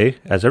would say,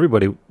 as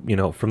everybody,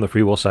 from the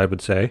free will side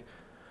would say,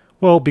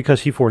 well,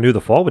 because he foreknew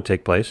the fall would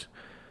take place.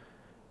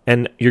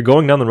 And you're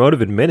going down the road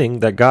of admitting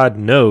that God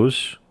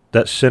knows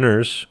that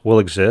sinners will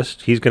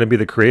exist. He's going to be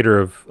the creator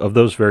of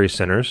those very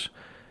sinners.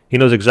 He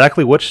knows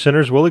exactly which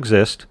sinners will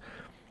exist.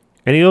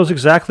 And he knows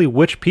exactly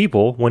which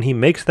people, when he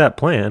makes that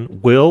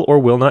plan, will or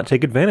will not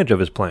take advantage of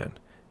his plan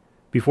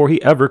before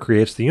he ever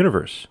creates the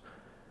universe.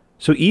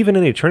 So even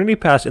in eternity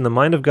past, in the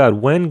mind of God,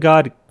 when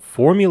God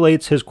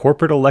formulates his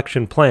corporate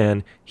election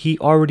plan, he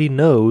already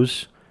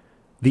knows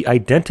the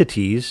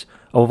identities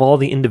of all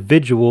the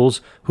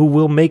individuals who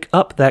will make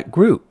up that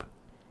group.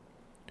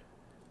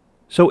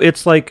 So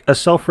it's like a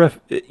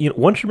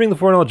once you bring the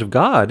foreknowledge of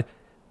God,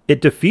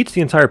 it defeats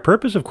the entire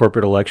purpose of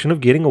corporate election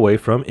of getting away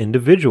from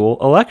individual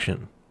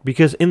election,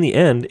 because in the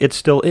end, it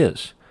still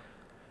is.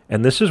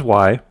 And this is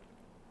why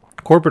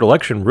corporate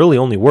election really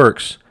only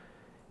works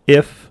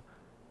if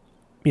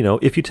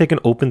you take an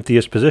open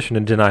theist position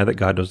and deny that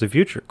God knows the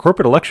future.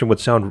 Corporate election would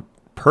sound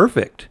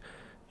perfect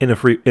in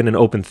an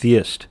open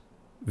theist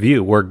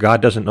view where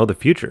God doesn't know the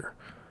future,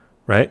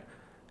 right?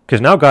 Because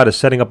now God is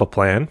setting up a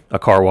plan, a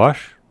car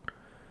wash,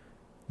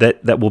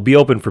 that will be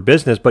open for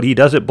business, but he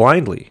does it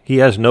blindly. He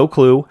has no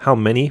clue how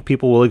many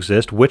people will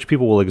exist, which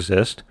people will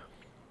exist,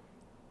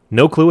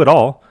 no clue at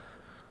all,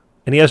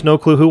 and he has no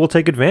clue who will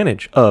take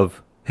advantage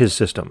of his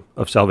system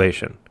of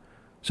salvation.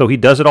 So he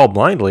does it all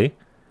blindly,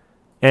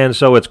 and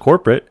so it's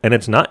corporate, and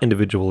it's not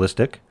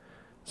individualistic.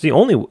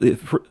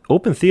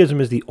 Open theism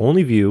is the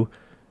only view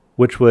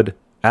which would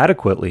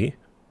adequately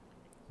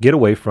get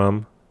away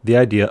from the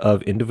idea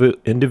of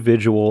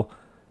individual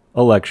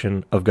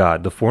election of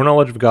God. The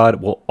foreknowledge of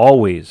God will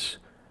always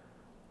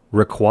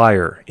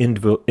require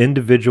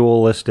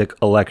individualistic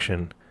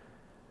election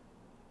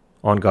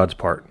on God's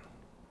part.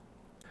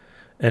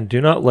 And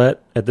do not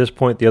let, at this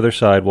point, the other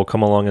side will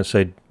come along and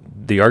say,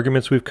 the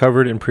arguments we've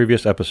covered in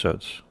previous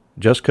episodes,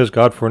 just because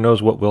God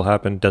foreknows what will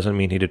happen doesn't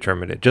mean he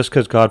determined it. Just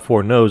because God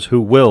foreknows who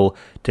will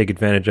take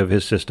advantage of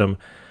his system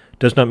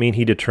does not mean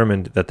he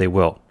determined that they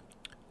will.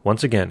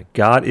 Once again,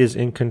 God is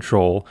in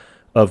control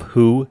of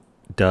who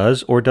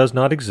does or does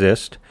not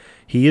exist.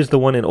 He is the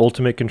one in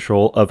ultimate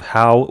control of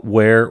how,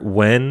 where,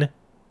 when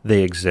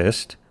they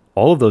exist,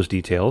 all of those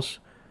details,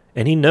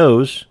 and he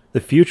knows the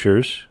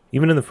futures,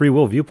 even in the free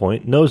will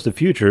viewpoint, knows the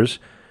futures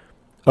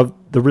of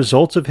the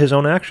results of his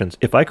own actions.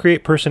 If I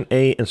create person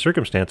A in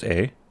circumstance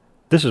A,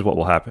 this is what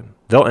will happen.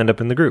 They'll end up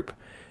in the group.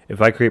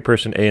 If I create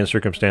person A in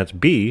circumstance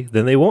B,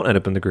 then they won't end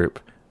up in the group.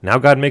 Now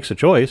God makes a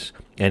choice,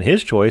 and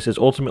his choice is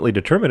ultimately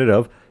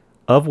determinative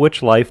of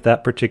which life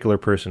that particular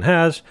person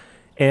has,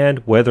 and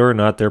whether or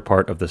not they're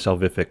part of the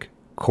salvific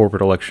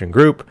corporate election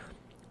group.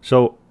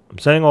 So I'm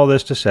saying all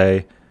this to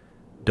say,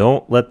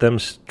 don't let them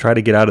try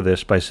to get out of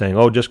this by saying,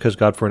 oh, just because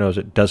God foreknows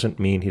it doesn't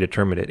mean he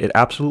determined it. It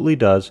absolutely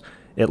does.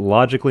 It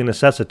logically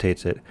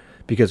necessitates it,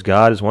 because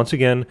God is, once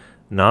again,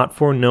 not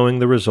foreknowing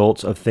the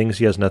results of things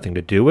he has nothing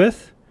to do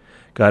with.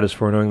 God is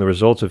foreknowing the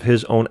results of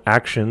his own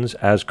actions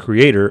as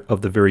creator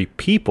of the very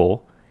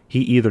people he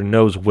either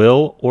knows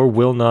will or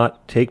will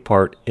not take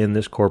part in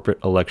this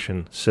corporate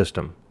election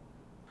system.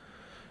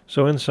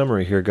 So in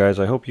summary here, guys,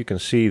 I hope you can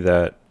see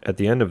that at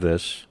the end of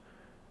this,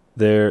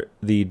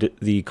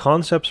 the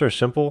concepts are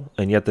simple,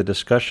 and yet the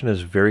discussion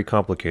is very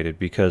complicated,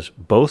 because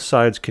both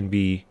sides can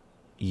be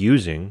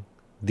using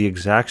the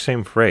exact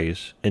same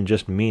phrase and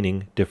just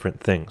meaning different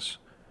things,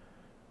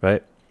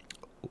 right?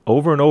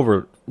 Over and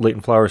over,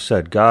 Leighton Flowers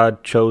said,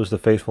 God chose the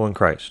faithful in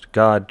Christ.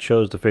 God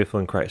chose the faithful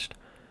in Christ.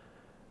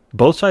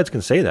 Both sides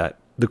can say that.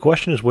 The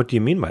question is, what do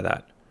you mean by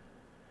that?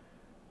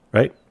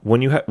 Right?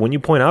 When you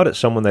point out at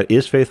someone that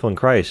is faithful in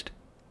Christ,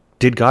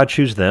 did God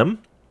choose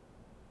them?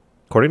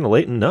 According to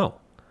Leighton, no.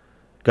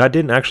 God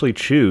didn't actually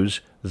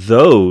choose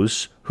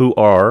those who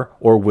are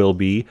or will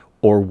be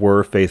or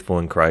were faithful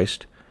in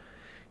Christ.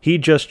 He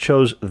just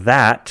chose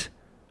that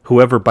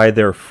whoever by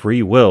their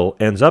free will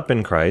ends up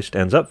in Christ,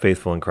 ends up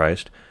faithful in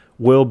Christ,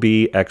 will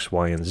be X,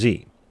 Y, and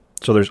Z.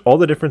 So there's all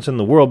the difference in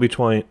the world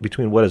between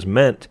what is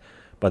meant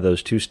by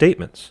those two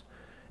statements.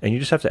 And you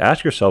just have to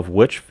ask yourself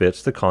which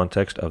fits the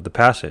context of the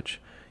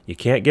passage. You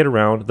can't get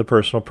around the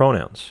personal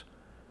pronouns,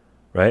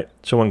 right?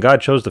 So when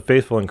God chose the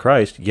faithful in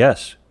Christ,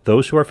 yes,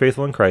 those who are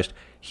faithful in Christ,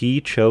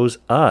 he chose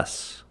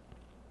us.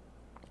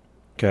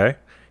 Okay?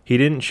 He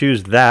didn't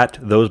choose that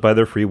those by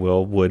their free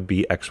will would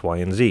be X, Y,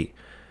 and Z.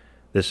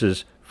 This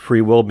is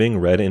free will being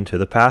read into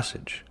the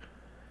passage.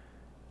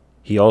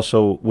 He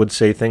also would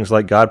say things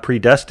like God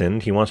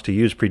predestined. He wants to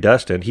use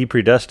predestined. He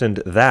predestined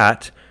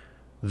that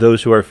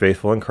those who are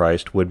faithful in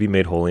Christ would be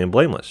made holy and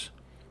blameless,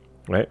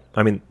 right?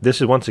 I mean,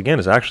 this is, once again,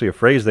 is actually a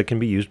phrase that can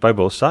be used by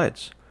both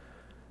sides.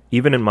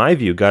 Even in my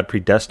view, God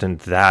predestined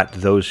that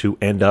those who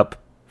end up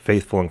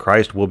faithful in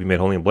Christ will be made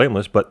holy and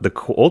blameless, but the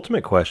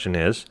ultimate question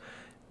is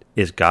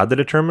God the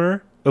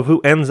determiner of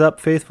who ends up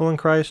faithful in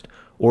Christ,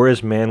 or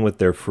is man with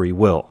their free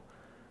will?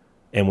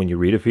 And when you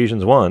read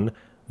Ephesians 1,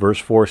 verse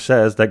 4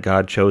 says that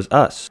God chose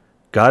us.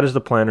 God is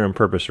the planner and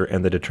purposer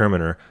and the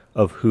determiner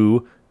of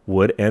who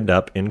would end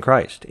up in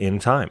Christ in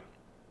time,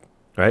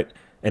 right?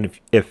 And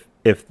if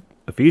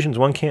Ephesians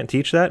 1 can't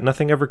teach that,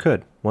 nothing ever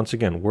could. Once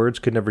again, words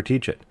could never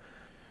teach it.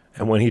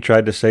 And when he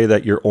tried to say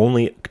that you're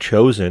only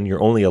chosen,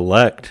 you're only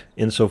elect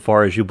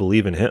insofar as you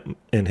believe in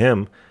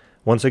him,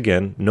 once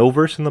again, no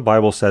verse in the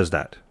Bible says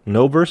that.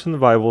 No verse in the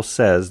Bible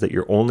says that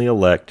you're only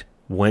elect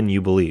when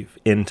you believe,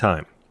 in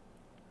time.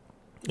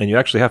 And you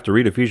actually have to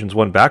read Ephesians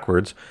 1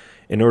 backwards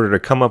in order to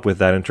come up with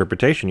that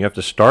interpretation. You have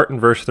to start in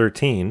verse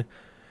 13,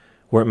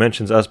 where it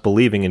mentions us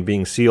believing and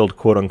being sealed,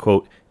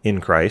 quote-unquote, in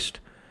Christ.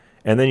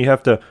 And then you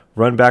have to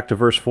run back to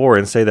verse 4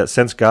 and say that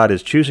since God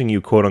is choosing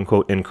you,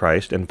 quote-unquote, in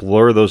Christ, and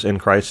blur those in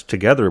Christ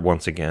together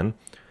once again,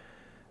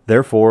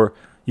 therefore,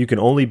 you can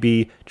only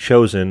be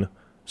chosen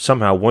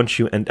somehow once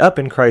you end up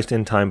in Christ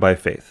in time by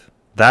faith.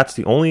 That's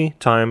the only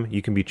time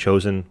you can be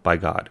chosen by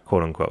God,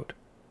 quote-unquote.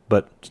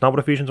 But it's not what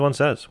Ephesians 1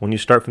 says. When you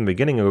start from the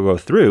beginning and go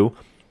through,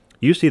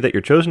 you see that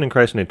you're chosen in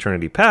Christ in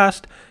eternity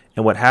past,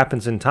 and what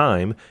happens in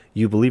time,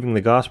 you believing the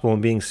gospel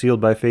and being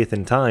sealed by faith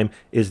in time,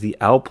 is the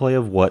outplay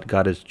of what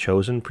God has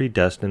chosen,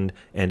 predestined,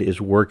 and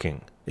is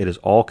working. It is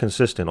all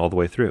consistent all the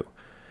way through,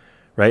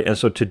 right? And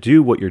so to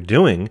do what you're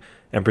doing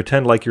and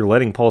pretend like you're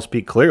letting Paul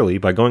speak clearly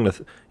by going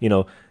to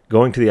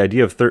the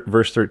idea of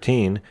verse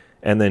 13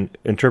 and then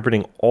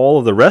interpreting all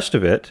of the rest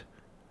of it,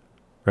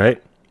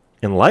 right,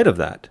 in light of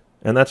that.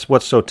 And that's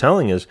what's so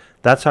telling, is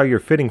that's how you're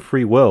fitting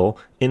free will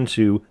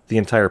into the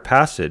entire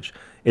passage,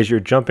 is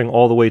you're jumping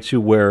all the way to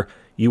where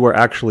you are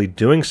actually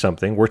doing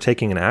something. We're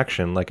taking an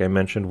action, like I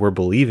mentioned, we're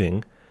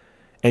believing,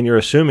 and you're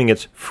assuming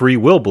it's free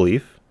will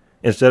belief.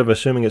 Instead of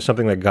assuming it's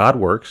something that God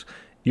works,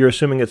 you're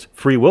assuming it's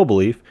free will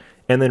belief,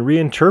 and then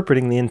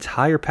reinterpreting the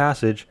entire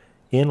passage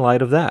in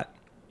light of that,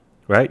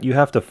 right? You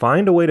have to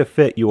find a way to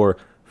fit your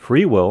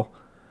free will,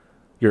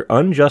 your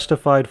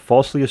unjustified,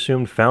 falsely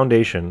assumed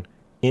foundation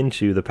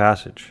into the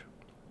passage.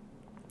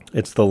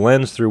 It's the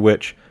lens through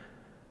which,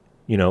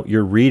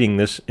 you're reading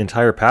this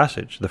entire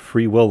passage, the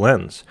free will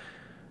lens.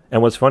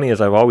 And what's funny is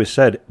I've always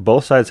said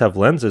both sides have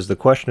lenses. The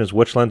question is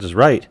which lens is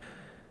right.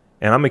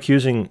 And I'm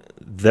accusing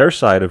their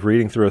side of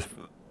reading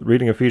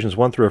Ephesians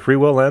 1 through a free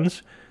will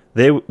lens.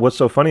 What's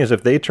so funny is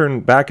if they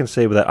turn back and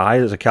say that I,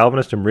 as a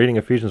Calvinist, am reading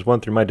Ephesians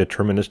 1 through my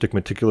deterministic,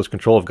 meticulous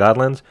control of God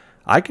lens,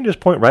 I can just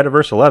point right at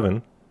verse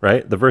 11,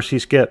 right, the verse he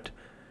skipped,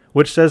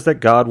 which says that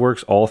God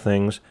works all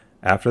things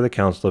after the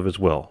counsel of his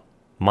will.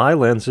 My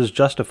lens is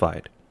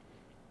justified.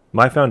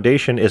 My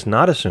foundation is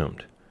not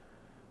assumed.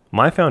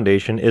 My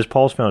foundation is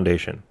Paul's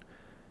foundation.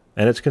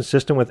 And it's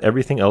consistent with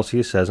everything else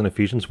he says in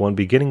Ephesians 1,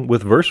 beginning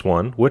with verse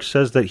 1, which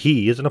says that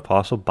he is an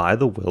apostle by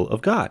the will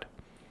of God.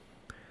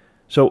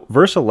 So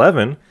verse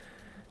 11,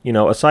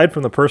 aside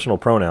from the personal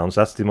pronouns,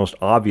 that's the most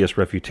obvious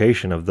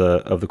refutation of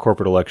the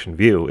corporate election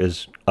view,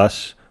 is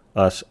us,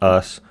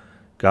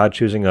 God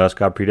choosing us,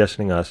 God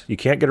predestining us. You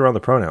can't get around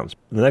the pronouns.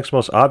 The next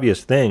most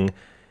obvious thing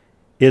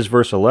is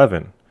verse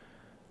 11,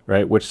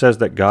 right, which says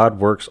that God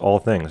works all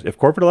things. If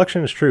corporate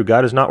election is true,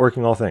 God is not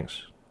working all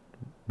things.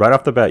 Right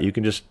off the bat, you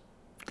can just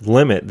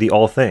limit the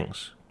all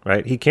things,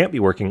 right? He can't be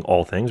working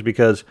all things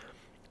because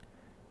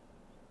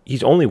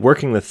he's only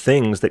working the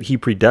things that he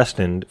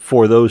predestined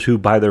for those who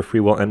by their free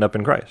will end up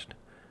in Christ.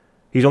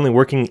 He's only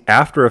working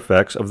after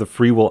effects of the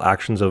free will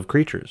actions of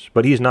creatures,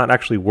 but he's not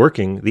actually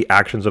working the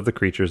actions of the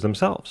creatures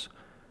themselves,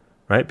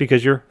 right?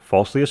 Because you're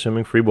falsely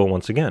assuming free will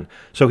once again.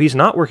 So he's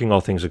not working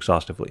all things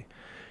exhaustively.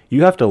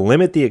 You have to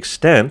limit the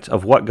extent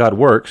of what God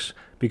works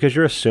because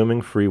you're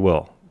assuming free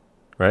will,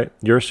 right?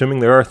 You're assuming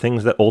there are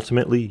things that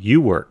ultimately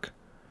you work.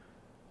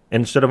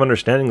 And instead of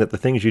understanding that the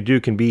things you do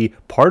can be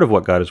part of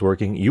what God is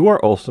working, you are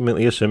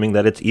ultimately assuming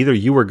that it's either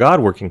you or God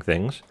working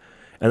things,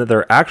 and that there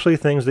are actually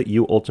things that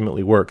you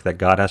ultimately work, that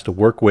God has to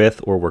work with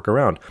or work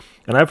around.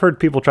 And I've heard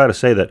people try to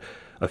say that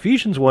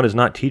Ephesians 1 is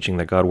not teaching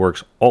that God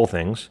works all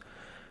things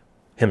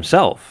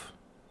himself.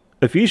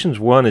 Ephesians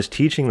 1 is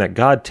teaching that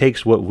God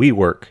takes what we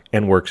work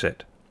and works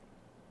it.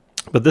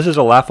 But this is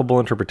a laughable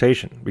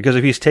interpretation, because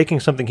if he's taking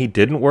something he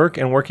didn't work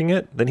and working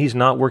it, then he's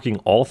not working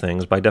all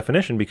things by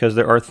definition, because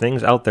there are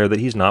things out there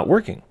that he's not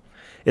working.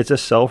 It's a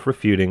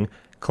self-refuting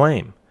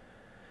claim.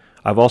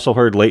 I've also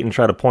heard Leighton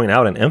try to point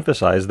out and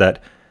emphasize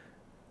that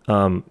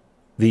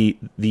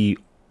the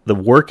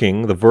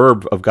working, the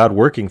verb of God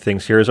working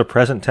things here is a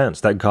present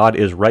tense, that God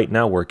is right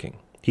now working.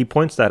 He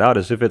points that out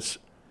as if it's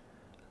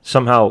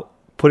somehow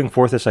putting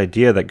forth this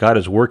idea that God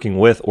is working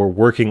with or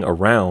working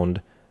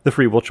around the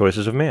free will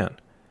choices of man.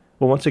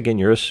 Well, once again,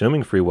 you're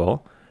assuming free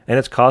will, and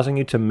it's causing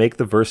you to make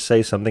the verse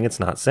say something it's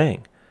not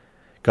saying.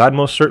 God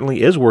most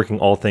certainly is working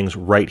all things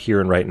right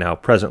here and right now,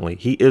 presently.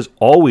 He is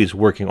always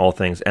working all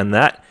things, and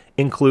that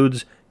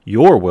includes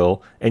your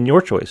will and your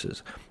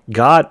choices.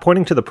 God,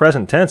 pointing to the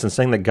present tense and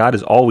saying that God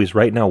is always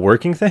right now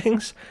working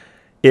things,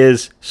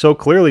 is so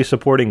clearly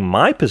supporting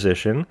my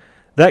position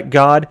that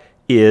God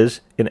is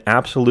in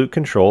absolute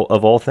control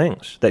of all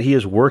things, that he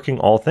is working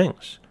all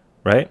things,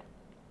 right?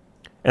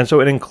 And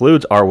so it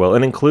includes our will.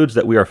 It includes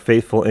that we are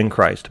faithful in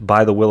Christ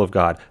by the will of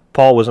God.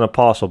 Paul was an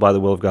apostle by the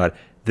will of God.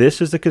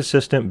 This is the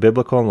consistent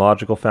biblical and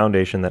logical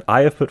foundation that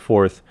I have put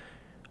forth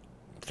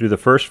through the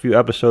first few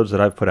episodes that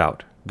I've put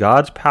out.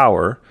 God's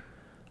power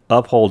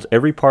upholds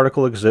every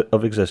particle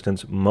of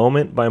existence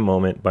moment by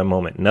moment by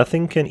moment.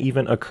 Nothing can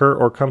even occur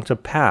or come to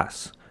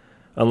pass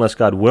unless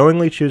God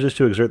willingly chooses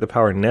to exert the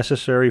power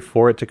necessary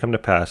for it to come to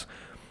pass.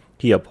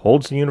 He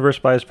upholds the universe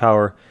by his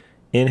power.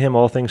 In him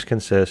all things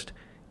consist.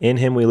 In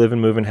him we live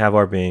and move and have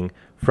our being.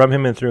 From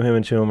him and through him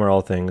and to him are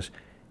all things.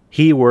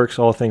 He works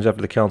all things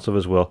after the counsel of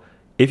his will.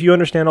 If you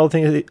understand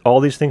all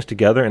these things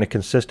together in a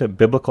consistent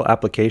biblical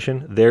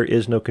application, there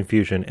is no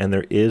confusion and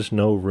there is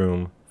no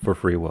room for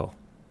free will.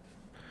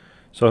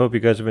 So I hope you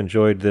guys have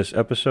enjoyed this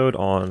episode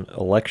on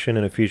election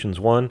in Ephesians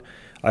 1.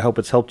 I hope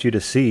it's helped you to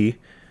see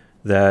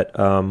that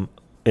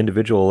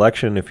individual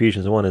election in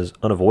Ephesians 1 is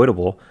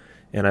unavoidable.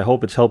 And I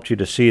hope it's helped you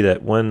to see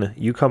that when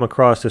you come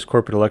across this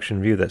corporate election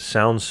view that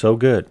sounds so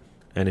good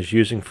and is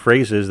using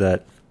phrases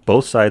that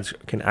both sides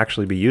can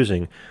actually be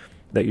using,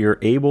 that you're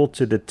able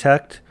to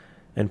detect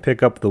and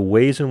pick up the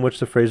ways in which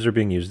the phrases are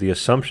being used, the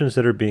assumptions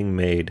that are being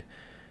made,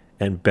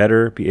 and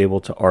better be able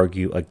to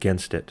argue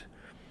against it.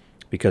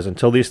 Because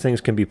until these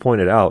things can be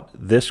pointed out,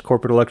 this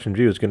corporate election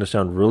view is going to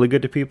sound really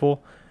good to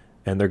people,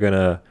 and they're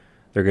going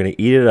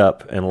to eat it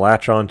up and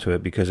latch onto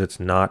it because it's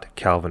not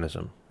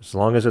Calvinism. As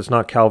long as it's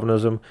not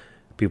Calvinism,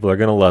 people are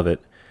going to love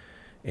it.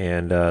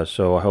 And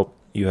so I hope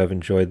you have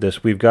enjoyed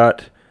this. We've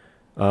got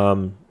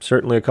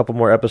certainly a couple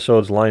more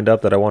episodes lined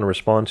up that I want to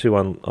respond to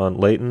on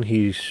Leighton.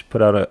 He's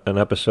put out an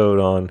episode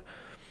on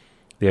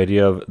the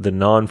idea of the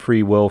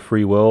non-free will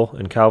free will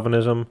in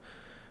Calvinism,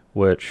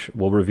 which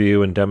we'll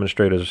review and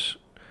demonstrate as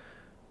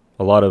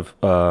a lot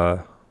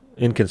of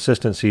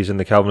inconsistencies in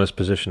the Calvinist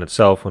position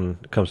itself when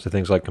it comes to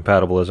things like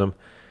compatibilism.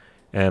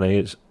 And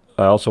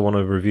I also want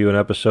to review an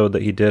episode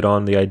that he did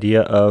on the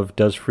idea of,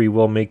 does free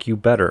will make you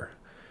better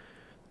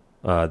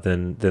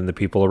than the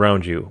people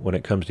around you when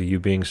it comes to you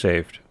being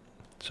saved?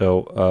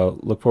 So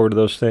look forward to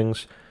those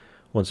things.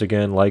 Once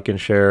again, like and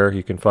share.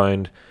 You can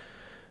find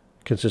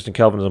Consistent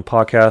Calvinism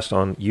Podcast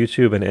on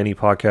YouTube and any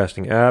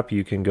podcasting app.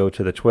 You can go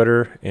to the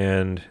Twitter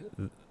and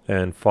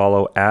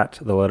follow at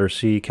the letter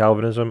C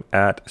Calvinism,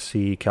 at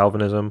C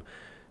Calvinism,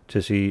 to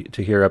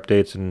hear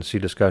updates and see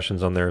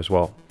discussions on there as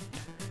well.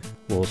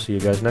 We'll see you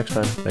guys next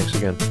time. Thanks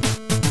again.